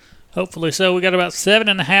 Hopefully so. We got about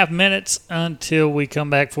 7.5 minutes until we come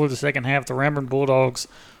back for the second half. The Ranburne Bulldogs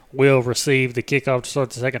will receive the kickoff to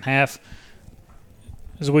start the second half.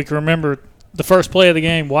 As we can remember, the first play of the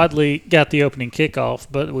game, Wadley got the opening kickoff,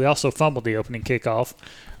 but we also fumbled the opening kickoff.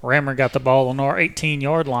 Ranburne got the ball on our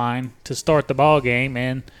 18-yard line to start the ball game,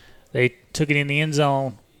 and they took it in the end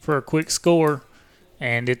zone for a quick score,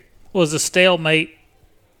 and it was a stalemate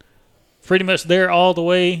pretty much there all the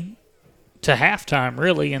way to halftime,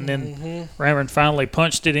 really, and then Ranburne finally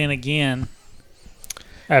punched it in again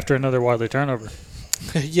after another Wadley turnover.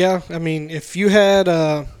 Yeah, I mean, if you had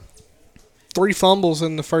 3 fumbles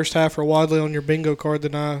in the first half for Wadley on your bingo card,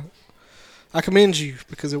 then I commend you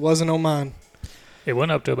because it wasn't on mine. It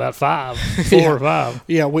went up to about 5, 4 or 5.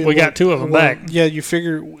 Yeah, we got 2 of them back. Yeah, you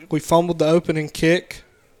figure we fumbled the opening kick,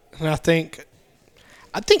 and I think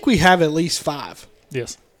we have at least 5.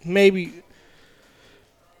 Yes, maybe.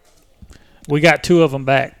 We got 2 of them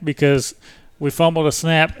back because we fumbled a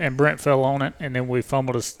snap and Brent fell on it, and then we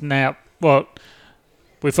fumbled a snap. Well,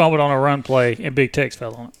 we fumbled on a run play and Big Tex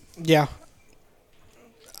fell on it. Yeah,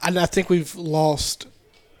 and I think we've lost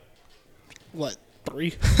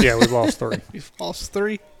 3? Yeah, we've lost 3. We've lost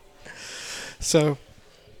 3. So,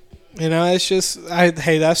 it's just,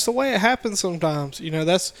 hey, that's the way it happens sometimes.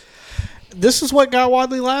 This is what got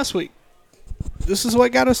Wadley last week. This is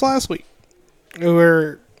what got us last week.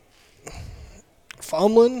 We're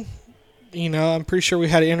fumbling. I'm pretty sure we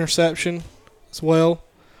had an interception as well.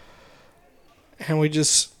 And we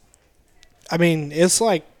just,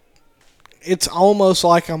 it's almost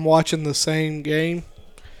like I'm watching the same game.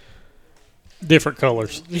 Different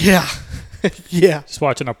colors. Yeah. Yeah. Just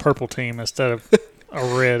watching a purple team instead of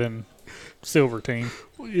a red and silver team.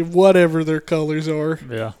 Whatever their colors are.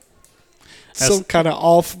 Yeah. Some kind of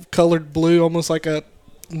off-colored blue, almost like a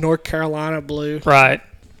North Carolina blue. Right.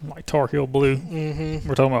 Like Tar Heel blue. Mm-hmm.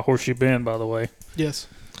 We're talking about Horseshoe Bend, by the way. Yes.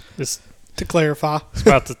 It's, to clarify.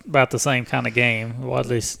 It's about the same kind of game.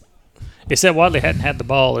 Except Wadley hadn't had the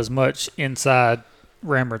ball as much inside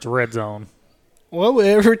Ranburne's red zone. Well,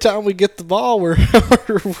 every time we get the ball, we're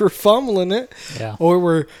fumbling it, or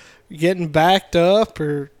we're getting backed up,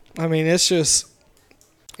 it's just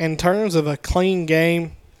in terms of a clean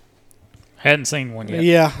game. Hadn't seen one yet.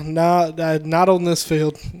 Yeah, not on this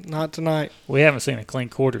field, not tonight. We haven't seen a clean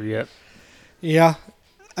quarter yet. Yeah,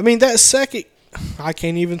 that second, I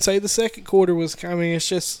can't even say the second quarter was.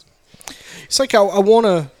 It's like I want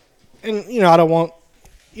to, and I don't want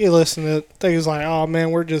you listen to things like, oh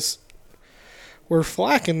man, we're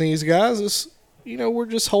flacking these guys. We're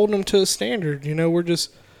just holding them to a standard.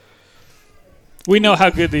 We know how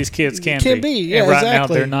good these kids can be. Yeah, and right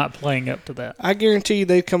exactly. now they're not playing up to that. I guarantee you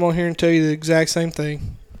they'd come on here and tell you the exact same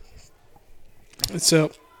thing.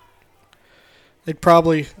 So they'd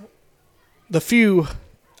probably, the few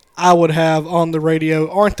I would have on the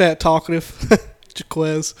radio aren't that talkative.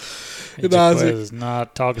 Jaquez. Jaquez is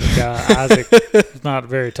not a talkative guy. Isaac is not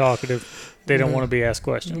very talkative. They don't want to be asked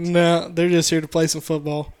questions. No, they're just here to play some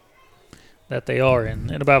football. That they are. And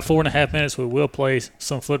in about 4.5 minutes, we will play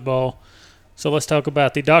some football. So let's talk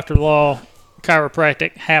about the Dr. Law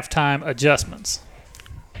chiropractic halftime adjustments.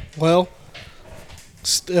 Well,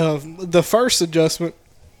 the first adjustment,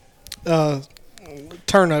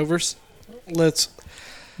 turnovers. Let's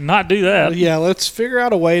not do that. Yeah, let's figure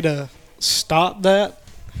out a way to stop that.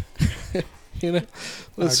 I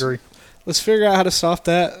agree. Let's figure out how to stop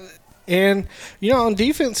that. And, on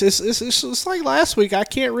defense, it's like last week. I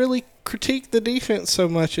can't really critique the defense so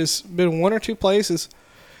much. It's been 1 or 2 places.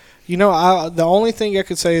 The only thing I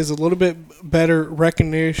could say is a little bit better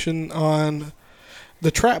recognition on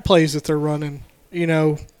the trap plays that they're running. We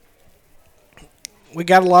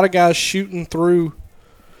got a lot of guys shooting through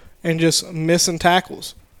and just missing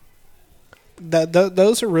tackles.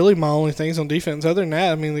 Those are really my only things on defense. Other than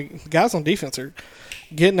that, the guys on defense are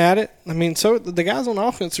getting at it. So the guys on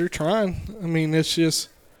offense are trying. It's just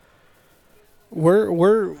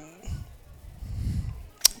we're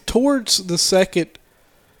towards the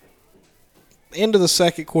end of the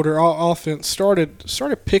second quarter. Our offense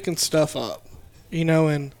started picking stuff up,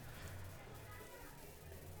 and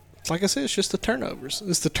like I said, it's just the turnovers.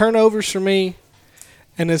 It's the turnovers for me,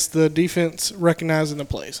 and it's the defense recognizing the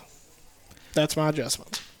plays. That's my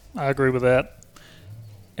adjustment. I agree with that.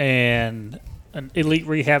 And an Elite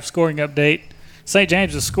Rehab scoring update. St.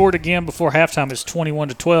 James has scored again before halftime. It's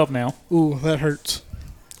 21-12 now. Ooh, that hurts.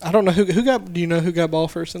 I don't know who got. Do you know who got ball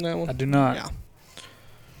first in that one? I do not. Yeah.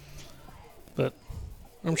 But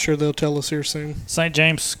I'm sure they'll tell us here soon. St.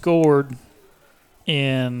 James scored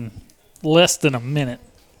in less than a minute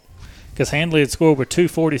because Handley had scored with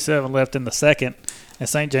 2:47 left in the second, and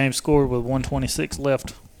St. James scored with 1:26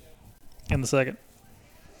 left in the second.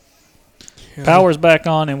 Yeah. Power's back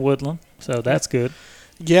on in Woodland, so that's good.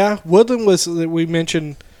 Yeah, Woodland we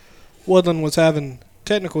mentioned Woodland was having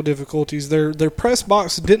technical difficulties. Their press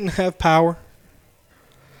box didn't have power.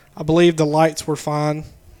 I believe the lights were fine.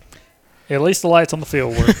 At least the lights on the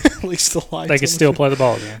field were. At least the lights. They could still play the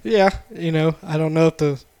ball game. Yeah, I don't know if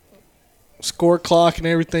the score clock and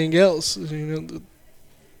everything else,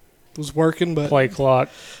 was working, but play clock,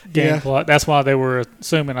 game clock. That's why they were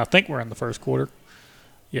assuming. I think we're in the first quarter.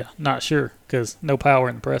 Yeah, not sure because no power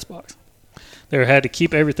in the press box. They had to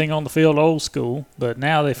keep everything on the field old school, but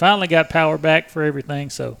now they finally got power back for everything,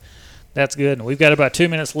 so that's good. And we've got about 2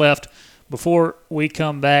 minutes left before we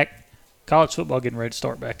come back. College football getting ready to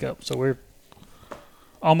start back up, so we're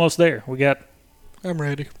almost there. I'm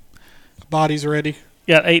ready. Body's ready.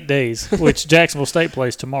 Got 8 days, which Jacksonville State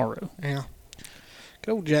plays tomorrow. Yeah.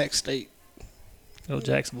 Go Jack State. Go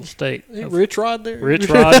Jacksonville State. Rich Rod there? Rich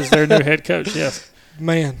Rod is their new head coach, yes.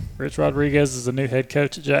 Man. Rich Rodriguez is the new head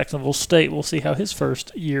coach at Jacksonville State. We'll see how his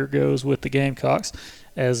first year goes with the Gamecocks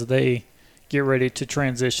as they get ready to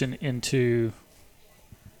transition into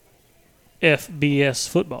FBS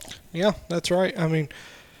football. Yeah, that's right. I mean,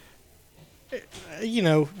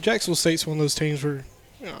 Jacksonville State's one of those teams where,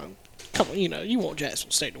 you want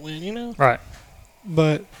Jacksonville State to win, Right.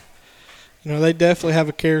 But, they definitely have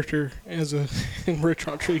a character and Rich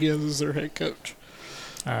Rodriguez is their head coach.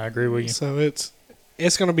 I agree with you. So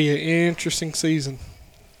it's going to be an interesting season.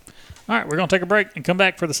 All right, we're going to take a break and come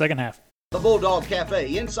back for the second half. The Bulldog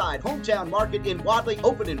Cafe inside Hometown Market in Wadley,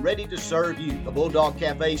 open and ready to serve you. The Bulldog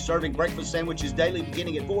Cafe serving breakfast sandwiches daily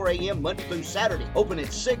beginning at 4 a.m. Monday through Saturday. Open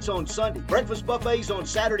at 6 on Sunday. Breakfast buffets on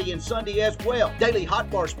Saturday and Sunday as well. Daily hot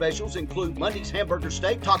bar specials include Monday's hamburger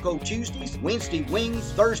steak, Taco Tuesdays, Wednesday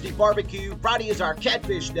wings, Thursday barbecue. Friday is our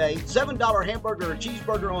catfish day. $7 hamburger or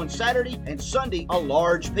cheeseburger on Saturday, and Sunday a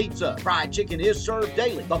large pizza. Fried chicken is served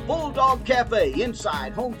daily. The Bulldog Cafe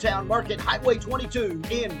inside Hometown Market, Highway 22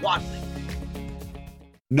 in Wadley.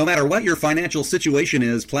 No matter what your financial situation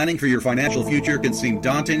is, planning for your financial future can seem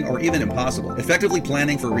daunting or even impossible. Effectively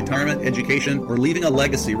planning for retirement, education, or leaving a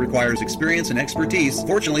legacy requires experience and expertise.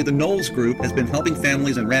 Fortunately, the Knowles Group has been helping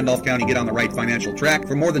families in Randolph County get on the right financial track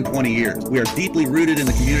for more than 20 years. We are deeply rooted in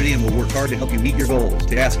the community and will work hard to help you meet your goals.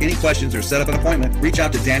 To ask any questions or set up an appointment, reach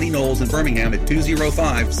out to Danny Knowles in Birmingham at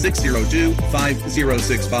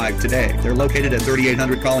 205-602-5065 today. They're located at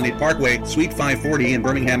 3800 Colonnade Parkway, Suite 540 in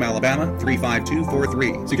Birmingham, Alabama,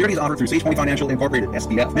 35243. Securities offered through Sage Point Financial Incorporated,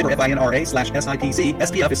 SPF, member FINRA/SIPC.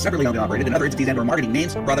 SPF is separately owned and operated, and other entities and/or marketing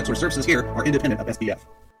names, products, or services here are independent of SPF.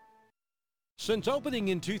 Since opening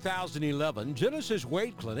in 2011, Genesis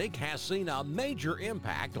Weight Clinic has seen a major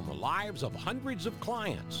impact on the lives of hundreds of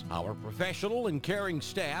clients. Our professional and caring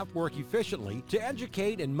staff work efficiently to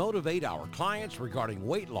educate and motivate our clients regarding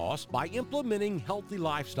weight loss by implementing healthy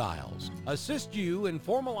lifestyles. Assist you in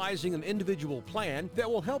formalizing an individual plan that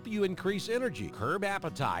will help you increase energy, curb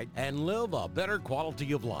appetite, and live a better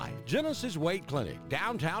quality of life. Genesis Weight Clinic,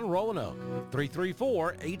 downtown Roanoke,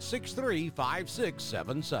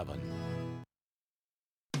 334-863-5677.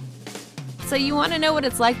 So you want to know what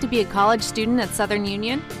it's like to be a college student at Southern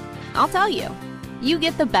Union? I'll tell you. You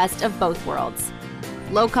get the best of both worlds.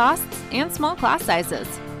 Low costs and small class sizes,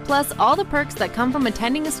 plus all the perks that come from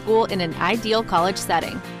attending a school in an ideal college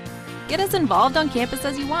setting. Get as involved on campus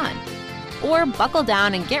as you want, or buckle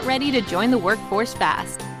down and get ready to join the workforce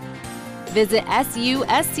fast. Visit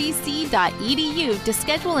suscc.edu to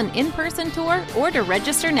schedule an in-person tour or to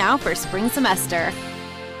register now for spring semester.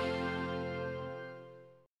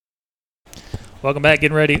 Welcome back.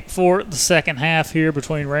 Getting ready for the second half here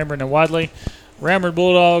between Ranburne and Wadley. Ranburne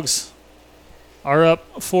Bulldogs are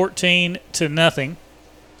up 14-0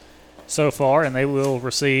 so far, and they will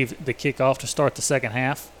receive the kickoff to start the second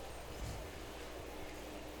half.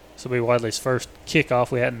 This will be Wadley's first kickoff.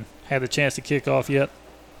 We hadn't had the chance to kick off yet.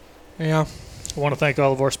 Yeah. I want to thank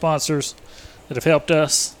all of our sponsors that have helped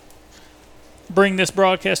us bring this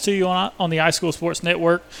broadcast to you on the iSchool Sports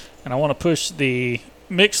Network, and I want to push the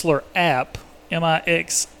Mixlr app,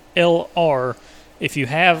 MIXLR. If you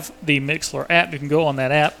have the Mixlr app, you can go on that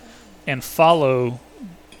app and follow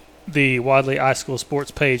the Wadley High School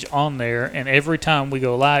Sports page on there, and every time we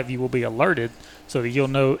go live, you will be alerted so that you'll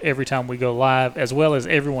know every time we go live, as well as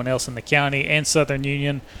everyone else in the county and Southern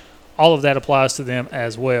Union. All of that applies to them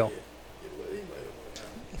as well.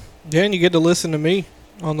 Yeah, and you get to listen to me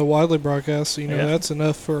on the Wadley broadcast. So, Yeah. that's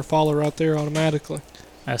enough for a follow right there automatically.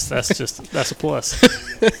 That's a plus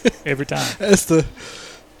every time. That's the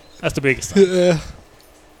biggest thing. Yeah.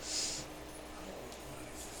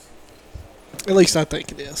 At least I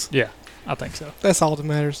think it is. Yeah, I think so. That's all that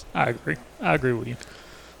matters. I agree with you.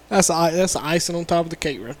 That's the icing on top of the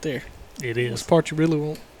cake right there. It is. That's the part you really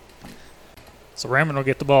want. So Ranburne will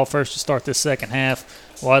get the ball first to start this second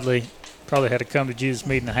half. Wadley probably had a come to Jesus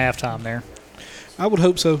meeting at halftime there. I would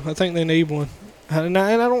hope so. I think they need one, and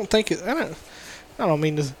I don't think it. I don't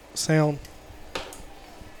mean to sound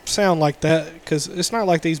like that, because it's not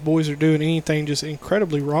like these boys are doing anything just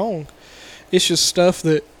incredibly wrong. It's just stuff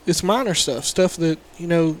it's minor stuff that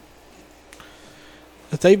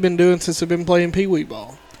that they've been doing since they've been playing peewee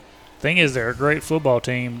ball. Thing is, they're a great football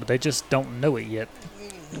team, but they just don't know it yet.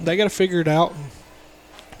 They got to figure it out.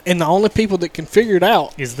 And the only people that can figure it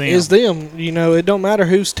out is them. It don't matter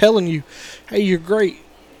who's telling you, hey, you're great,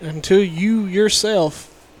 until you yourself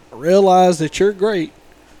realize that you're great.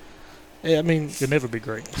 I mean, you'll never be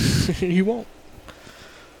great. You won't.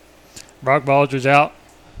 Brock Baldridge out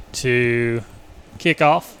to kick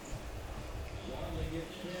off.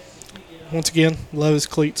 Once again, love his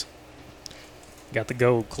cleats. Got the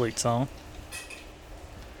gold cleats on.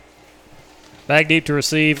 Back deep to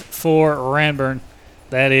receive for Ranburne.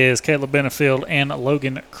 That is Caleb Benefield and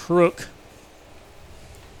Logan Crook.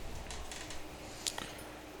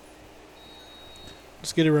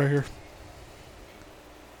 Let's get it right here.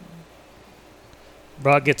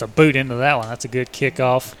 Brock gets a boot into that one. That's a good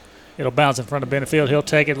kickoff. It'll bounce in front of Benefield. He'll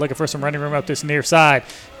take it, looking for some running room up this near side.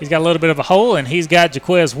 He's got a little bit of a hole, and he's got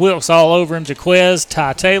Jaquez Wilkes all over him. Jaquez,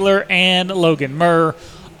 Ty Taylor, and Logan Murr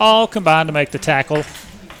all combined to make the tackle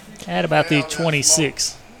at about the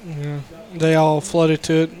 26. Yeah, they all flooded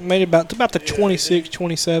to it. Made it about the 26,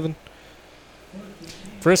 27.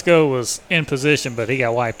 Frisco was in position, but he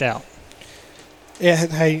got wiped out. Yeah,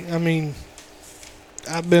 hey, I mean,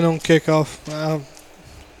 I've been on kickoff.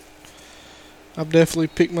 I've definitely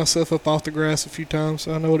picked myself up off the grass a few times,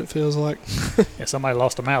 so I know what it feels like. Yeah, somebody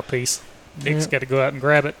lost a mouthpiece. Nick's got to go out and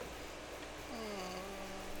grab it.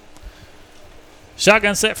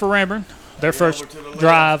 Shotgun set for Ranburne. Their first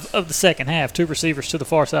drive of the second half. Two receivers to the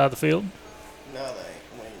far side of the field.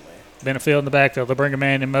 Benefield in the backfield. They'll bring a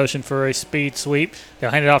man in motion for a speed sweep.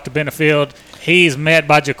 They'll hand it off to Benefield. He's met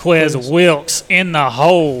by Jaquez Wilkes in the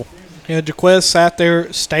hole. Yeah, Jaquez sat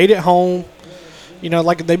there, stayed at home.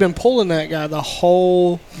 Like they've been pulling that guy the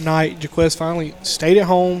whole night. Jaquez finally stayed at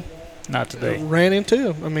home. Not today. Ran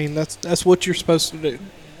into him. I mean, that's what you're supposed to do.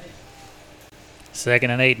 2nd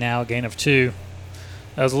and 8 now, a gain of 2.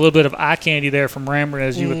 That was a little bit of eye candy there from Ranburne,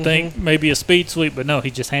 as you would think. Maybe a speed sweep, but no,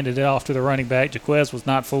 he just handed it off to the running back. Jaquez was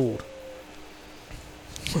not fooled.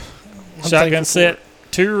 Shotgun set.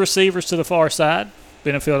 Two receivers to the far side.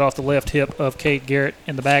 Benefield off the left hip of Cade Garrett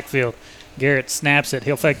in the backfield. Garrett snaps it.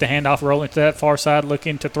 He'll fake the handoff, rolling to that far side,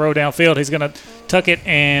 looking to throw downfield. He's going to tuck it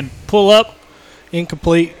and pull up.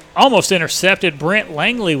 Incomplete. Almost intercepted. Brent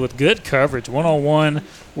Langley with good coverage. 1-on-1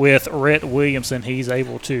 with Rhett Williamson. He's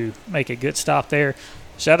able to make a good stop there.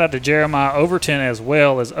 Shout out to Jeremiah Overton as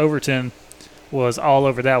well, as Overton was all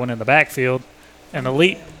over that one in the backfield. An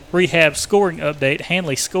elite rehab scoring update.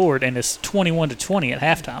 Hanley scored, and it's 21-20 at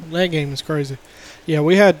halftime. That game is crazy. Yeah,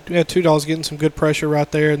 we had two dogs getting some good pressure right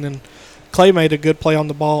there, and then Clay made a good play on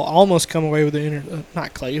the ball. Almost come away with the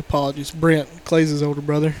not Clay, apologies. Brent, Clay's his older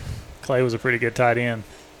brother. Clay was a pretty good tight end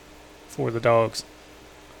for the Dogs.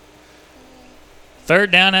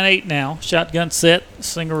 3rd down and 8 now. Shotgun set.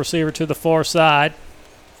 Single receiver to the far side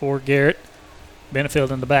for Garrett.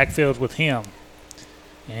 Benefield in the backfield with him.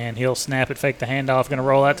 And he'll snap it, fake the handoff. Going to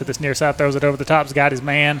roll out to this near side. Throws it over the top. He's got his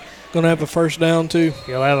man. Going to have a first down, too.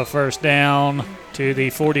 He'll have a first down to the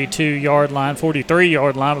 42-yard line,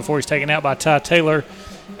 43-yard line before he's taken out by Ty Taylor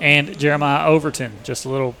and Jeremiah Overton. Just a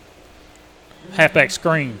little halfback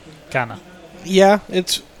screen, kind of. Yeah,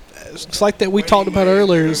 it's like that we talked about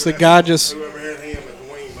earlier. It's the guy just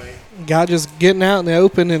getting out in the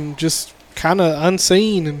open and just kind of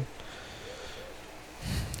unseen, and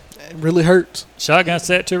it really hurts. Shotgun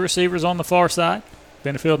set, two receivers on the far side.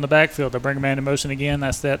 Benefield in the backfield. They'll bring a man in motion again.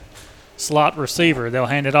 That's that slot receiver. They'll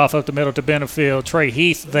hand it off up the middle to Benefield. Trey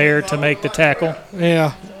Heath there to make the tackle.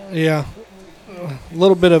 Yeah. A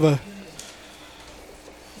little bit of a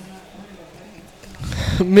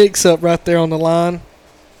mix-up right there on the line.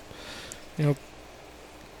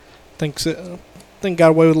 think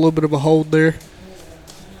got away with a little bit of a hold there.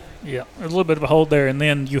 Yeah, a little bit of a hold there, and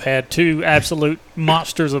then you had two absolute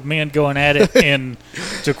monsters of men going at it in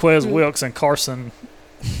Jaquez Wilkes and Carson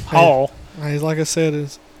Hall. Hey, like I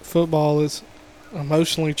said, football is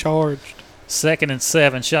emotionally charged. 2nd and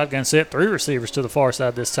 7, shotgun set, 3 receivers to the far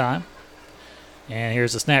side this time. And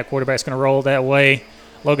here's the snap. Quarterback's going to roll that way.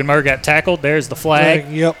 Logan Murr got tackled. There's the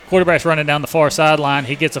flag. Yep. Quarterback's running down the far sideline.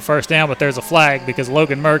 He gets a first down, but there's a flag because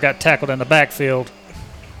Logan Murr got tackled in the backfield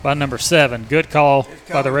by number 7. Good call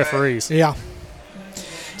by the referees. Yeah.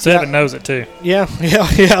 7 knows it too. Yeah.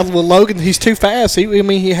 Well, Logan, he's too fast.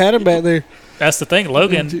 He had him back there. That's the thing.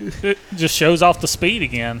 Logan just shows off the speed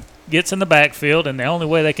again. Gets in the backfield, and the only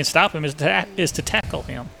way they can stop him is to tackle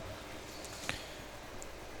him.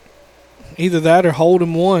 Either that or hold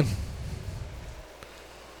him one.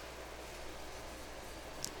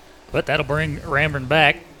 But that'll bring Ranburne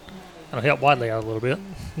back. That'll help Wadley out a little bit.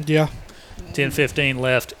 Yeah. 10:15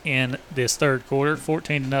 left in this third quarter.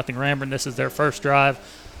 14-0 Ranburne. This is their first drive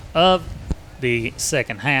of the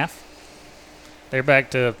second half. They're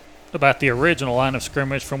back to about the original line of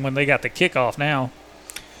scrimmage from when they got the kickoff now.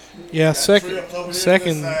 Yeah, second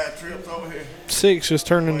 6 just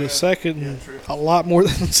turned into second a lot more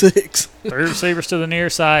than 6. 3 receivers to the near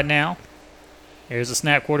side now. Here's the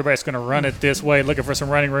snap. Quarterback's going to run it this way, looking for some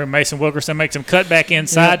running room. Mason Wilkerson makes him cut back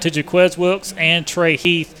inside to Jaquez Wilkes and Trey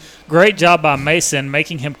Heath. Great job by Mason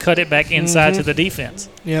making him cut it back inside to the defense.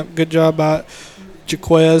 Yep, good job by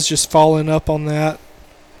Jaquez just following up on that.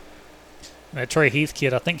 That Trey Heath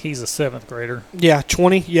kid, I think he's a 7th grader. Yeah,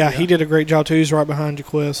 20. Yeah, he did a great job, too. He's right behind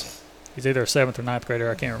Jaquez. He's either a 7th or 9th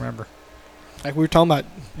grader. I can't remember. Like we were talking about,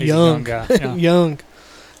 he's a young guy. Yeah. Young.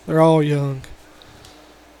 They're all young.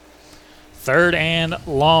 3rd and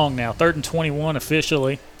long now. 3rd and 21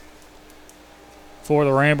 officially for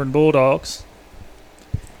the Ranburne Bulldogs.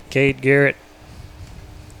 Cade Garrett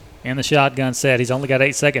in the shotgun set. He's only got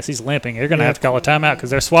 8 seconds. He's limping. They're going to have to call a timeout because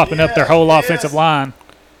they're swapping up their whole offensive line.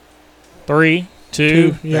 3,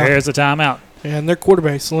 2, there's a timeout. And their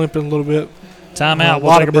quarterback's limping a little bit. Timeout.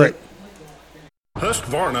 We'll take a break.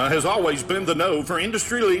 Husqvarna has always been the know for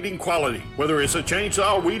industry-leading quality. Whether it's a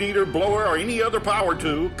chainsaw, weed eater, blower, or any other power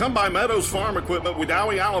tool, come by Meadows Farm Equipment,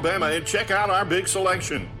 Wadley, Alabama, and check out our big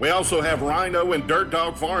selection. We also have Rhino and Dirt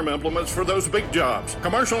Dog farm implements for those big jobs.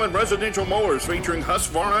 Commercial and residential mowers featuring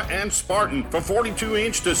Husqvarna and Spartan for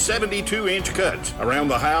 42-inch to 72-inch cuts. Around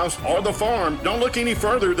the house or the farm, don't look any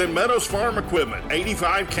further than Meadows Farm Equipment,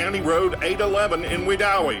 85 County Road 811 in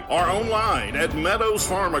Wadley, or online at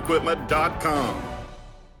meadowsfarmequipment.com.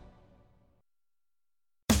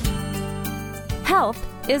 Health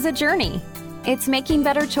is a journey. It's making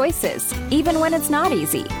better choices, even when it's not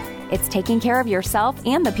easy. It's taking care of yourself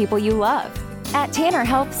and the people you love. At Tanner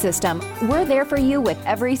Health System, we're there for you with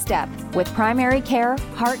every step, with primary care,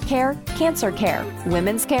 heart care, cancer care,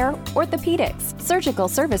 women's care, orthopedics, surgical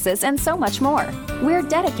services, and so much more. We're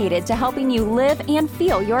dedicated to helping you live and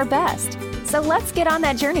feel your best. So let's get on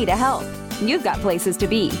that journey to health. You've got places to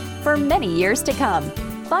be for many years to come.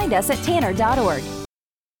 Find us at tanner.org.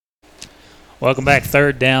 Welcome back.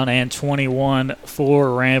 3rd down and 21 for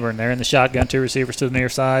Ranburne. They're in the shotgun. 2 receivers to the near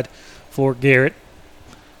side for Garrett.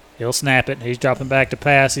 He'll snap it. He's dropping back to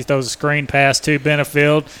pass. He throws a screen pass to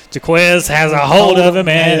Benefield. Jaquez has a hold of him,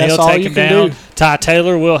 and he'll take him down. Ty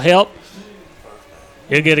Taylor will help.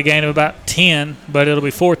 He'll get a gain of about 10, but it'll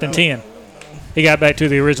be 4th and 10. He got back to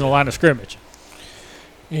the original line of scrimmage.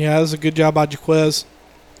 Yeah, that was a good job by Jaquez.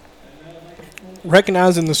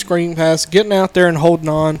 Recognizing the screen pass, getting out there and holding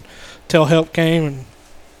on till help came, and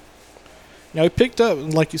he picked up,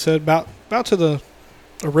 like you said, about to the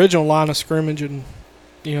original line of scrimmage, and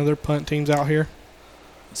their punt team's out here.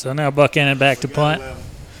 So now Buchanan back to punt.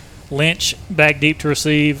 Lynch back deep to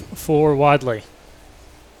receive for Wadley.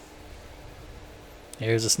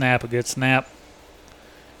 Here's a snap, a good snap,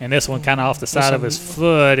 and this one kind of off the side of his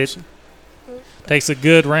foot. It takes a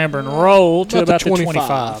good Ranburne roll to about the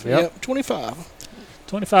 25. Yep, 25.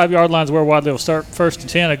 25-yard line is where Wadley will start 1st and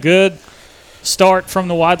 10. A good start from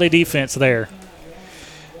the Wadley defense there.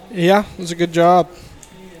 Yeah, it was a good job.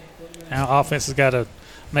 Now offense has got to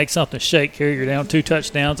make something shake here. You're down 2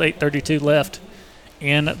 touchdowns, 8:32 left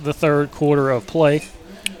in the third quarter of play.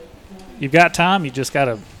 You've got time. You just got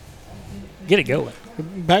to get it going.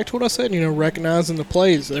 Back to what I said, recognizing the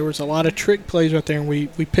plays. There was a lot of trick plays right there, and we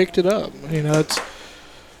picked it up.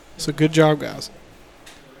 It's a good job, guys.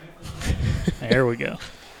 There we go.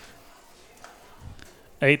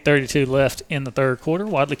 8:32 left in the third quarter.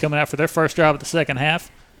 Wadley coming out for their first drive of the second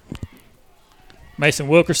half. Mason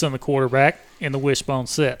Wilkerson, the quarterback, in the wishbone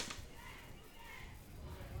set.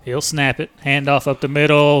 He'll snap it. Handoff up the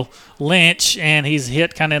middle. Lynch, and he's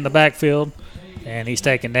hit kind of in the backfield. And he's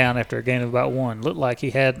taken down after a gain of about 1. Looked like he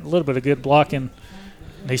had a little bit of good blocking.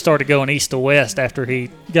 He started going east to west after he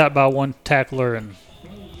got by one tackler. And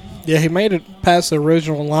yeah, he made it past the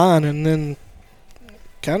original line and then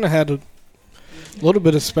kind of had a little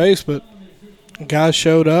bit of space, but guys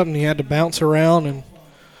showed up and he had to bounce around and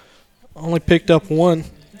only picked up 1.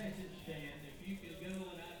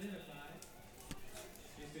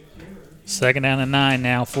 Second down and 9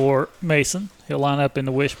 now for Mason. He'll line up in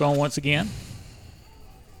the wishbone once again.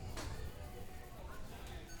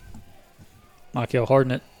 Michael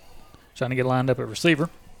Hardnett trying to get lined up at receiver.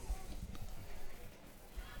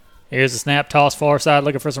 Here's the snap, toss far side,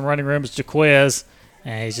 looking for some running room. It's Jaquez,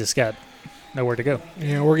 and he's just got nowhere to go.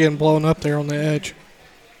 Yeah, we're getting blown up there on the edge.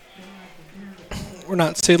 We're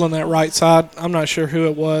not sealing that right side. I'm not sure who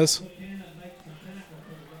it was.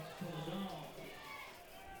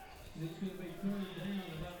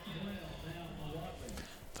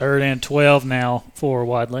 Third and 12 now for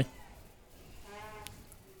Wadley.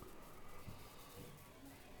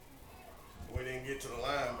 We didn't get to the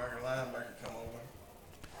linebacker come over.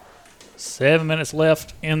 7 minutes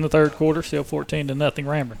left in the third quarter, still 14-0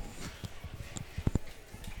 Ranburne.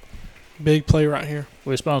 Big play right here.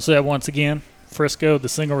 Wishbone set once again. Frisco, the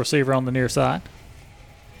single receiver on the near side.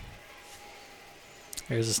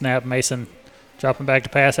 Here's a snap. Mason dropping back to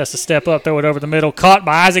pass, has to step up, throw it over the middle. Caught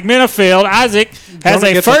by Isaac Minifield. Isaac has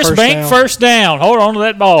a first down. Hold on to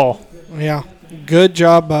that ball. Yeah, good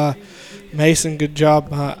job by Mason. Good job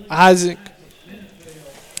by Isaac.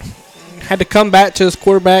 Had to come back to his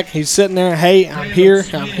quarterback. He's sitting there. Hey, I'm here.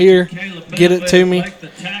 Get it to me.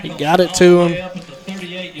 He got it to him.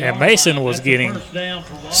 And Mason was getting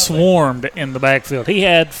swarmed in the backfield. He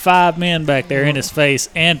had 5 men back there in his face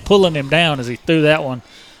and pulling him down as he threw that one,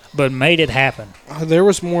 but made it happen. There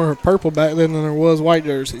was more purple back then than there was white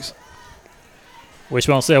jerseys.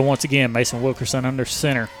 Wishbone set once again. Mason Wilkerson under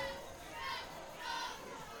center.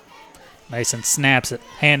 Mason snaps it.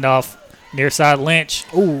 Handoff near side Lynch.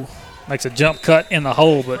 Ooh. Makes a jump cut in the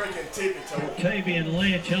hole, but Tavian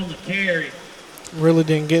Lynch on the carry. Really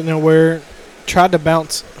didn't get nowhere. Tried to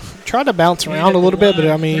bounce around a little bit, but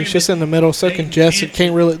I mean, he's just in the middle, so congested.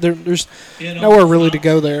 Can't really. There's nowhere really to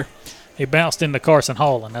go there. He bounced into Carson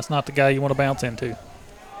Hall, and that's not the guy you want to bounce into.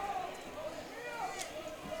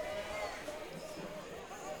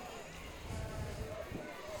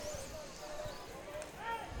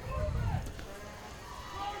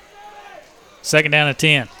 Second down and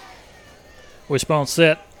 10. Wishbone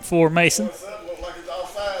set for Mason.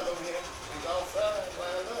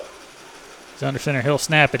 He's under center. He'll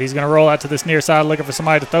snap it. He's going to roll out to this near side looking for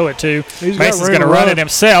somebody to throw it to. Mason's going to run it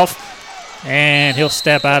himself, and he'll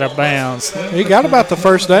step out of bounds. He got about the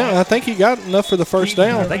first down. I think he got enough for the first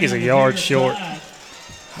down. I think he's a yard short.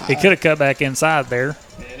 He could have cut back inside there.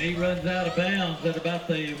 And he runs out of bounds at about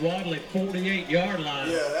the Wadley 48-yard line.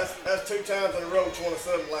 Yeah, that's 2 times in a row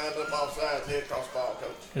 27 lined up offsides, head cross ball,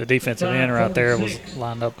 coach. The defensive end right there was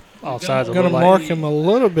lined up offsides. Going to mark him a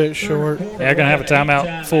little bit short. They're going to have a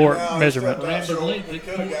timeout for measurement.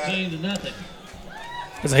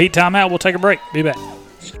 It's a heat timeout. We'll take a break. Be back.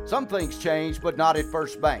 Some things change, but not at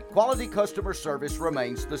First Bank. Quality customer service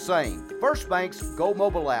remains the same. First Bank's Go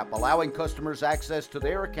Mobile app, allowing customers access to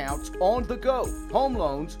their accounts on the go. Home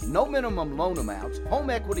loans, no minimum loan amounts,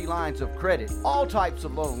 home equity lines of credit, all types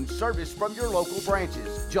of loans serviced from your local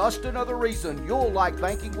branches. Just another reason you'll like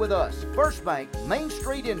banking with us. First Bank, Main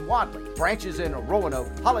Street in Wadley, branches in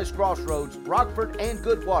Roanoke, Hollis Crossroads, Rockford, and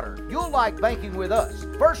Goodwater. You'll like banking with us.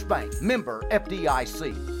 First Bank, member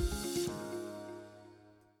FDIC.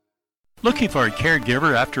 Looking for a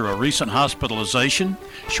caregiver after a recent hospitalization?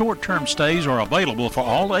 Short-term stays are available for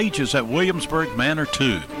all ages at Williamsburg Manor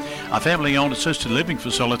 2, a family-owned assisted living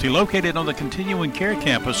facility located on the continuing care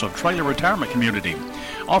campus of Trailer Retirement Community,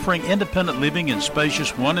 offering independent living in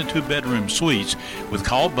spacious 1- and 2-bedroom suites with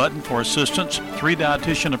call button for assistance, 3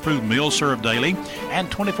 dietitian-approved meals served daily,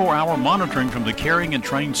 and 24-hour monitoring from the caring and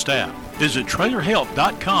trained staff. Visit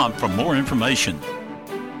trailerhealth.com for more information.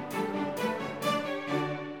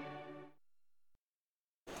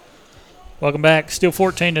 Welcome back. Still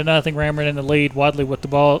 14-0. Ranburne in the lead. Wadley with the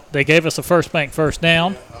ball. They gave us a First Bank first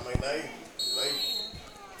down.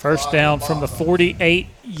 First down from the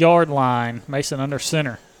 48-yard line. Mason under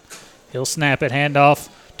center. He'll snap it. Handoff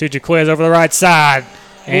to Jaquez over the right side.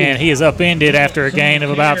 And he is upended after a gain of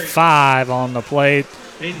about 5 on the play.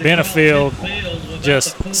 Benefield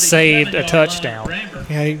just saved a touchdown.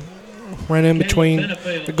 Yeah, he ran in between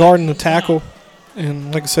the guard and the tackle.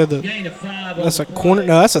 And like I said, that's a corner.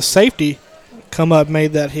 No, that's a safety. Come up,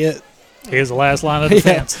 made that hit. Here's the last line of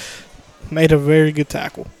defense. Made a very good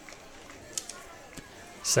tackle.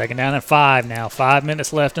 2nd down and 5 now. 5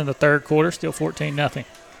 minutes left in the third quarter. Still 14-0.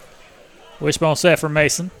 Wishbone set for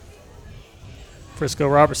Mason. Frisco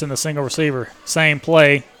Robertson, the single receiver. Same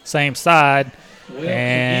play, same side.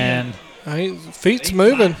 And feet's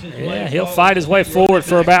moving. Yeah, he'll fight his way forward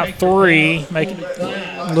for about 3.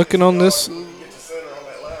 Looking on this.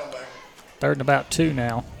 3rd and about 2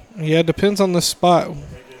 now. Yeah, it depends on the spot.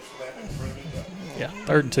 Yeah,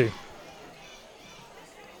 3rd and 2.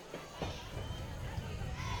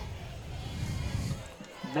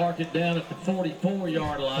 Mark it down at the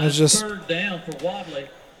 44-yard line. It's just 3rd down for Wadley.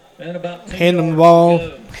 And about 10 handing the yards ball, to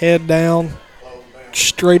go. head down,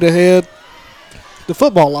 straight ahead. The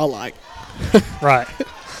football I like. Right.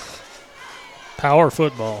 Power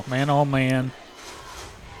football, man on man.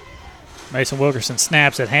 Mason Wilkerson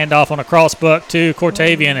snaps it, handoff on a crossbuck to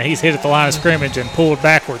Cortavian, and he's hit at the line of scrimmage and pulled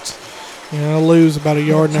backwards. Yeah, I'll lose about 1.5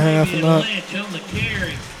 yards and up.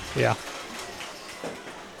 Yeah.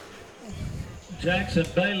 Jackson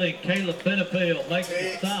Bailey, Caleb Benefield makes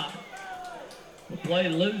the stop. The play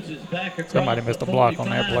loses back across. Somebody missed a block on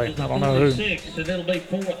that play. I don't know who. 46, and it'll be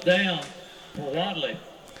 4th down for Wadley.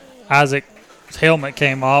 Isaac's helmet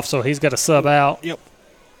came off, so he's got to sub out. Yep.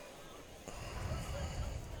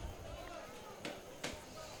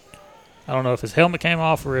 I don't know if his helmet came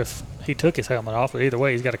off or if he took his helmet off, but either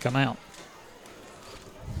way, he's got to come out.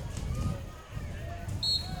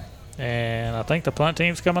 And I think the punt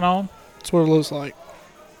team's coming on. That's what it looks like.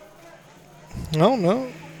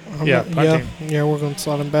 No. Yeah, punt team. Yeah, we're going to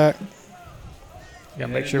slide him back. Got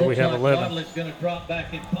to make sure we have 11. Wadley's going to drop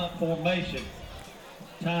back in punt formation.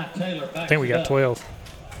 Ty Taylor back. I think we got 12.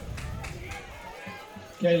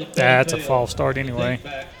 Caleb That's a Benefield, false start anyway.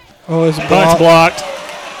 Oh, it's Punt's blocked.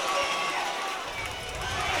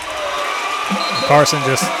 Carson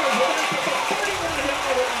just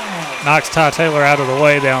knocks Ty Taylor out of the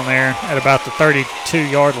way down there at about the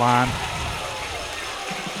 32-yard line.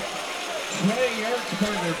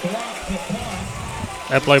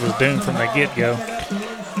 That play was doomed from the get-go.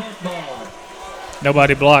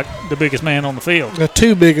 Nobody blocked the biggest man on the field. The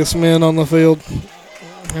 2 biggest men on the field.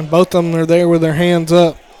 And both of them are there with their hands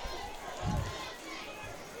up.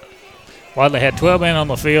 Wadley had 12 men on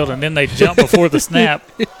the field, and then they jumped before the snap,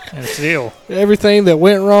 and still. Everything that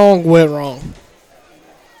went wrong, went wrong.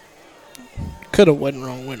 Could have went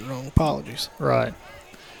wrong. Apologies. Right.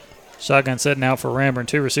 Shotgun setting out for Ranburne.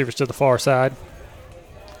 2 receivers to the far side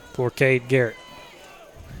for Cade Garrett.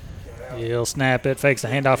 He'll snap it, fakes the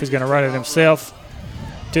handoff. He's going to run it himself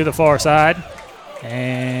to the far side,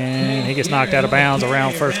 and he gets knocked out of bounds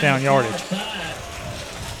around 1st down yardage.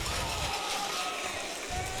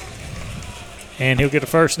 And he'll get a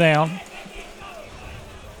 1st down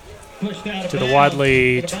to the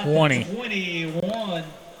Wadley 20. 21.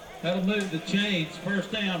 That'll move the chains.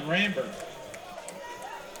 1st down, Ranburne.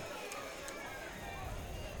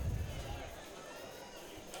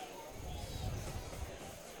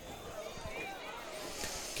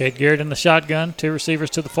 Cade Garrett in the shotgun. 2 receivers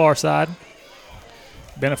to the far side.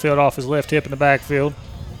 Benefield off his left hip in the backfield.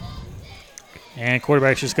 And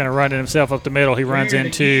quarterback's just going to run it himself up the middle. He runs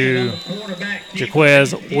into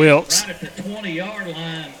Jaquez Wilkes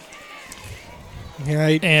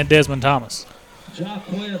and Desmond Thomas.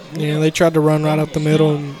 Yeah, they tried to run right up the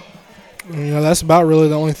middle. And, that's about really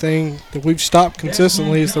the only thing that we've stopped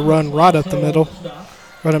consistently is the run right up the middle,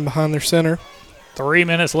 running behind their center. 3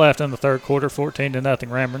 minutes left in the third quarter, 14-0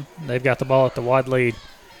 Ranburne. They've got the ball at the Wadley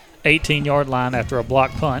 18-yard line after a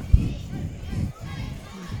block punt.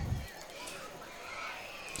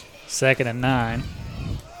 2nd and 9.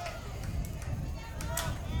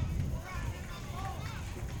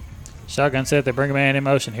 Shotgun set. They bring a man in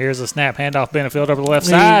motion. Here's a snap. Handoff Benefield over the left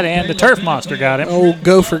side, and the turf monster got him. Oh,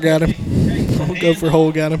 Gopher got him. Oh, Gopher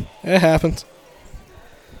Hole got him. It happens.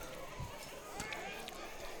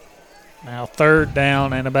 Now 3rd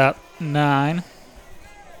down and about 9.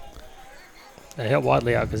 They helped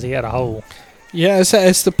Wadley out because he had a hole. Yeah,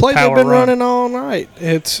 it's the play they've been run. running all night.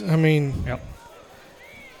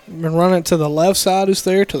 Been running to the left side is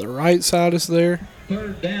there, to the right side is there.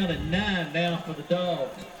 3rd down and 9 now for the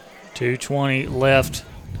Dogs. 2:20 left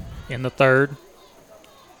in the third.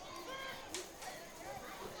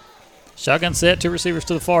 Shotgun set. 2 receivers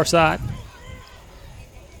to the far side.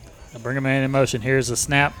 They'll bring a man in motion. Here's the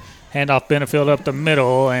snap. Handoff Benefield up the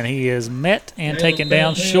middle, and he is met and taken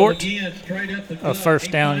down short of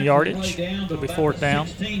 1st down yardage. It'll be 4th down.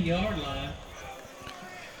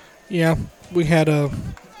 Yeah, we had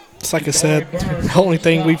it's like I said, the only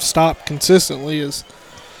thing we've stopped consistently is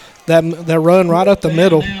that run right up the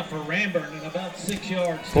middle.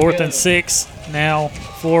 yards. 4th and 6 now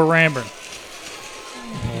for Ranburne.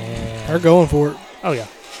 They're going for it. Oh, yeah.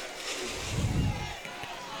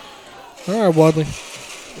 All right, Wadley.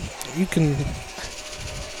 You can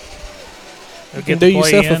They'll do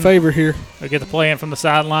yourself a favor here. They'll get the play in from the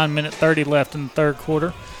sideline. Minute 30 left in the third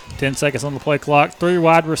quarter. 10 seconds on the play clock. 3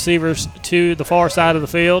 wide receivers to the far side of the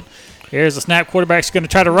field. Here's the snap. Quarterback's going to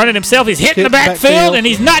try to run it himself. He's hitting the backfield, and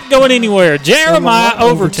he's not going anywhere. Jeremiah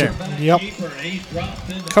Overton. Yep.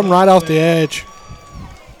 Come right off the edge.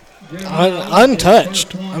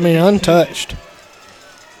 Untouched. Untouched.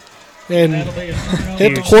 And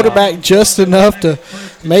hit the quarterback just enough to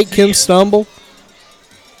make him stumble.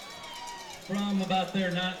 From about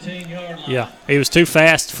their 19-yard line. Yeah, he was too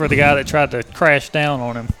fast for the guy that tried to crash down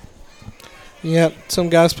on him. Yep, some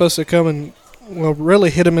guy's supposed to come and, really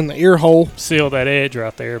hit him in the ear hole. Seal that edge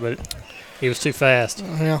right there, but he was too fast.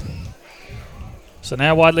 Yeah. So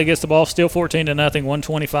now Wadley gets the ball, still 14-0,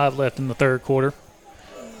 1:25 left in the third quarter.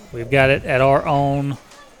 We've got it at our own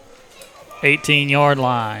 18-yard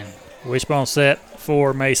line. Wishbone set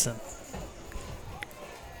for Mason.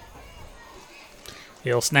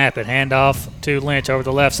 He'll snap it. Handoff to Lynch over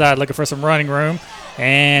the left side, looking for some running room.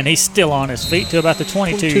 And he's still on his feet to about the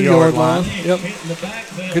 22-yard line. Yep.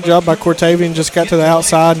 Good job by Cortavian. Just got to the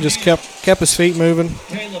outside and just kept his feet moving.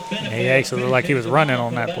 He actually looked like he was running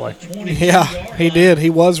on that play. Yeah, he did. He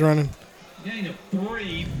was running. Gain of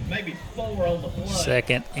 3, maybe 4 on the play.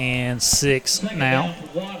 2nd and 6 now.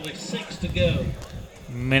 Wadley, 6 to go.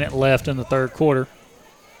 Minute left in the third quarter.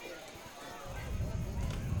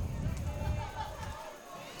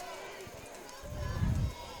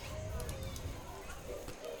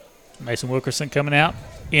 Mason Wilkerson coming out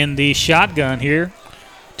in the shotgun here.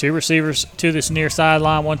 2 receivers to this near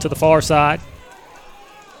sideline, 1 to the far side.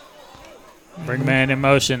 Bring man in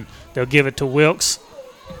motion. They'll give it to Wilkes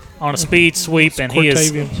on a speed sweep, and he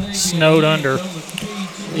is snowed under.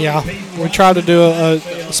 Yeah, we tried to do a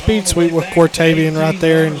speed sweep with Cortavian right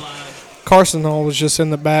there, and Carson Hall was just in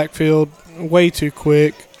the backfield way too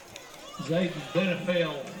quick. Zayden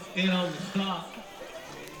Benefield in on the stop.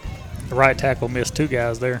 The right tackle missed 2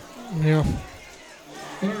 guys there. Yeah.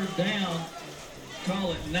 3rd down.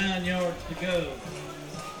 Call it 9 yards to go.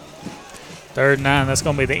 3rd and 9. That's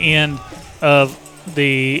going to be the end of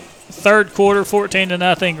the third quarter.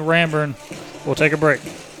 14-0. Ranburne. We'll take a break.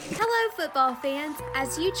 Hello, football fans.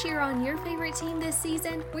 As you cheer on your favorite team this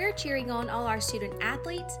season, we're cheering on all our student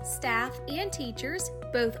athletes, staff, and teachers,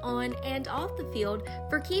 both on and off the field,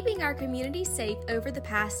 for keeping our community safe over the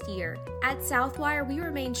past year. At Southwire, we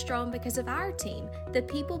remain strong because of our team, the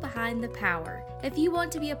people behind the power. If you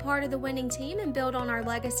want to be a part of the winning team and build on our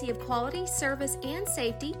legacy of quality, service, and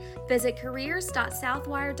safety, visit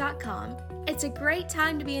careers.southwire.com. It's a great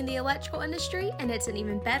time to be in the electrical industry, and it's an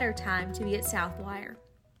even better time to be at Southwire.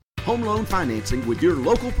 Home loan financing with your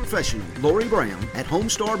local professional, Lori Brown at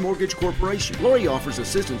Homestar Mortgage Corporation. Lori offers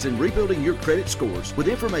assistance in rebuilding your credit scores with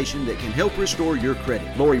information that can help restore your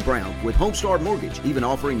credit. Lori Brown with Homestar Mortgage, even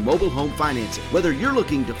offering mobile home financing. Whether you're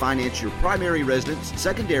looking to finance your primary residence,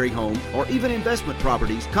 secondary home, or even investment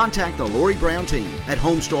properties, contact the Lori Brown team at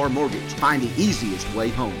Homestar Mortgage. Find the easiest way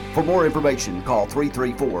home. For more information, call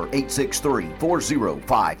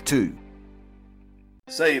 334-863-4052.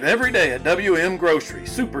 Save every day at WM Grocery.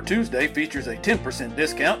 Super Tuesday features a 10%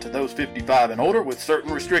 discount to those 55 and older with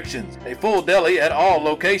certain restrictions. A full deli at all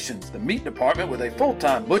locations. The meat department with a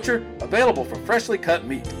full-time butcher available for freshly cut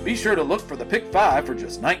meat. Be sure to look for the Pick 5 for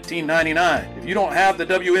just $19.99. If you don't have the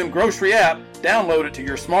WM Grocery app, download it to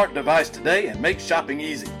your smart device today and make shopping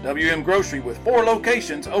easy. WM Grocery with 4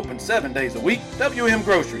 locations open 7 days a week. WM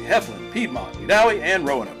Grocery, Heflin, Piedmont, Udowie, and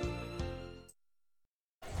Roanoke.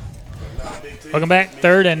 Welcome back.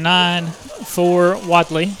 3rd and 9 for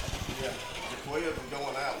Wadley.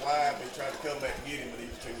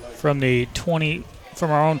 From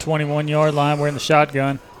our own 21-yard line, we're in the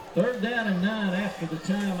shotgun. 3rd down and 9 after the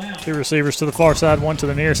timeout. 2 receivers to the far side, 1 to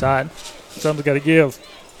the near side. Something's got to give.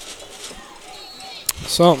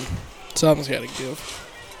 Something's got to give.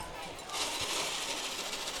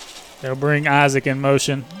 They'll bring Isaac in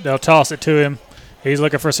motion. They'll toss it to him. He's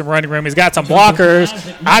looking for some running room. He's got some blockers.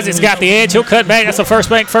 Isaac's got the edge. He'll cut back. That's a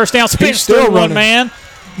first down. Spins through one man.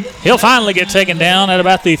 He'll finally get taken down at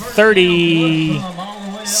about the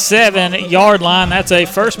 37-yard line. That's a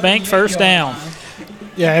first down.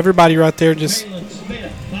 Yeah, everybody right there just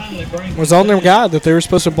was on their guy that they were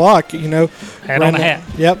supposed to block, Hat on a hat.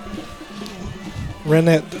 Yep. Ran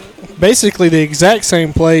that basically the exact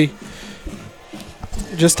same play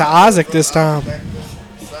just to Isaac this time.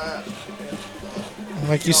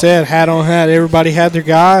 Like you said, hat on hat, everybody had their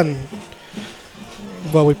guy, and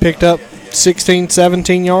we picked up 16,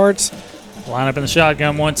 17 yards. Line up in the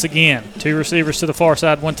shotgun once again. 2 receivers to the far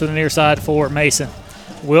side, 1 to the near side for Mason.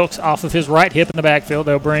 Wilkes off of his right hip in the backfield.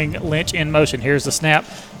 They'll bring Lynch in motion. Here's the snap.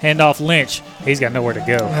 Handoff Lynch. He's got nowhere to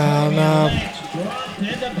go. No.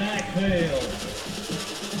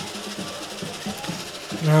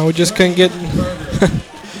 No, we just couldn't get.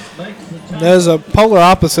 There's a polar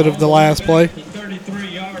opposite of the last play.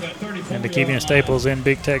 And Kevian Staples in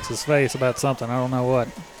Big Texas' face about something. I don't know what.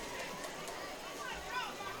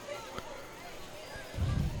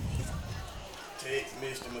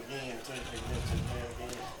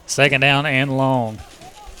 Second down and long.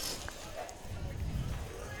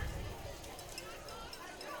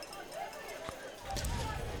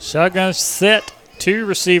 Shotgun set. 2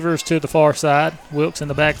 receivers to the far side. Wilkes in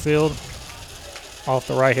the backfield off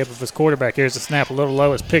the right hip of his quarterback. Here's the snap a little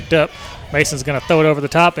low. It's picked up. Mason's going to throw it over the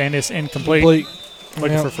top, and it's incomplete.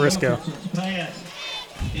 Looking for Frisco.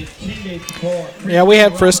 Yeah, we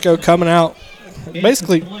had Frisco coming out.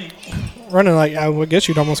 Basically running like, I guess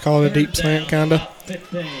you'd almost call it a deep slant, kind of.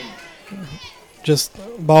 Just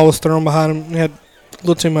ball was thrown behind him. He had a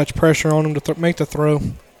little too much pressure on him to make the throw.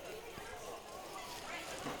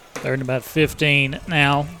 Third and about 15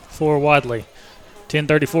 now for Wadley.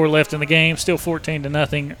 10:34 left in the game. Still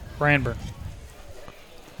 14-0 Ranburne.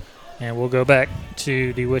 And we'll go back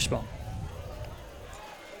to the wishbone.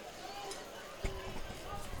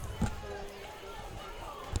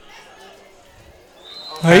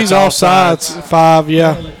 He's offsides. 5,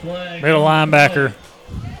 yeah. Middle linebacker.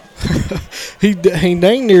 He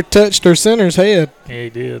dang near touched our center's head. Yeah,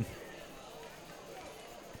 he did.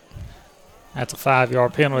 That's a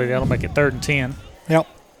 5-yard penalty. That'll make it 3rd and 10. Yep.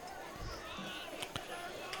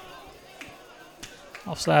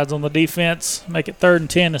 Offsides on the defense. Make it 3rd and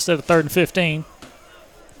 10 instead of 3rd and 15.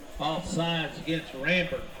 Offsides against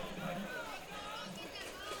Ranburne.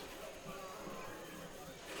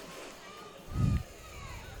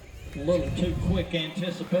 A little too quick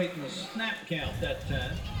anticipating the snap count that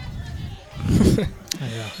time.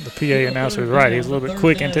 Yeah, the PA announcer was right. He was a little bit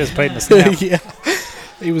quick anticipating the snap. Yeah.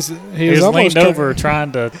 He was leaned over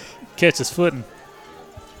trying to catch his footing.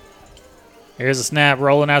 Here's a snap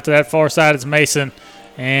rolling out to that far side. It's Mason,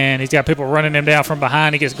 and he's got people running him down from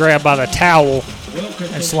behind. He gets grabbed by the towel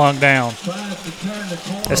and slung down.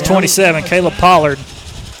 That's 27, Caleb Pollard.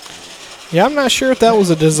 Yeah, I'm not sure if that was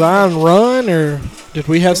a design run or did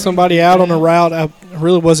we have somebody out on a route. I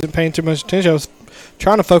really wasn't paying too much attention. I was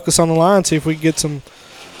trying to focus on the line, see if we could get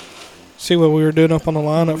see what we were doing up on the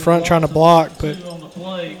line up front, trying to block, but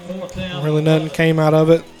really nothing came out of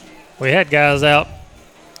it. We had guys out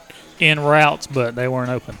in routes, but they weren't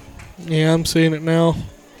open. Yeah, I'm seeing it now.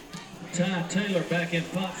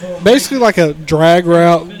 Basically like a drag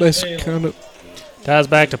route. Basically kind of. Ties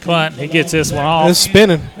back to punt. He gets this one off. It's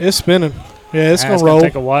spinning. Yeah, it's going to roll.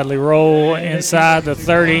 Take a Wadley roll inside the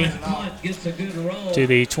 30 to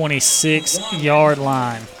the 26-yard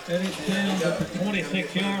line. And it's down at the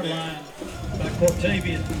 26-yard line by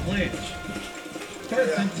Cortavius Lynch.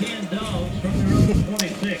 1st and 10 Dogs from their own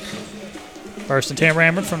 26. 1st and 10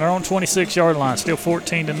 Ranburne from their own 26-yard line. Still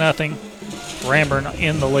 14-0. Ranburne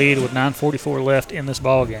in the lead with 9:44 left in this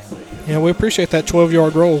ball game. Yeah, we appreciate that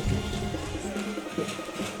 12-yard roll.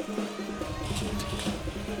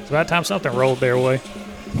 It's about time something rolled their way.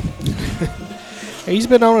 He's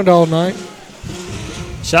been on it all night.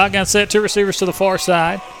 Shotgun set, 2 receivers to the far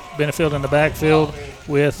side. Benefield in the backfield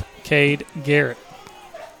with Cade Garrett.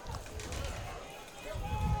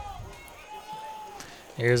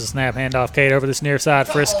 Here's a snap handoff. Cade over this near side.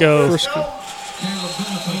 Frisco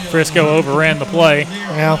overran the play.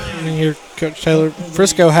 Yeah, and here Coach Taylor.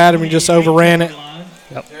 Frisco had him and just overran it.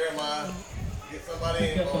 Yep. Jeremiah, get somebody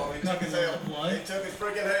involved. He took his helmet. He took his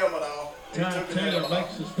freaking helmet off. Taylor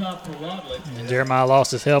makes the stop for Wadley. And Jeremiah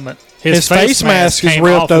lost his helmet. His face mask is came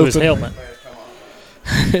ripped off of his open. helmet.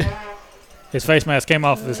 His face mask came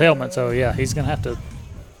off of his helmet, so yeah, he's going to have to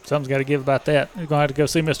 – something's got to give about that. He's going to have to go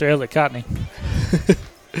see Mr. Elliott Cotney.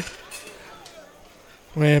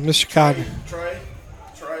 Man, Mr. Cotney. Trey.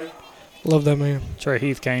 Love that man. Trey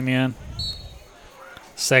Heath came in.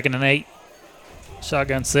 2nd and 8.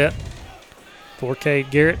 Shotgun set for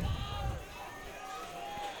Cade Garrett.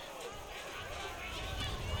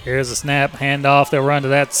 Here's a snap, handoff. They'll run to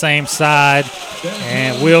that same side,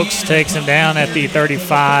 and Wilkes takes him down at the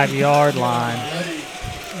 35-yard line.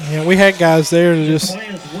 Yeah, we had guys there to just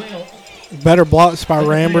better blocks by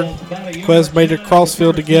Ranburne. Quez made it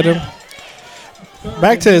crossfield to get him.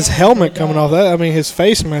 Back to his helmet coming off. That, I mean, his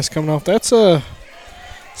face mask coming off. It's a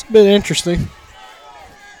bit interesting.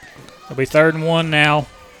 It'll be 3rd and 1 now.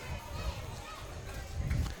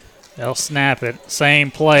 They'll snap it. Same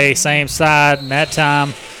play, same side, and that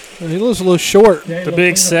time he looks a little short. The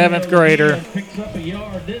big 7th grader,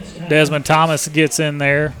 Desmond Thomas, gets in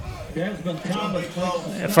there.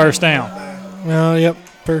 First down. Oh, yep,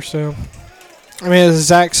 first down. I mean, it's the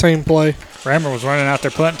exact same play. Ranburne was running out their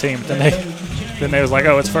punt team, but then they was like,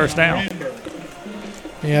 oh, it's first down.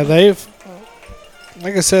 Yeah,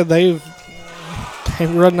 like I said, they've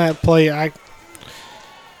run that play. I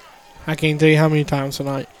can't tell you how many times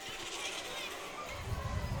tonight.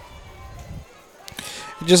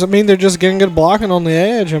 They're just getting good blocking on the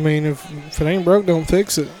edge. I mean, if it ain't broke, don't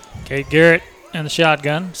fix it. Kate Garrett in the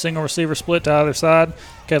shotgun. Single receiver split to either side.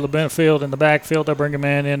 Caleb Benefield in the backfield. They'll bring a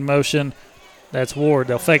man in motion. That's Ward.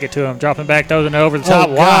 They'll fake it to him. Dropping back, throws it over the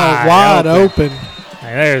top. Wide open.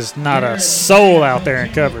 Hey, there's not a soul out there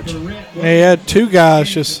in coverage. They had 2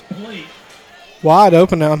 guys just wide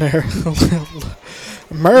open down there.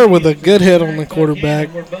 Murr with a good hit on the quarterback.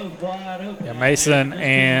 Yeah, Mason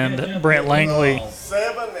and Brent Langley.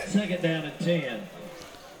 2nd down and 10.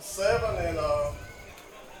 7 and I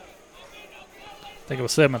think it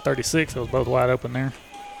was 7 and 36. It was both wide open there.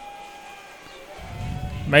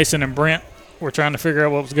 Mason and Brent were trying to figure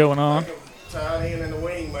out what was going on. tight end and the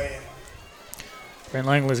wing man. Brent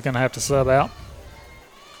Langley's going to have to sub out.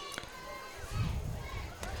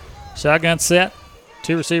 Shotgun set.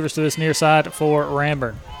 2 receivers to this near side for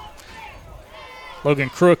Ranburne. Logan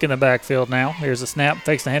Crook in the backfield now. Here's a snap.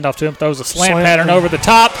 Fakes the handoff to him. Throws a slant pattern over the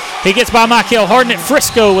top. He gets by Michael Harden at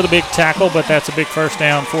Frisco with a big tackle, but that's a big first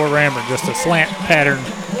down for Ranburne. Just a slant pattern.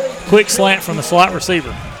 Quick slant from the slot receiver.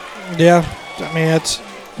 Yeah. I mean,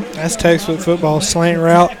 that's textbook football. Slant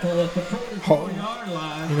route.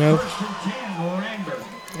 You know,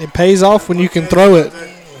 it pays off when you can throw it.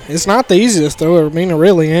 It's not the easiest throw. I mean, it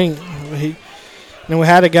really ain't. We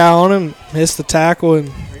had a guy on him, missed the tackle, and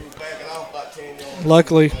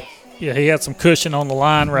luckily. Yeah, he had some cushion on the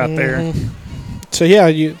line right there. So yeah,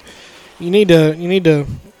 you need to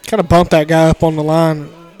kind of bump that guy up on the line,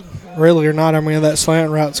 really or not. I mean, that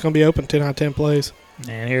slant route's going to be open 10 out of 10 plays.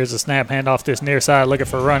 And here's a snap handoff this near side, looking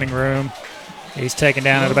for running room. He's taken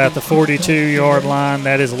down at about the 42-yard line.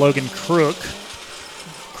 That is Logan Crook.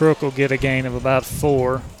 Crook will get a gain of about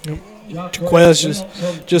 4. Jaquez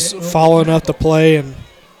just following up the play and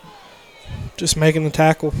just making the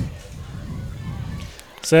tackle.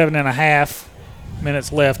 7.5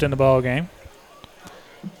 minutes left in the ball game.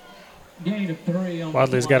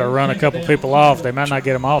 Wadley's got to run a couple people off. They might not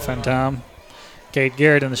get them off in time. Cade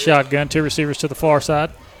Garrett in the shotgun. 2 receivers to the far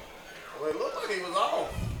side. Well, it looked like he was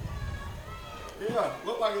off. Yeah,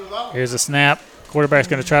 looked like he was off. Here's a snap. Quarterback's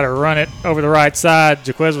going to try to run it over the right side.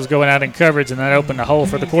 Jaquez was going out in coverage, and that opened a hole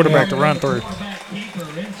for the quarterback to run through.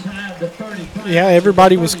 Yeah,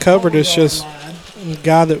 everybody was covered. It's just the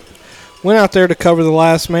guy that went out there to cover the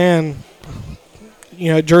last man,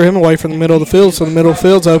 you know, it drew him away from the middle of the field, so the middle of the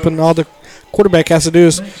field's open. All the quarterback has to do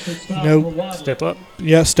is, step up.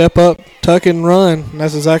 Yeah, step up, tuck and run. And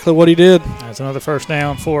that's exactly what he did. That's another first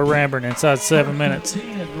down for Ranburne inside 7 minutes.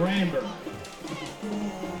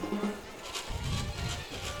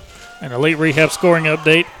 An elite rehab scoring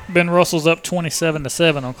update. Ben Russell's up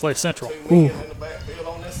 27-7 on Clay Central. Ooh.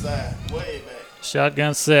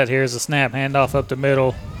 Shotgun set. Here's a snap. Handoff up the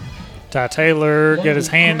middle. Ty Taylor got his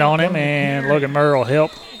hand on him, and Logan Murr will help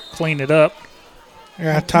clean it up.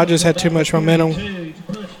 Yeah, Ty just had too much momentum.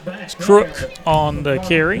 It's Crook on the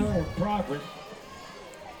carry.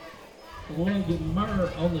 Logan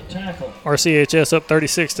Murr on the tackle. RCHS up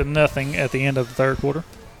 36-0 at the end of the third quarter.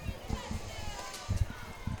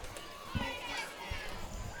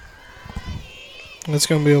 It's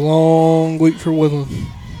going to be a long week for Woodland.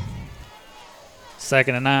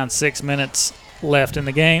 2nd and 9, 6 minutes left in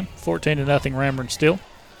the game. 14-0 Ranburne still.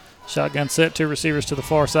 Shotgun set, 2 receivers to the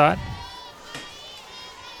far side.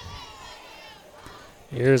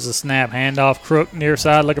 Here's the snap. Handoff. Crook near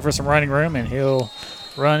side looking for some running room, and he'll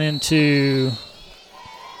run into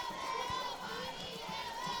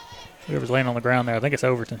whoever's laying on the ground there. I think it's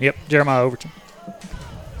Overton. Yep, Jeremiah Overton.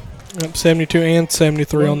 Yep, 72 and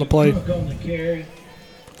 73 on the play.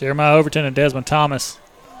 Jeremiah Overton and Desmond Thomas.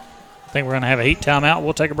 I think we're going to have a heat timeout.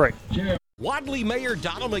 We'll take a break. Wadley Mayor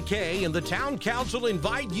Donald McKay and the Town Council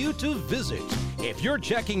invite you to visit. If you're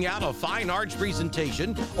checking out a fine arts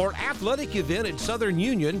presentation or athletic event at Southern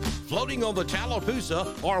Union, floating on the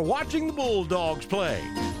Tallapoosa, or watching the Bulldogs play,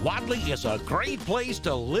 Wadley is a great place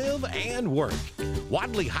to live and work.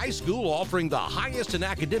 Wadley High School offering the highest in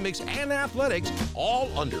academics and athletics all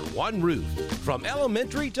under one roof, from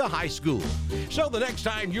elementary to high school. So the next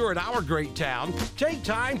time you're in our great town, take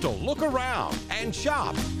time to look around and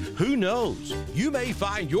shop. Who knows? You may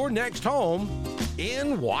find your next home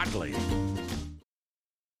in Wadley.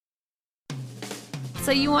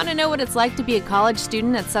 So you want to know what it's like to be a college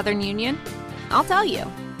student at Southern Union? I'll tell you.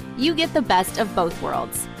 You get the best of both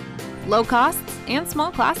worlds. Low costs and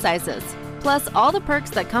small class sizes, plus all the perks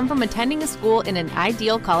that come from attending a school in an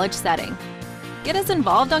ideal college setting. Get as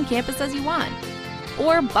involved on campus as you want,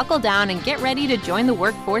 or buckle down and get ready to join the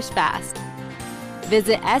workforce fast.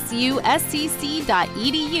 Visit suscc.edu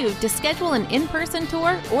to schedule an in-person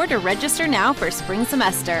tour or to register now for spring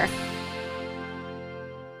semester.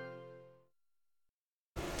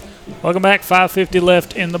 Welcome back. 5:50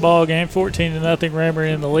 left in the ball game. 14-0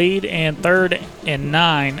 Ranburne in the lead, and 3rd and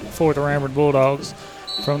 9 for the Ranburne Bulldogs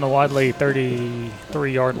from the Wadley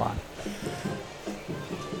 33-yard line.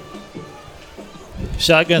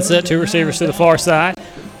 Shotgun set, 2 receivers to the far side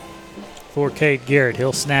for Cade Garrett.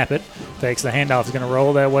 He'll snap it. Takes the handoff. He's going to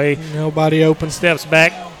roll that way. Nobody open. Steps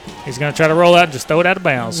back. He's going to try to roll out and just throw it out of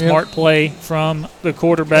bounds. Yep. Smart play from the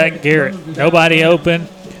quarterback, Garrett. Nobody open.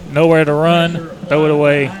 Nowhere to run. Throw it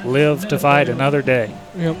away. Live to fight another day.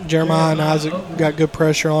 Yep. Jeremiah and Isaac got good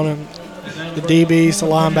pressure on him. The DBs, the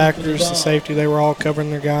linebackers, the safety, they were all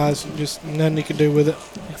covering their guys. Just nothing he could do with it.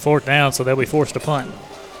 4th down, so they'll be forced to punt.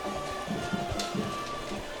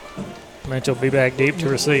 Lynch will be back deep to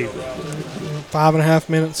receive. 5.5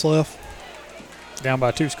 minutes left. Down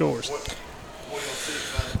by 2 scores.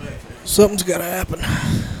 Something's got to happen.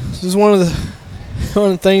 This is one of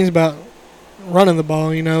the things about running the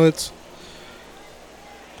ball. You know, it's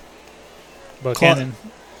Buchanan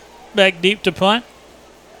back deep to punt,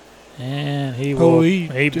 and he will.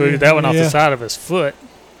 He booted that one off the side of his foot.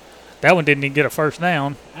 That one didn't even get a first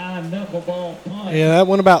down. Yeah, that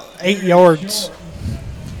went about 8 yards.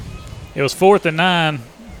 It was 4th and 9,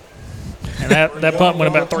 and that punt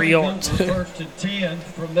went about 3 yards. 1st and 10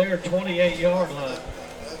 from their 28-yard line.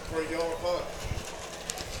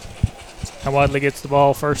 Now Wadley gets the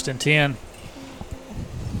ball, 1st and 10.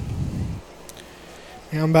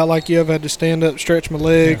 Yeah, I'm about like you. I've had to stand up, stretch my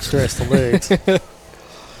legs. Yeah, stretch the legs.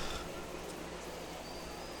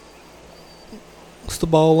 What's the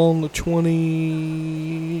ball on the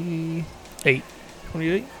 28?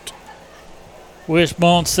 28.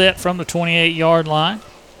 Wishbone set from the 28-yard line.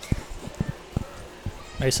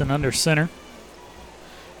 Mason under center.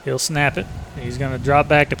 He'll snap it. He's going to drop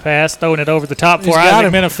back to pass, throwing it over the top for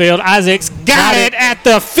Isaac Minifield. Isaac's got it at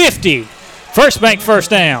the 50. First bank first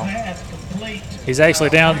down. He's actually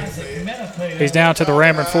down. He's down to the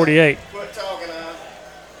Ranburne 48.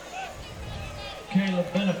 Caleb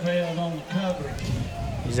Benefield on the coverage.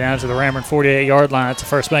 He's down to the Ranburne 48-yard line. That's a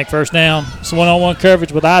first bank first down. It's one-on-one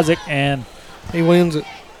coverage with Isaac, and he wins it.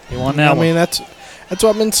 He won that one. I mean, that's what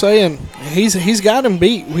I've been saying. He's got him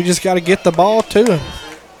beat. We just got to get the ball to him.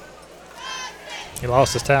 He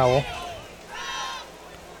lost his towel.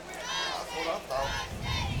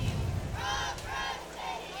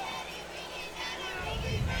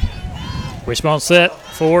 Wishbone set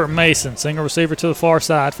for Mason. Single receiver to the far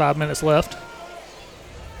side. 5 minutes left.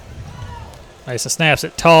 Mason snaps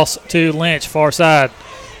it. Toss to Lynch, far side.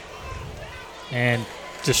 And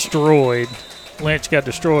destroyed. Lynch got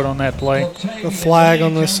destroyed on that play. The flag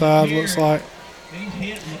on this side looks like.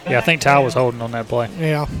 Yeah, I think Ty was holding on that play.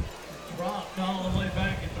 Yeah. Dropped all the way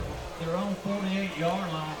back at their own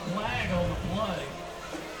 48-yard line. Flag on the play.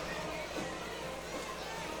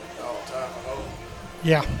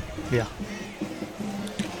 Yeah. Yeah.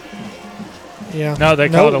 Yeah. No, they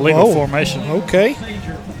called illegal formation. Okay.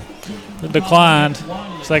 It declined.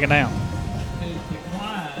 2nd down.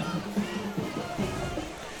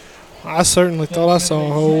 I certainly thought I saw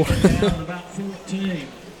a hold.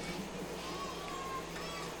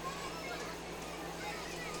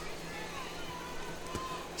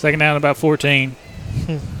 Second down, about 14.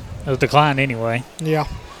 It was declined anyway. Yeah.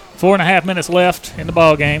 4.5 minutes left in the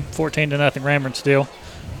ball game. 14-0 Ranburne still.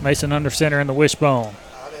 Mason under center in the wishbone.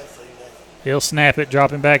 He'll snap it,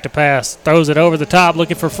 dropping back to pass. Throws it over the top,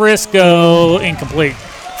 looking for Frisco. Incomplete.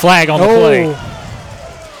 Flag on the play.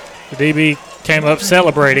 The DB came up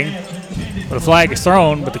celebrating. But the flag is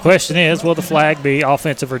thrown, but the question is, will the flag be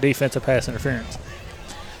offensive or defensive pass interference?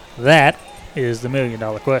 That is the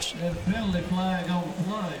million-dollar question. Penalty flag on the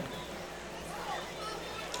play.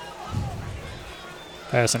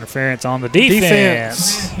 Pass interference on the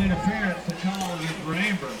defense. Pass interference to call against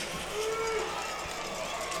Ranburne.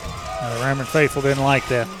 The Ranburne faithful didn't like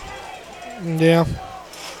that. Yeah.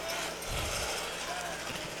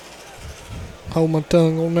 Hold my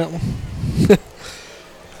tongue on that one.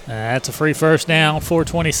 That's a free first down.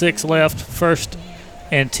 4:26 left. 1st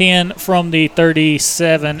and 10 from the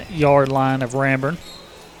 37-yard line of Ranburne.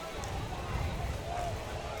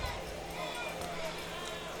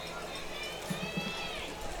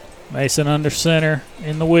 Mason under center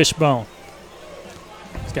in the wishbone.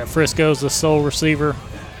 He's got Frisco's the sole receiver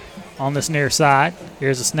on this near side.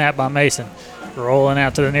 Here's a snap by Mason. Rolling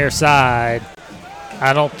out to the near side.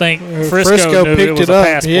 I don't think Frisco knew it was a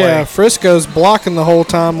pass play. Yeah, Frisco's blocking the whole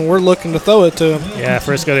time, and we're looking to throw it to him. Yeah,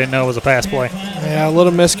 Frisco didn't know it was a pass play. Yeah, a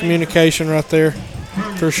little miscommunication right there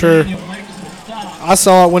for sure. I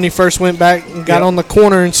saw it when he first went back and got on the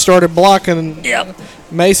corner and started blocking. Yep.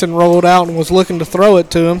 Mason rolled out and was looking to throw it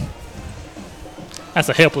to him. That's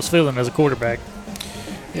a helpless feeling as a quarterback.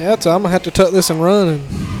 Yeah, so I'm going to have to tuck this and run and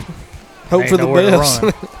hope for the best.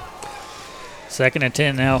 2nd and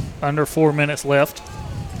 10 now, under 4 minutes left.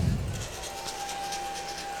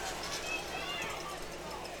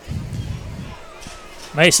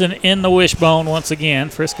 Mason in the wishbone once again.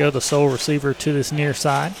 Frisco the sole receiver to this near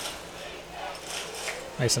side.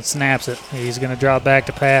 Mason snaps it. He's going to drop back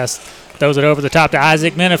to pass. Throws it over the top to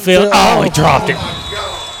Isaac Minifield. Oh, he dropped it.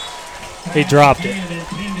 He dropped it.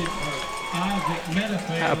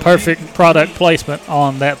 A perfect product placement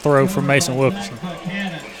on that throw from Mason Wilkerson.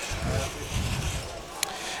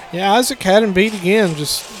 Yeah, Isaac had him beat again,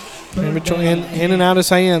 just in between, in and out his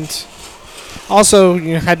hands. Also,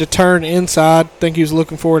 had to turn inside. Think he was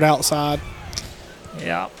looking for it outside.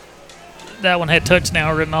 Yeah, that one had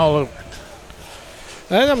touchdown written all over.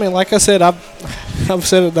 I mean, like I said, I've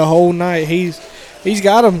said it the whole night. He's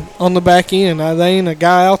got him on the back end. There ain't a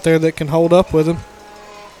guy out there that can hold up with him.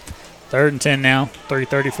 3rd and 10 now.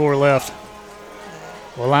 3:34 left.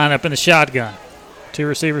 We'll line up in the shotgun. 2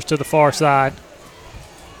 receivers to the far side.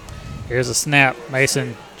 Here's a snap.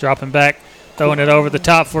 Mason dropping back, throwing it over the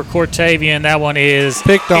top for Cortavian. That one is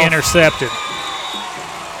intercepted.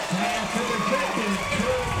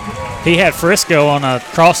 He had Frisco on a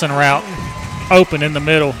crossing route open in the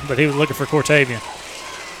middle, but he was looking for Cortavian.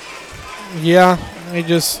 Yeah,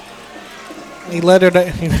 he let it.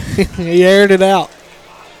 He aired it out.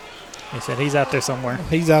 He said he's out there somewhere.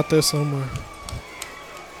 He's out there somewhere.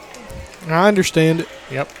 I understand it.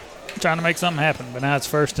 Yep. Trying to make something happen, but now it's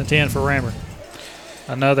 1st and 10 for Ranburne.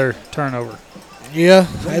 Another turnover. Yeah,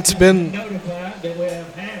 it's been. Notified that we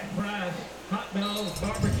have half-price hot dogs,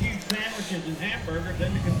 barbecue sandwiches, and hamburgers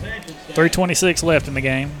in the concession stand. 3:26 left in the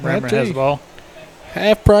game. Ranburne has the ball.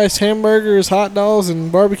 Half-price hamburgers, hot dogs,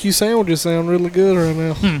 and barbecue sandwiches sound really good right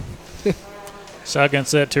now. Shotgun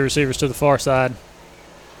set, 2 receivers to the far side.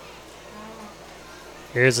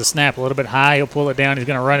 Here's a snap, a little bit high. He'll pull it down. He's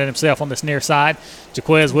going to run it himself on this near side.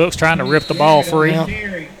 Jaquez Wilkes trying to rip the ball free.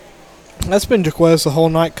 Yeah. That's been Jaquez the whole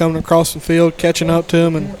night, coming across the field, catching up to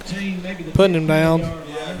him, and putting him down.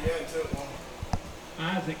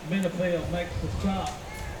 Isaac Minifield makes the stop.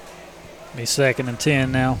 Be 2nd and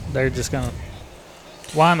 10 now. They're just going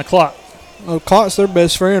to wind the clock. Oh, clock's their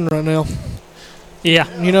best friend right now. Yeah.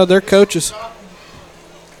 They're coaches.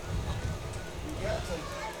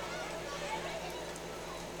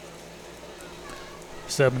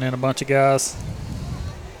 Subbing in a bunch of guys.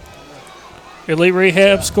 Elite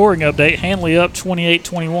Rehab scoring update. Hanley up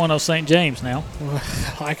 28-21 on St. James now.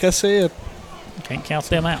 Like I said. Can't count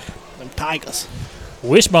them out. Them Tigers.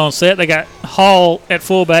 Wishbone set. They got Hall at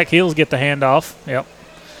fullback. He'll get the handoff. Yep.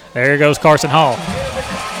 There goes Carson Hall.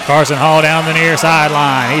 Carson Hall down the near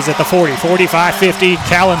sideline. He's at the 40, 45, 50.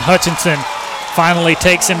 Callan Hutchinson finally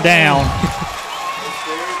takes him down.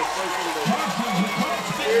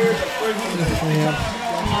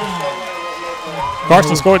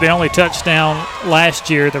 Carson scored the only touchdown last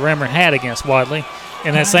year that Ranburne had against Wadley.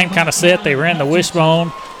 In that same kind of set, they ran the wishbone,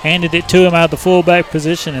 handed it to him out of the fullback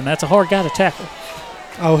position, and that's a hard guy to tackle.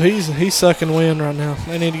 Oh, he's sucking wind right now.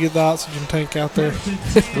 They need to get the oxygen tank out there.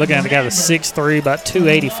 Looking at the guy that's 6'3", about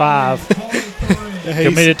 285,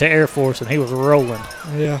 committed to Air Force, and he was rolling.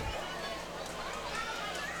 Yeah.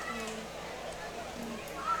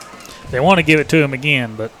 They want to give it to him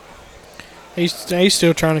again, but he's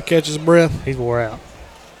still trying to catch his breath. He's wore out.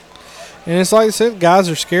 And it's like I said, guys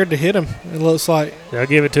are scared to hit him, it looks like. They'll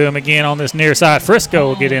give it to him again on this near side. Frisco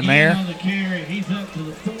will get in there.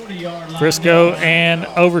 Frisco and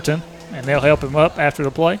Overton, and they'll help him up after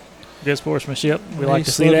the play. Good sportsmanship. We like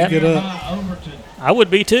to see that. I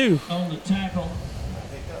would be too.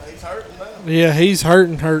 Yeah, he's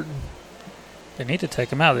hurting. They need to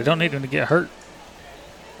take him out. They don't need him to get hurt.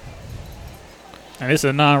 And this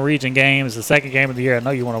is a non-region game. It's the 2nd game of the year. I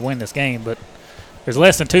know you want to win this game, but there's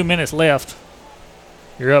less than 2 minutes left.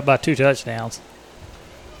 You're up by 2 touchdowns.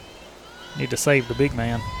 Need to save the big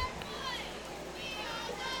man.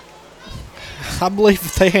 I believe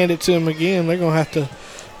if they hand it to him again, they're going to have to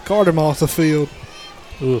cart him off the field.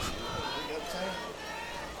 Oof.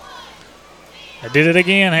 They did it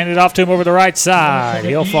again. Handed it off to him over the right side.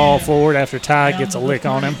 He'll fall forward after Ty gets a lick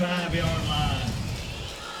on him.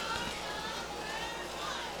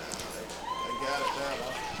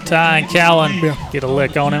 Ty and Callan get a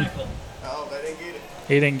lick on him.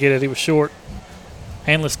 He didn't get it. He was short.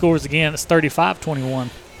 Handless scores again. It's 35-21.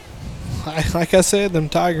 Like I said, them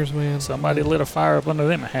Tigers, man. Somebody lit a fire up under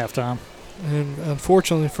them at halftime. And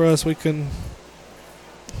unfortunately for us, we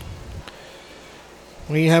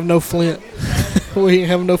ain't have no flint. We ain't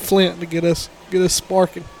have no flint to get us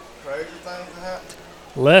sparking.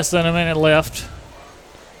 Less than a minute left.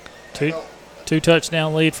 Two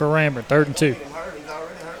touchdown lead for Ranburne. 3rd and 2.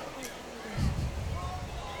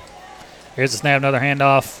 Here's the snap, another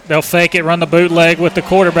handoff. They'll fake it, run the bootleg with the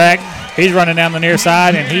quarterback. He's running down the near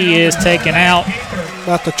side, and he is taken out.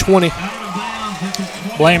 About the 20.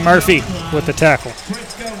 Blaine Murphy with the tackle.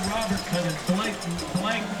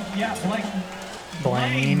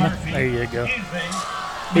 Blaine, there you go.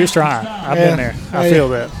 He was trying. I've been there. I feel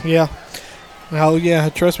that. Yeah. Oh, yeah,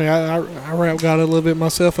 trust me, I got it a little bit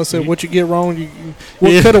myself. I said, what you get wrong?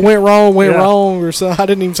 What could have went wrong, or so. I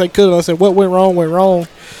didn't even say could have. I said, what went wrong.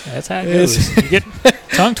 That's how it goes.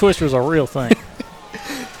 Tongue twisters are a real thing.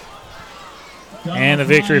 And the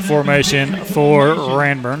victory formation for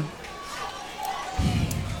Ranburne.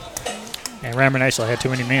 And Ranburne actually had too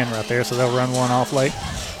many men right there, so they'll run one off late.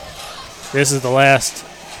 This is the last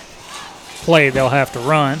play they'll have to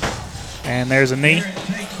run. And there's a knee.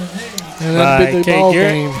 And that'll be the ball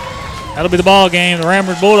game. That'll be the ball game. The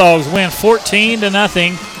Ranburne Bulldogs win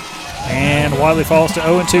 14-0. And Wadley falls to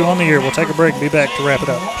 0-2 on the year. We'll take a break and be back to wrap it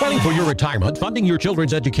up. Planning for your retirement, funding your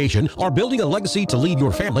children's education, or building a legacy to lead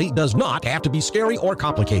your family does not have to be scary or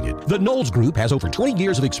complicated. The Knowles Group has over 20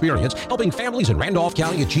 years of experience helping families in Randolph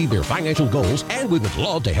County achieve their financial goals, and we would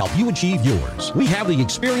love to help you achieve yours. We have the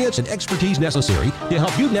experience and expertise necessary to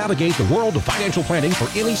help you navigate the world of financial planning for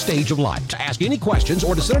any stage of life. To ask any questions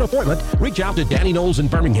or to set an appointment, reach out to Danny Knowles in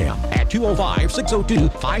Birmingham at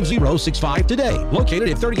 205-602-5065 today. Located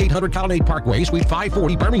at 3800 Colonnade Parkway, Suite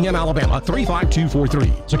 540, Birmingham, Alabama,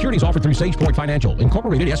 35243. Securities offered through Sage Point Financial,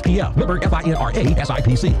 Incorporated, SPF. Member FINRA,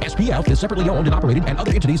 SIPC. SPF is separately owned and operated, and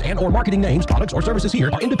other entities and or marketing names, products, or services here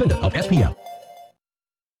are independent of SPF.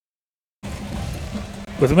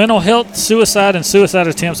 With mental health, suicide, and suicide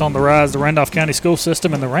attempts on the rise, the Randolph County School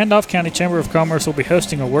System and the Randolph County Chamber of Commerce will be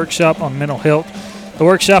hosting a workshop on mental health. The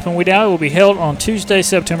workshop in Wadley will be held on Tuesday,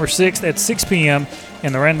 September 6th at 6 p.m.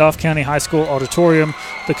 in the Randolph County High School Auditorium.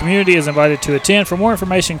 The community is invited to attend. For more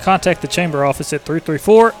information, contact the Chamber office at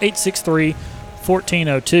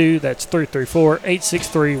 334-863-1402. That's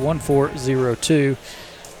 334-863-1402.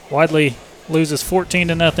 Wadley loses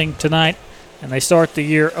 14-0 tonight, and they start the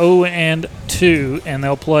year 0-2, and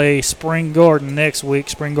they'll play Spring Garden next week.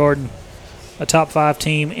 Spring Garden, a top 5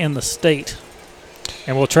 team in the state.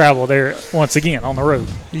 And we'll travel there once again on the road.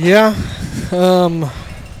 Yeah. I'm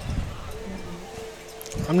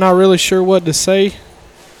not really sure what to say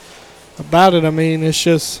about it. I mean, it's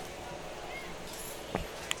just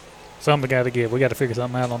something we got to give. We got to figure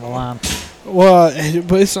something out on the line. Well,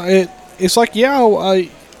 but it's like, yeah,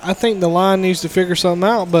 I think the line needs to figure something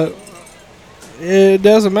out, but it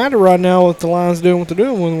doesn't matter right now what the line's doing what they're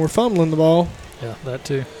doing when we're fumbling the ball. Yeah, that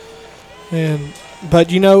too.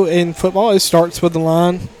 But, in football, it starts with the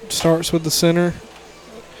line, starts with the center.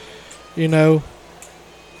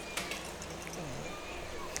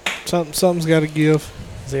 Something's got to give.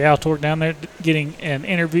 The Altork down there getting an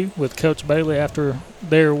interview with Coach Bailey after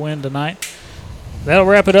their win tonight. That'll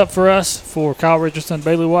wrap it up for us. For Kyle Richardson,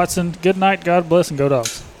 Bailey Watson, good night, God bless, and go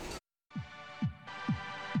Dogs.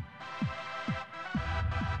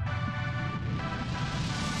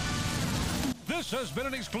 This has been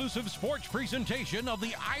an exclusive sports presentation of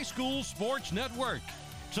the iSchool Sports Network.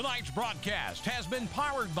 Tonight's broadcast has been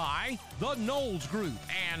powered by the Knowles Group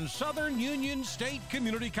and Southern Union State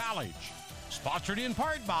Community College. Sponsored in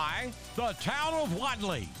part by the Town of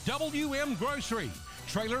Wadley, WM Grocery,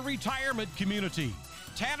 Trailer Retirement Community,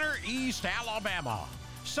 Tanner East, Alabama,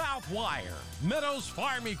 Southwire, Meadows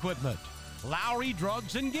Farm Equipment, Lowry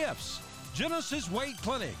Drugs and Gifts, Genesis Weight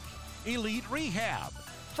Clinic, Elite Rehab,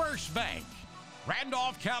 First Bank,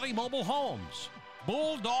 Randolph County Mobile Homes,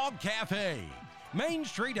 Bulldog Cafe, Main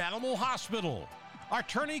Street Animal Hospital,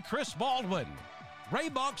 Attorney Chris Baldwin,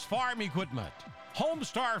 Raybuck's Farm Equipment,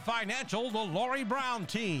 Homestar Financial, the Lori Brown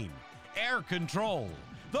Team, Air Control,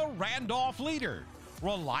 the Randolph Leader,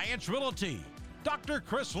 Reliance Realty, Dr.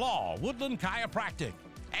 Chris Law, Woodland Chiropractic,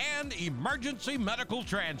 and Emergency Medical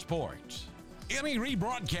Transport. Any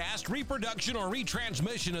rebroadcast, reproduction, or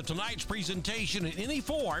retransmission of tonight's presentation in any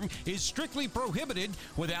form is strictly prohibited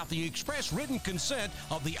without the express written consent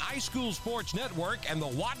of the iSchool Sports Network and the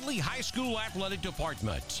Wadley High School Athletic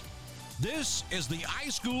Department. This is the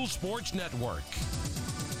iSchool Sports Network.